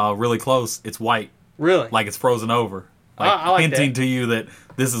now really close, it's white. Really? Like it's frozen over. I like hinting that. to you that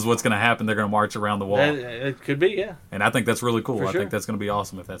this is what's going to happen. They're going to march around the wall. It could be, yeah. And I think that's really cool. For I sure. think that's going to be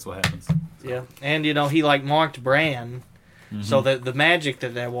awesome if that's what happens. Yeah. And, you know, he, like, marked Bran so that the magic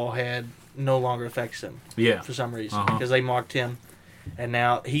that wall had no longer affects him. Yeah. For some reason. Uh-huh. Because they marked him, and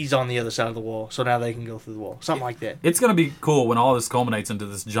now he's on the other side of the wall, so now they can go through the wall. Something like that. It's going to be cool when all this culminates into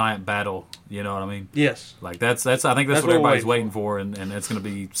this giant battle. You know what I mean? Yes. Like that's I think that's That's what what we're everybody's waiting waiting for, and it's going to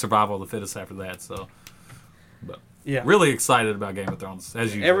be survival of the fittest after that. So, but Yeah. really excited about Game of Thrones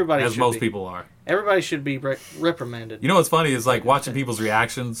as you Everybody as should most be. people are. Everybody should be reprimanded. You know what's funny is like watching people's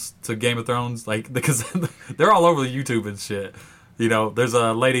reactions to Game of Thrones, like because they're all over the YouTube and shit. You know, there's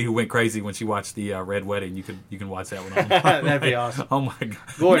a lady who went crazy when she watched the Red Wedding. You can watch that one. That'd be awesome. Oh my god,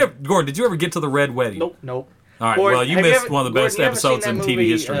 Gordon. Gordon, did you ever get to the Red Wedding? Nope. All right, Gordon, well, you have missed ever- one of the best Gordon, you ever episodes seen in that TV movie,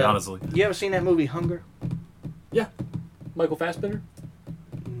 history, honestly. You ever seen that movie Hunger? Yeah. Michael Fassbender?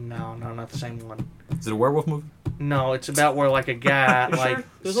 No, not the same one. Is it a werewolf movie? No, it's about where like a guy You like sure?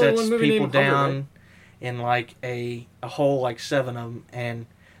 There's only sets one movie people named Hunger, down right? in like a hole, like 7 of them, and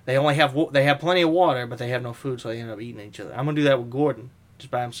they only have they have plenty of water, but they have no food, so they end up eating each other. I'm gonna do that with Gordon,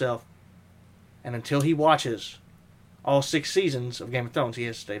 just by himself. And until he watches all 6 seasons of Game of Thrones, he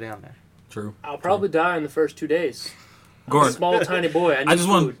has to stay down there. True. I'll probably die in the first 2 days. Gordon, I'm a small, tiny boy. I need just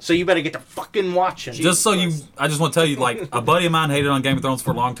want- food. So you better get to fucking watching. just so you, I just want to tell you, like, a buddy of mine hated on Game of Thrones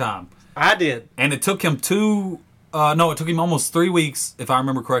for a long time. I did. And it took him it took him almost 3 weeks, if I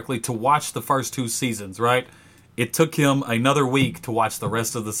remember correctly, to watch the first 2 seasons, right? It took him another week to watch the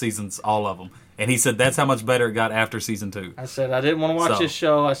rest of the seasons, all of them. And he said that's how much better it got after season 2. I said I didn't want to watch So- this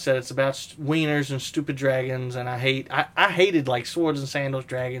show. I said it's about wieners and stupid dragons, and I hated like swords and sandals,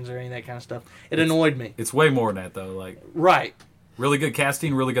 dragons, or any of that kind of stuff. It annoyed me. It's way more than that, though. Like, Right. really good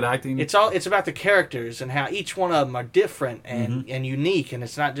casting, really good acting. It's about the characters and how each one of them are different and unique, and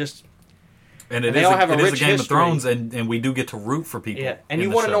it's not just and they all have a it is a rich Game history. of Thrones, and we do get to root for people. yeah. And in you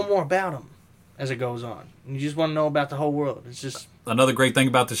the want to show. know more about them as it goes on. You just want to know about the whole world. It's just Another great thing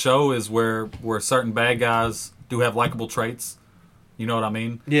about the show is where certain bad guys do have likable traits. You know what I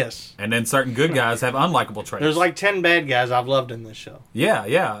mean? yes. And then certain good guys have unlikable traits. There's like 10 bad guys I've loved in this show, yeah.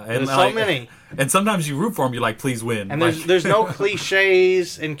 And There's so like, many. And sometimes you root for them. You're like, please win. and Like, there's no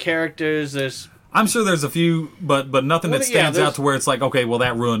cliches in characters. There's I'm sure there's a few, but nothing Well, that yeah, stands there's- out to where it's like, okay, well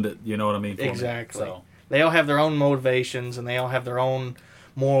that ruined it. You know what I mean? For me. exactly. So They all have their own motivations and they all have their own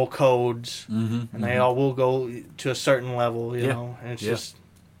moral codes, and they all will go to a certain level, you Yeah. know. And it's Yeah. just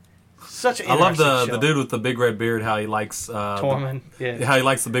such an I love interesting the show. dude with the big red beard. How he likes Tormund, yeah, how he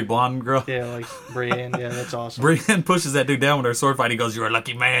likes the big blonde girl. yeah, like Brienne, yeah, that's awesome. Brienne pushes that dude down with her sword fight. He goes, "You're a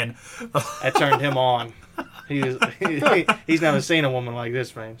lucky man." That turned him on. He's never seen a woman like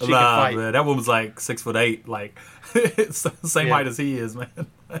this, man. She can Nah, fight. man, that woman's like 6'8", like it's the same Yeah. height as he is, man.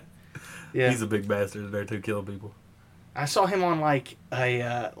 Yeah, He's a big bastard there too, killing people. I saw him on like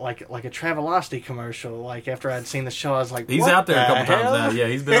a Travelocity commercial. Like after I'd seen the show, I was like, He's what out there a the couple times hell? now. Yeah,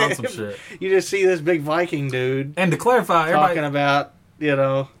 he's been on some shit. You just see this big Viking dude And to clarify, everybody, talking about, you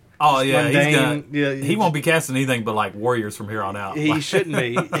know, oh yeah, mundane, yeah, he won't be casting anything but like warriors from here on out. he Like, shouldn't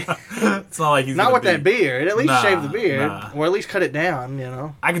be. it's not like he's Not gonna with that be- beard. At least Nah, shave the beard, nah. or at least cut it down. You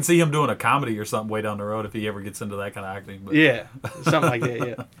know. I can see him doing a comedy or something way down the road if he ever gets into that kind of acting. But Yeah, something like that.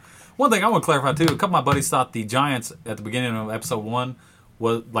 Yeah. one thing I want to clarify too: a couple of my buddies thought the giants at the beginning of episode 1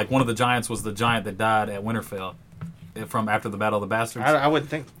 was like one of the giants was the giant that died at Winterfell from after the Battle of the Bastards. I would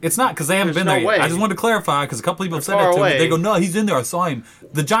think. It's not because they haven't There's been there no yet. way. I just wanted to clarify because a couple people have said They're that to far me. away. They go, "No, he's in there. I saw him."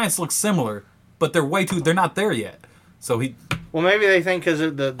 The giants look similar, but they're they're not there yet. So he, Well, maybe they think because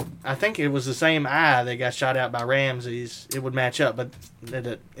I think it was the same eye that got shot out by Ramses. It would match up, but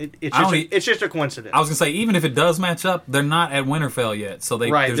it's just a coincidence. I was gonna say, even if it does match up, they're not at Winterfell yet. So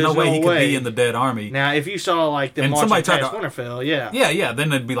Right, there's no there's way no he could way. be in the dead army. Now, if you saw like the And marching somebody tried past to- Winterfell, yeah, Yeah.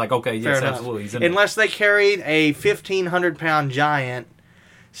 Then it'd be like, okay, yes, fair enough. absolutely, he's in there. Unless they carried a 1,500-pound giant,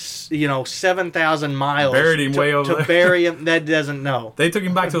 7,000 miles, Buried him way over to there. bury him. That doesn't know. They took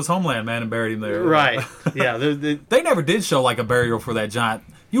him back to his homeland, man, and buried him there. Right? Yeah. They never did show like a burial for that giant.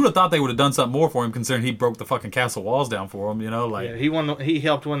 You would have thought they would have done something more for him, considering he broke the fucking castle walls down for him. You know, like Yeah, he won. He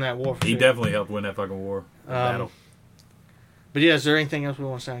helped win that war. For he sure. definitely helped win that fucking war. Battle. But yeah, is there anything else we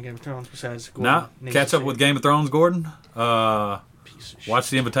want to say on Game of Thrones besides Gordon Nah, needs catch to up see with it? Game of Thrones, Gordon. Piece of shit. Watch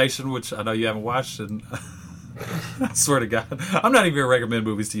The Invitation, which I know you haven't watched, and I swear to God, I'm not even gonna recommend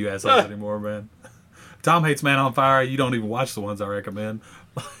movies to you assholes anymore, man. Tom hates Man on Fire. You don't even watch the ones I recommend.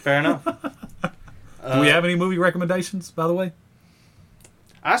 Fair enough. Do we have any movie recommendations, by the way?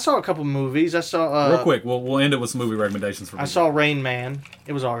 I saw a couple movies. I saw. Real quick, we'll end it with some movie recommendations for I people. saw Rain Man.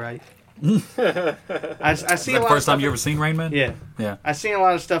 It was all right. I Is see that a the lot first of time stuff you ever seen Rain Man? Yeah, Yeah. I've seen a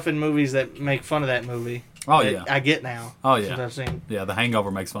lot of stuff in movies that make fun of that movie. Oh, that yeah. I get now. Oh, Since yeah. I've seen Yeah, The Hangover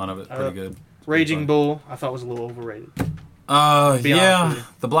makes fun of it pretty good. Raging funny. Bull. I thought was a little overrated. be honest with Yeah, you.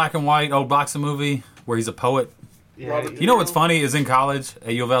 the black and white old boxing movie where he's a poet. Yeah, You know what's funny is in college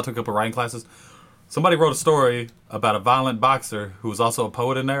at U of L, took up a writing classes. Somebody wrote a story about a violent boxer who was also a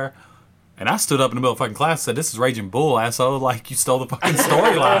poet in there. And I stood up in the middle of fucking class and said, "This is Raging Bull, asshole. Like, you stole the fucking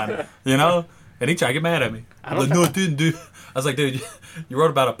storyline." You know? And he tried to get mad at me. I was like, "No, I didn't, dude." I was like, "Dude, you wrote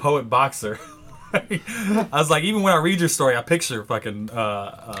about a poet boxer." I was like, even when I read your story, I picture fucking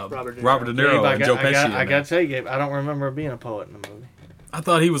Robert De Niro Gabe, and Joe Pesci. I in got there. to tell you, Gabe, I don't remember being a poet in the movie. I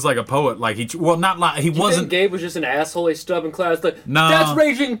thought he was like a poet. Like, not like, he You think wasn't. Gabe was just an asshole? He stood up in class like, No. that's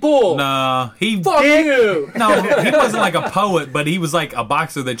Raging Bull. Nah, he. Fuck you. No, he wasn't like a poet, but he was like a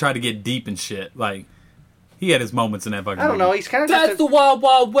boxer that tried to get deep and shit. Like, he had his moments in that fucking I don't movie. know. He's kind of That's just the Wild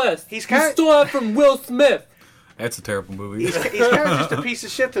Wild West. He's You kinda- stole it from Will Smith. That's a terrible movie. he's kind of just a piece of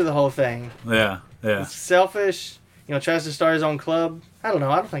shit through the whole thing. Yeah. Selfish. Tries to start his own club. I don't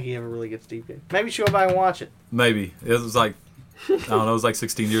know. I don't think he ever really gets deep. Maybe you should go by and watch it. Maybe. It was like, I don't know, it was like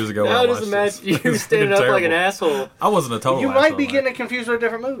 16 years ago. when Now I just watched imagine this. you It's standing up like an terrible. asshole. I wasn't a total You might asshole, be man. getting it confused with a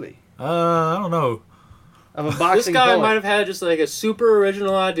different movie. I don't know. of a boxing This guy poet. might have had just like a super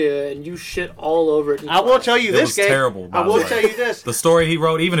original idea, and you shit all over it. I will tell you It this was game. terrible, by I the will way. tell you this. The story he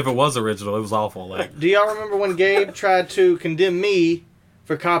wrote, even if it was original, it was awful. Like, Do y'all remember when Gabe tried to condemn me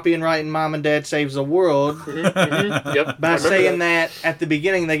for copying writing Mom and Dad Saves the World Yep. by saying that at the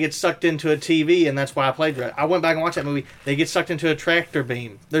beginning they get sucked into a TV and that's why I played it? I went back and watched that movie. They get sucked into a tractor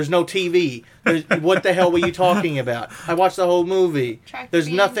beam. There's no TV. What the hell were you talking about? I watched the whole movie. There's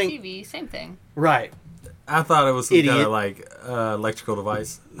beam, nothing. TV, same thing. Right. I thought it was some kind Idiot. of like electrical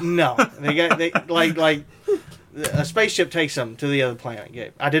device. No. They like a spaceship takes them to the other planet.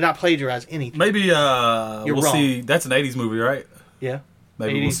 Gabe. I did not plagiarize anything. Maybe You're we'll wrong. see. That's an 80s movie, right? Yeah.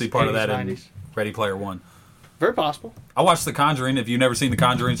 Maybe we'll 80s, see part of that 80s, in 90s. Ready Player One. Very possible. I watched The Conjuring. If you've never seen The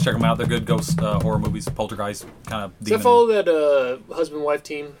Conjurings, check them out. They're good ghost horror movies, poltergeist kind of Does that demon. follow that husband-wife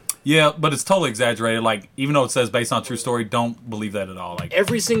team? Yeah, but it's totally exaggerated. Like, even though it says based on a true story, don't believe that at all. Like,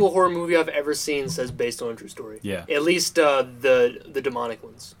 Every single horror movie I've ever seen says based on a true story. Yeah. At least the demonic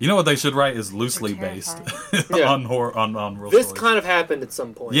ones. you know what they should write is loosely They're based Yeah. on horror on real This stories. kind of happened at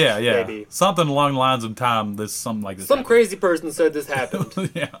some point. yeah, Maybe. something along the lines of time. There's something like this. Some crazy person said this happened.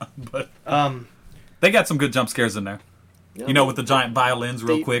 happened. Yeah, but Um, they got some good jump scares in there. You know, with the giant violins,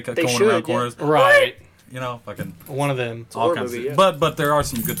 real They- quick, they going should, around yeah. corners. right. You know, fucking One of them. a all horror kinds movie, of. yeah. But there are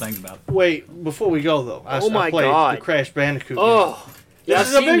some good things about it. Wait, before we go though, I Oh my played God. the Crash Bandicoot. game. Oh, yeah, This I've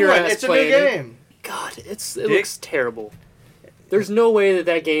is a seen big your one. ass It's a new playing it. game. God, it Dick. looks terrible. There's no way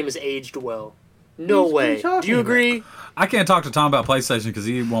that game is aged well. No What are you way. talking Do you agree? I can't talk to Tom about PlayStation because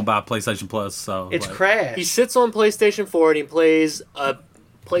he won't buy PlayStation Plus. So It's like, Crash. He sits on PlayStation 4 and he plays a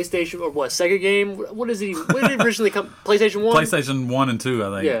PlayStation or what? Sega game? What is he? When did it originally come? PlayStation 1? PlayStation 1 and 2, I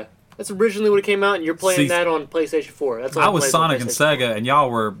think. Yeah. That's originally when it came out, and you're playing See, that on PlayStation 4. That's all I it was plays on Sonic and PlayStation 4. Sega, and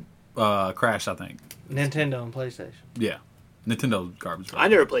y'all were Crash, I think. Nintendo and PlayStation. Yeah. Nintendo garbage. I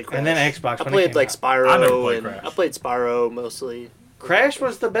never played Crash. And then Xbox I when it played came like out. Spyro. I never played and Crash. I played Spyro mostly. Crash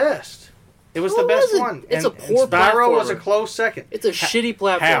was the best. It was the How best was it? one. It's and, a poor and Spyro was a platformer. close second. It's a shitty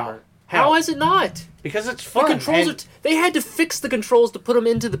platformer. How? How is it not? Because it's The fun. controls and are they had to fix the controls to put them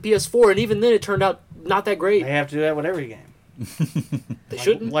into the PS4, and even then it turned out not that great. they have to do that with every game. They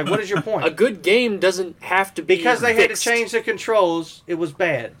shouldn't. Like, what is your point? A good game doesn't have to be Because they had to fixed. change the controls, it was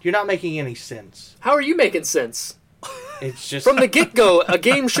bad. You're not making any sense. How are you making sense? It's just From the get-go, a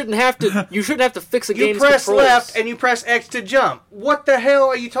game shouldn't have to. You shouldn't have to fix a you game's press controls. left and you press X to jump. What the hell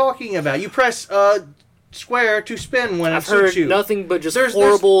are you talking about? You press square to spin when I've it suits heard you. nothing but just There's-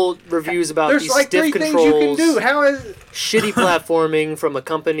 horrible reviews about There's these like stiff three controls, things you can do. How is shitty platforming from a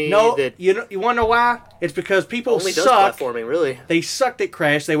company no? that You want to know why? It's because people only does suck. platforming. Really, They sucked at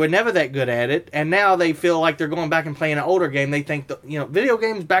Crash. They were never that good at it, and now they feel like they're going back and playing an older game. They think video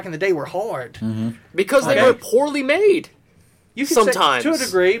games back in the day were hard. because they Okay. were poorly made. You can Sometimes. say, to a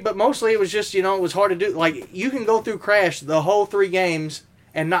degree, but mostly it was just it was hard to do. Like you can go through Crash the whole 3 games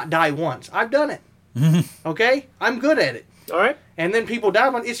and not die once. I've done it. Okay, I'm good at it. All right, And then people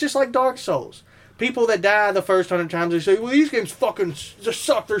die. It's just like Dark Souls. People that die the first 100 times, they say, "Well, these games fucking just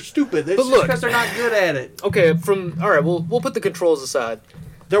suck. They're stupid." It's But just look- because they're not good at it. okay. All right, we'll put the controls aside.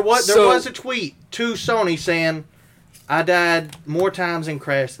 There was So- a tweet to Sony saying, "I died more times in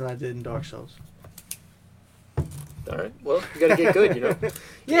Crash than I did in Dark Souls." All right, well, you got to get good, you know.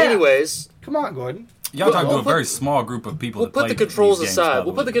 Yeah. Anyways, Come on, Gordon. Y'all talking to we'll a put- very small group of people we'll that put play the controls these games, aside. We'll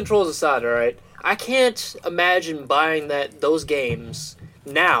probably. put the controls aside. All right. I can't imagine buying those games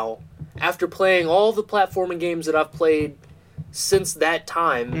now after playing all the platforming games that I've played since that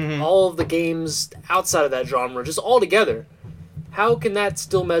time. Mm-hmm. All of the games outside of that genre, just all together. How can that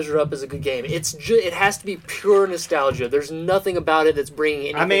still measure up as a good game? It has to be pure nostalgia. There's nothing about it that's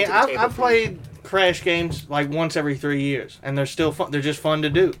bringing anything I mean, to the table. I've for you. played Crash games like once every 3 years, and they're still fun. They're just fun to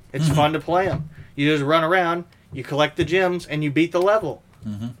do. It's fun to play them. You just run around, you collect the gems, and you beat the level.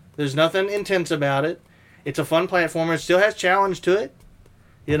 There's nothing intense about it. It's a fun platformer. It still has challenge to it,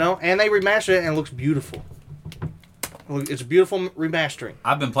 and they remastered it and it looks beautiful. It's a beautiful remastering.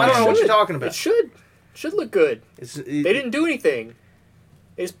 I've been I playing. don't know what Should. you're talking about. It should look good. They didn't do anything.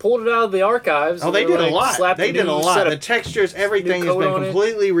 They just pulled it out of the archives. Oh, and they were did a like, lot. slapped They did a new lot. set of The textures, everything has code been on it.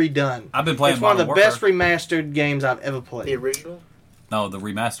 completely redone. I've been playing It's one of the Modern best Warfare. remastered games I've ever played. the original. No, the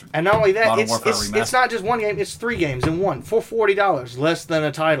remastered. And not only that, Modern it's Warfare it's Remastered. not just one game, it's 3 games in one for $40, less than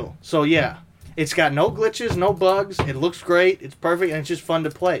a title. So yeah, it's got no glitches, no bugs, it looks great, it's perfect, and it's just fun to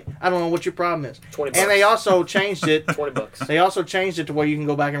play. I don't know what your problem is. $20. And they also changed it. $20. They also changed it to where you can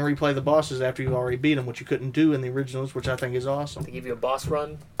go back and replay the bosses after you've already beat them, which you couldn't do in the originals, which I think is awesome. They give you a boss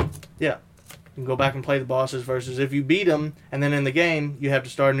run. Yeah. You can go back and play the bosses versus if you beat them, and then in the game, you have to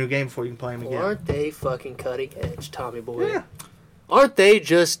start a new game before you can play them Well, again. aren't they fucking cutting edge, Tommy boy? Yeah. Aren't they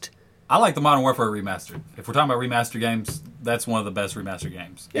just I like the Modern Warfare remastered. If we're talking about remastered games, that's one of the best remastered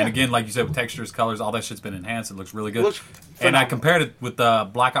games. Yeah. And again, like you said, with textures, colors, all that shit's been enhanced. It looks really good. Looks And I phenomenal. compared it with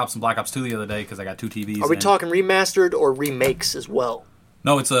Black Ops and Black Ops 2 the other day because I got 2 TVs. Are we and- talking remastered or remakes as well?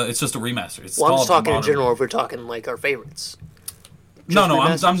 No, it's just a remaster. It's Well, I'm just called talking in Modern- general. If we're talking like our favorites. No, no,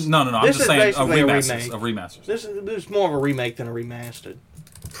 I'm remasters? no. I'm This just is saying basically a remasters. remake. Of remasters. This is more of a remake than a remastered.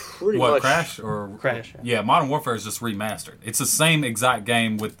 Pretty What, much. Crash or Crash, Yeah, Modern Warfare is just remastered. It's the same exact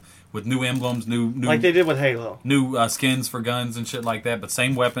game with new emblems, new Like they did with Halo. new skins for guns and shit like that, but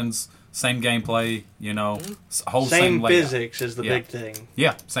same weapons, same gameplay. You know, whole Same layout. physics is the Yeah. big thing.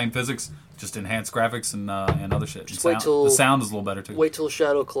 Yeah, same physics, just enhanced graphics and other shit. Just And wait till- the sound is a little better too. Wait till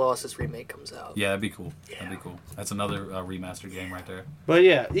Shadow Colossus remake comes out. Yeah, that'd be cool. That'd be cool. That's another remastered game right there. But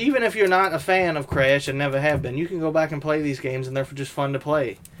yeah, even if you're not a fan of Crash and never have been, you can go back and play these games, and they're just fun to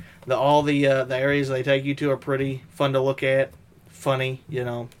play. All the areas they take you to are pretty fun to look at, funny, you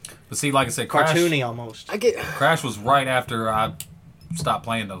know, But see, like I said, Crash, cartoony almost. I get. Crash was right after I stopped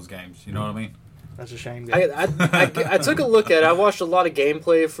playing those games. You know what I mean? That's a shame. I took a look at it. I watched a lot of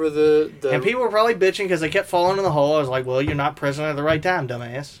gameplay for the And people were probably bitching because they kept falling in the hole. I was like, well, you're not present at the right time,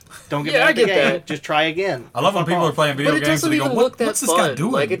 dumbass. Don't get Yeah, back I the get game. that. Just try again. I love when people are playing video But it games doesn't and they even go, look that "What's this fun. guy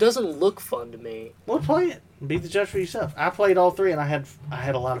doing?" Like it doesn't look fun to me. Well, play it. Be the judge for yourself. I played all three, and I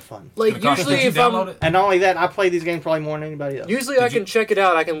had a lot of fun. Like Did it cost you usually, to if download I'm it? And not only that, I play these games probably more than anybody else. usually I can check it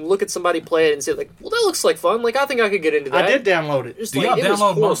out. I can look at somebody play it and say like, well, that looks like fun. Like I think I could get into that. I did download it. Just Do like, y'all it was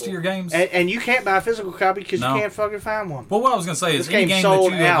download most of horrible. your games? And you can't buy a physical copy because No. you can't fucking find one. Well, what I was gonna say is This any game's game that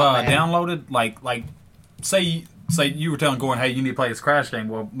sold you have out, man. downloaded, like say you were telling Gordon, hey, you need to play this Crash game.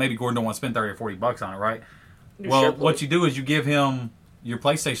 Well, maybe Gordon don't want to spend $30 or $40 on it, right? Do Well, share what play. you do is you give him your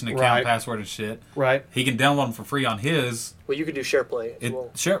PlayStation account, Right. password, and shit. Right. He can download them for free on his. Well, you could do share play as It well.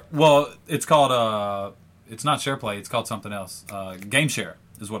 share. Well, it's called it's not SharePlay. It's called something else. Game Share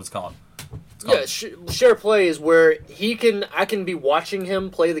is what it's called. It's called- Yeah, share play is where I can be watching him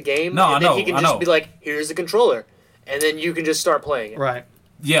play the game, No, and I then know, he can I just know. be like, "Here's the controller," and then you can just start playing it. Right.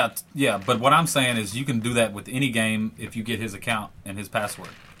 Yeah. But what I'm saying is you can do that with any game if you get his account and his password.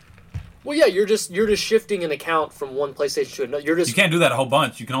 Well, yeah, you're just shifting an account from one PlayStation to another. You're just You can't do that a whole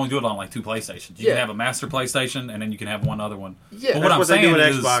bunch. You can only do it on like 2 PlayStations. You Yeah. can have a master PlayStation and then you can have one other one. Yeah. But what That's I'm what they do saying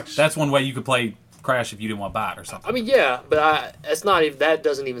with is Xbox. that's one way you could play Crash if you didn't want to buy it or something. I mean, yeah, but it's not even that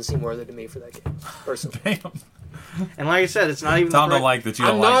doesn't even seem worth it to me for that game, personally. Damn. And like I said, it's not even. Tom the don't right- like that you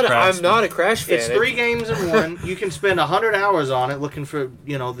don't like I'm Crash. not a Crash fan. It's 3 games in one. You can spend 100 hours on it looking for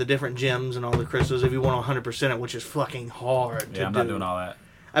the different gems and all the crystals if you want 100% it, which is fucking hard to Yeah, I'm do. not doing all that.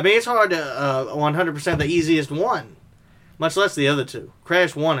 I mean, it's hard to 100% the easiest one, much less the other two.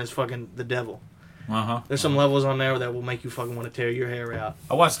 Crash 1 is fucking the devil. Uh-huh. There's some levels on there that will make you fucking want to tear your hair out.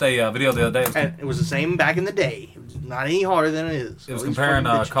 I watched a video the other day. And it was the same back in the day. It was not any harder than it is. It was All these comparing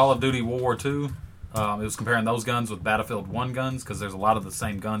fucking bitches. Call of Duty World War II. It was comparing those guns with Battlefield 1 guns because there's a lot of the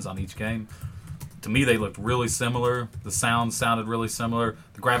same guns on each game. To me, they looked really similar. The sound sounded really similar.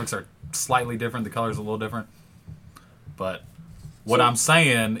 The graphics are slightly different. The colors are a little different. But what I'm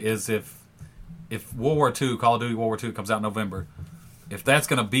saying is if World War II, Call of Duty World War II comes out in November, if that's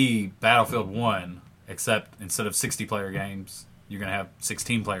going to be Battlefield 1, except instead of 60-player games, you're going to have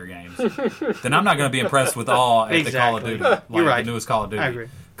 16-player games, then I'm not going to be impressed with all at the Call of Exactly. Duty, like You're right. the newest Call of Duty. I agree.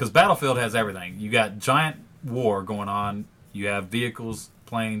 Because Battlefield has everything. You got giant war going on. You have vehicles,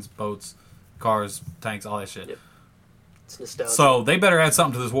 planes, boats, cars, tanks, all that shit. Yep. It's nostalgia. So they better add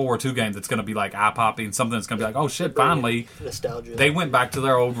something to this World War II game that's going to be like eye-popping, something that's going to be like, oh shit, finally, nostalgia. they went back to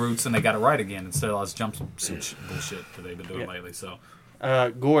their old roots and they got it right again instead of all this jumpsuit bullshit that they've been doing lately. So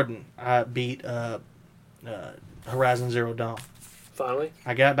Gordon, I beat Horizon Zero Dawn. Finally.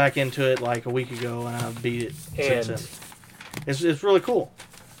 I got back into it like a week ago, and I beat it since And then. It's really cool.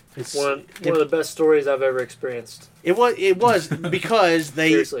 It's one of the best stories I've ever experienced. It was because they.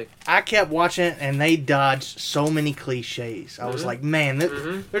 Seriously. I kept watching it, and they dodged so many cliches. I was like, man,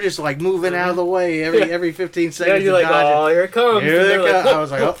 they're just like moving out of the way every 15 Yeah, seconds. you're to like, dodge oh, it. here it comes. Here And they they're come. like, I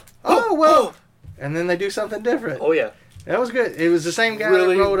was like, oh well, and then they do something different. oh yeah, That was good. It was the same guy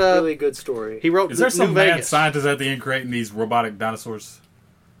really, that wrote. really good story. He wrote is there New some mad Vegas. scientist at the end creating these robotic dinosaurs?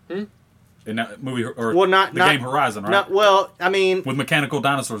 In that movie, or Well, not the not, game Horizon, right? Not, well, I mean, With mechanical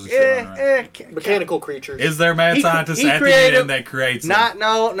dinosaurs and shit on it, right? Mechanical creatures. Is there mad He- scientists he at the created- end that creates them?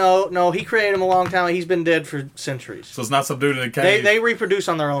 no. He created him a long time. He's been dead for centuries. So it's not some dude in a cave? They reproduce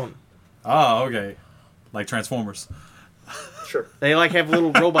on their own. Oh, okay. Like Transformers. Sure. They like have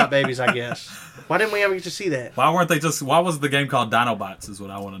little robot babies, I guess. Why didn't we ever get to see that? Why was the game called Dinobots is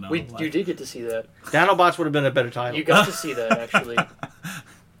what I want to know. You did get to see that. Dinobots would have been a better title. You got to see that, actually.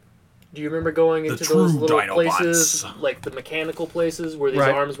 Do you remember going The into those true little Dinobots. places, like the mechanical places where these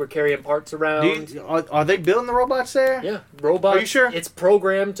Right. arms were carrying parts around? Are they building the robots there? Yeah, robots. Are you sure? It's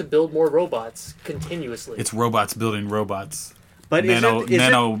programmed to build more robots continuously. It's robots building robots. But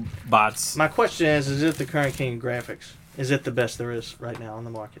Nanobots. My question is it the current king of graphics? Is it the best there is right now on the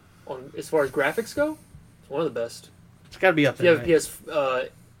market? As far as graphics go, it's one of the best. It's got to be up If you there. have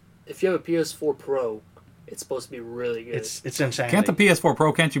if you have a PS4 Pro, it's supposed to be really good. It's insane. Can't the PS4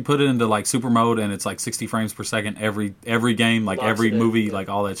 Pro? Can't you put it into like super mode and it's like 60 frames per second every game, like Locks every it in, movie, yeah. like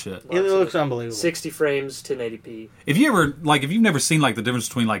all that shit. It looks unbelievable. 60 frames, 1080p. If you've never seen like the difference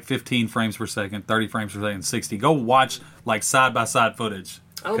between like 15 frames per second, 30 frames per second, 60, go watch like side by side footage.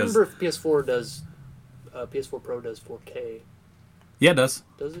 I don't remember if PS4 Pro does 4K. Yeah, it does.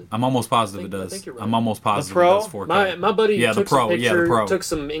 Does it? I'm almost positive I it does. think you're right. I'm almost positive Pro? it does 4K. My buddy took the Pro.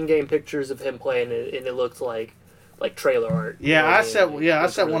 some in-game pictures of him playing it, and it looked like trailer art. Yeah, I set I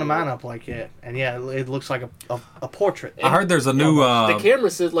set really one of mine good. up like that, and yeah, it looks like a portrait. I heard there's a new. The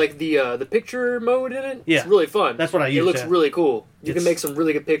camera says like the picture mode in it. Yeah. It's really fun. That's what I It use, looks yeah. really cool. You It's- can make some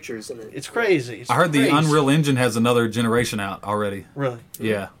really good pictures in it. It's crazy. I heard the crazy. Unreal Engine has another generation out already. Really?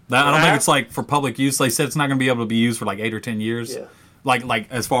 Yeah, I don't think it's like for public use. They said it's not going to be able to be used for like 8 or 10 years. Yeah.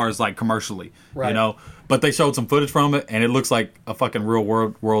 Like as far as like commercially, Right. you know. But they showed some footage from it, and it looks like a fucking real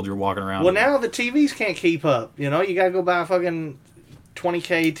world you're walking around. Well, in. now the TVs can't keep up. You know, you got to go buy a fucking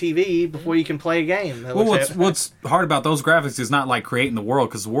 20K TV before you can play a game. That Well, looks what's hard about those graphics is not like creating the world,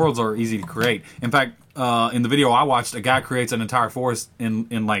 because the worlds are easy to create. In fact, in the video I watched, a guy creates an entire forest in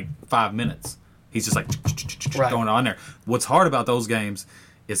like 5 minutes. He's just like Right. going on there. What's hard about those games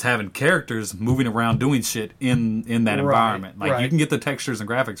is having characters moving around doing shit in that Right, environment. Like right. you can get the textures and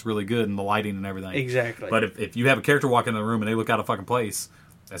graphics really good and the lighting and everything. Exactly. But if you have a character walk in the room and they look out of fucking place,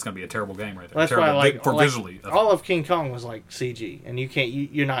 that's gonna be a terrible game right there. That's why terrible I like for like, visually. all of King Kong was like CG, and you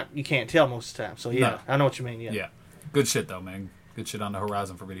can't tell most of the time. So yeah, No. I know what you mean. Yeah, Yeah, good shit though, man. Good shit on the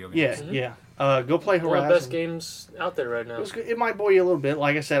horizon for video yeah, games. yeah. Go play One of Horizon. the best games out there right now. It might bore you a little bit.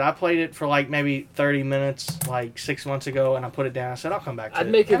 Like I said, I played it for like maybe 30 minutes, like 6 months ago, and I put it down. I said I'll come back to I'd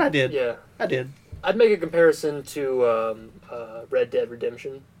it, make it. and I did. Yeah, I did. I'd make a comparison to Red Dead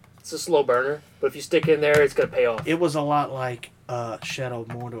Redemption. It's a slow burner, but if you stick in there, it's gonna pay off. It was a lot like Shadow of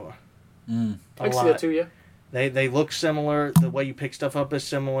Mordor. Mm. I can see that too. Yeah. They look similar. The way you pick stuff up is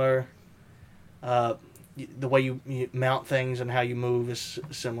similar. The way you mount things and how you move is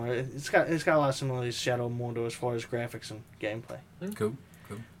similar. It's got a lot of similarities to Shadow of Mordor as far as graphics and gameplay. Cool.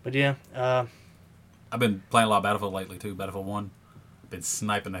 But yeah, I've been playing a lot of Battlefield lately too. Battlefield 1. Been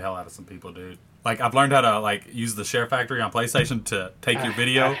sniping the hell out of some people, dude. Like I've learned how to like use the Share Factory on PlayStation to take your I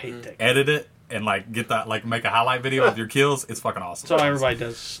video, hate that. edit it, and like get that like make a highlight video of your kills. It's fucking awesome. that's all everybody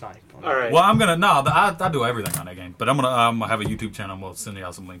does is snipe. All right. Well, I'm gonna I do everything on that game, but I'm gonna have a YouTube channel. and We'll send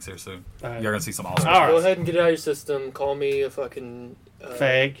y'all some links here soon. All right. You're gonna see some awesome. All right. Go ahead and get it out of your system. Call me a fucking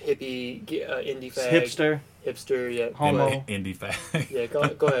Fag. hippie, indie fag, hipster. Yeah. Homo. Indie fag. Yeah. Go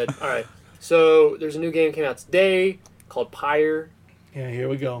ahead. All right. So there's a new game came out today called Pyre. Yeah, here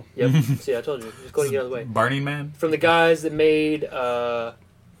we go. Yep. See, I told you. Just go and get out of the way. Burning Man. From the guys that made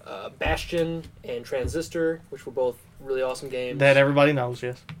Bastion and Transistor, which were both really awesome games. That everybody knows,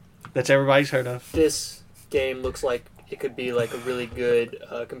 yes. That's everybody's heard of. This game looks like it could be like a really good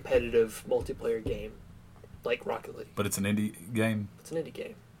competitive multiplayer game, like Rocket League. But it's an indie game. It's an indie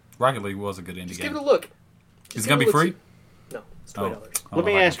game. Rocket League was a good indie Just game. give it a look. Is it gonna be free? No, it's $20. Oh. I don't Let know me if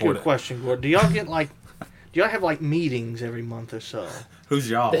I can ask you a afford it. question, Gordon. Do y'all have like meetings every month or so? Who's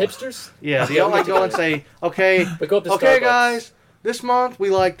y'all? The hipsters? Yeah, do y'all like go and say, okay, But go up to okay, Starbucks. guys, this month we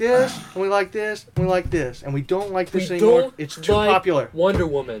like this, and we like this, and we like this, and we don't like this We anymore. don't It's too like popular. Wonder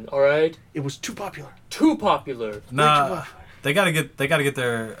Woman, all right? It was too popular. Too popular. Nah, they gotta get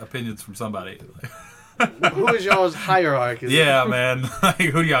their opinions from somebody. Who is y'all's hierarchy? Yeah, man. Like,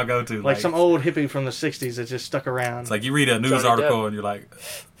 who do y'all go to? Like some old hippie from the 60s that just stuck around. It's like you read a news Johnny article Depp. and you're like,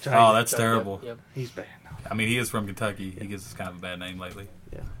 Johnny oh, Depp. that's terrible. Yep. He's bad. I mean, he is from Kentucky. He gives us kind of a bad name lately.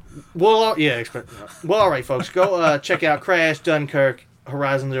 Well, yeah, well, all right, folks. Go check out Crash, Dunkirk,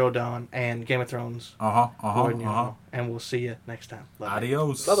 Horizon Zero Dawn, and Game of Thrones. Uh huh. Gordon, you know, and we'll see you next time. Bye.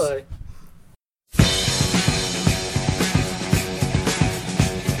 Adios. Bye-bye.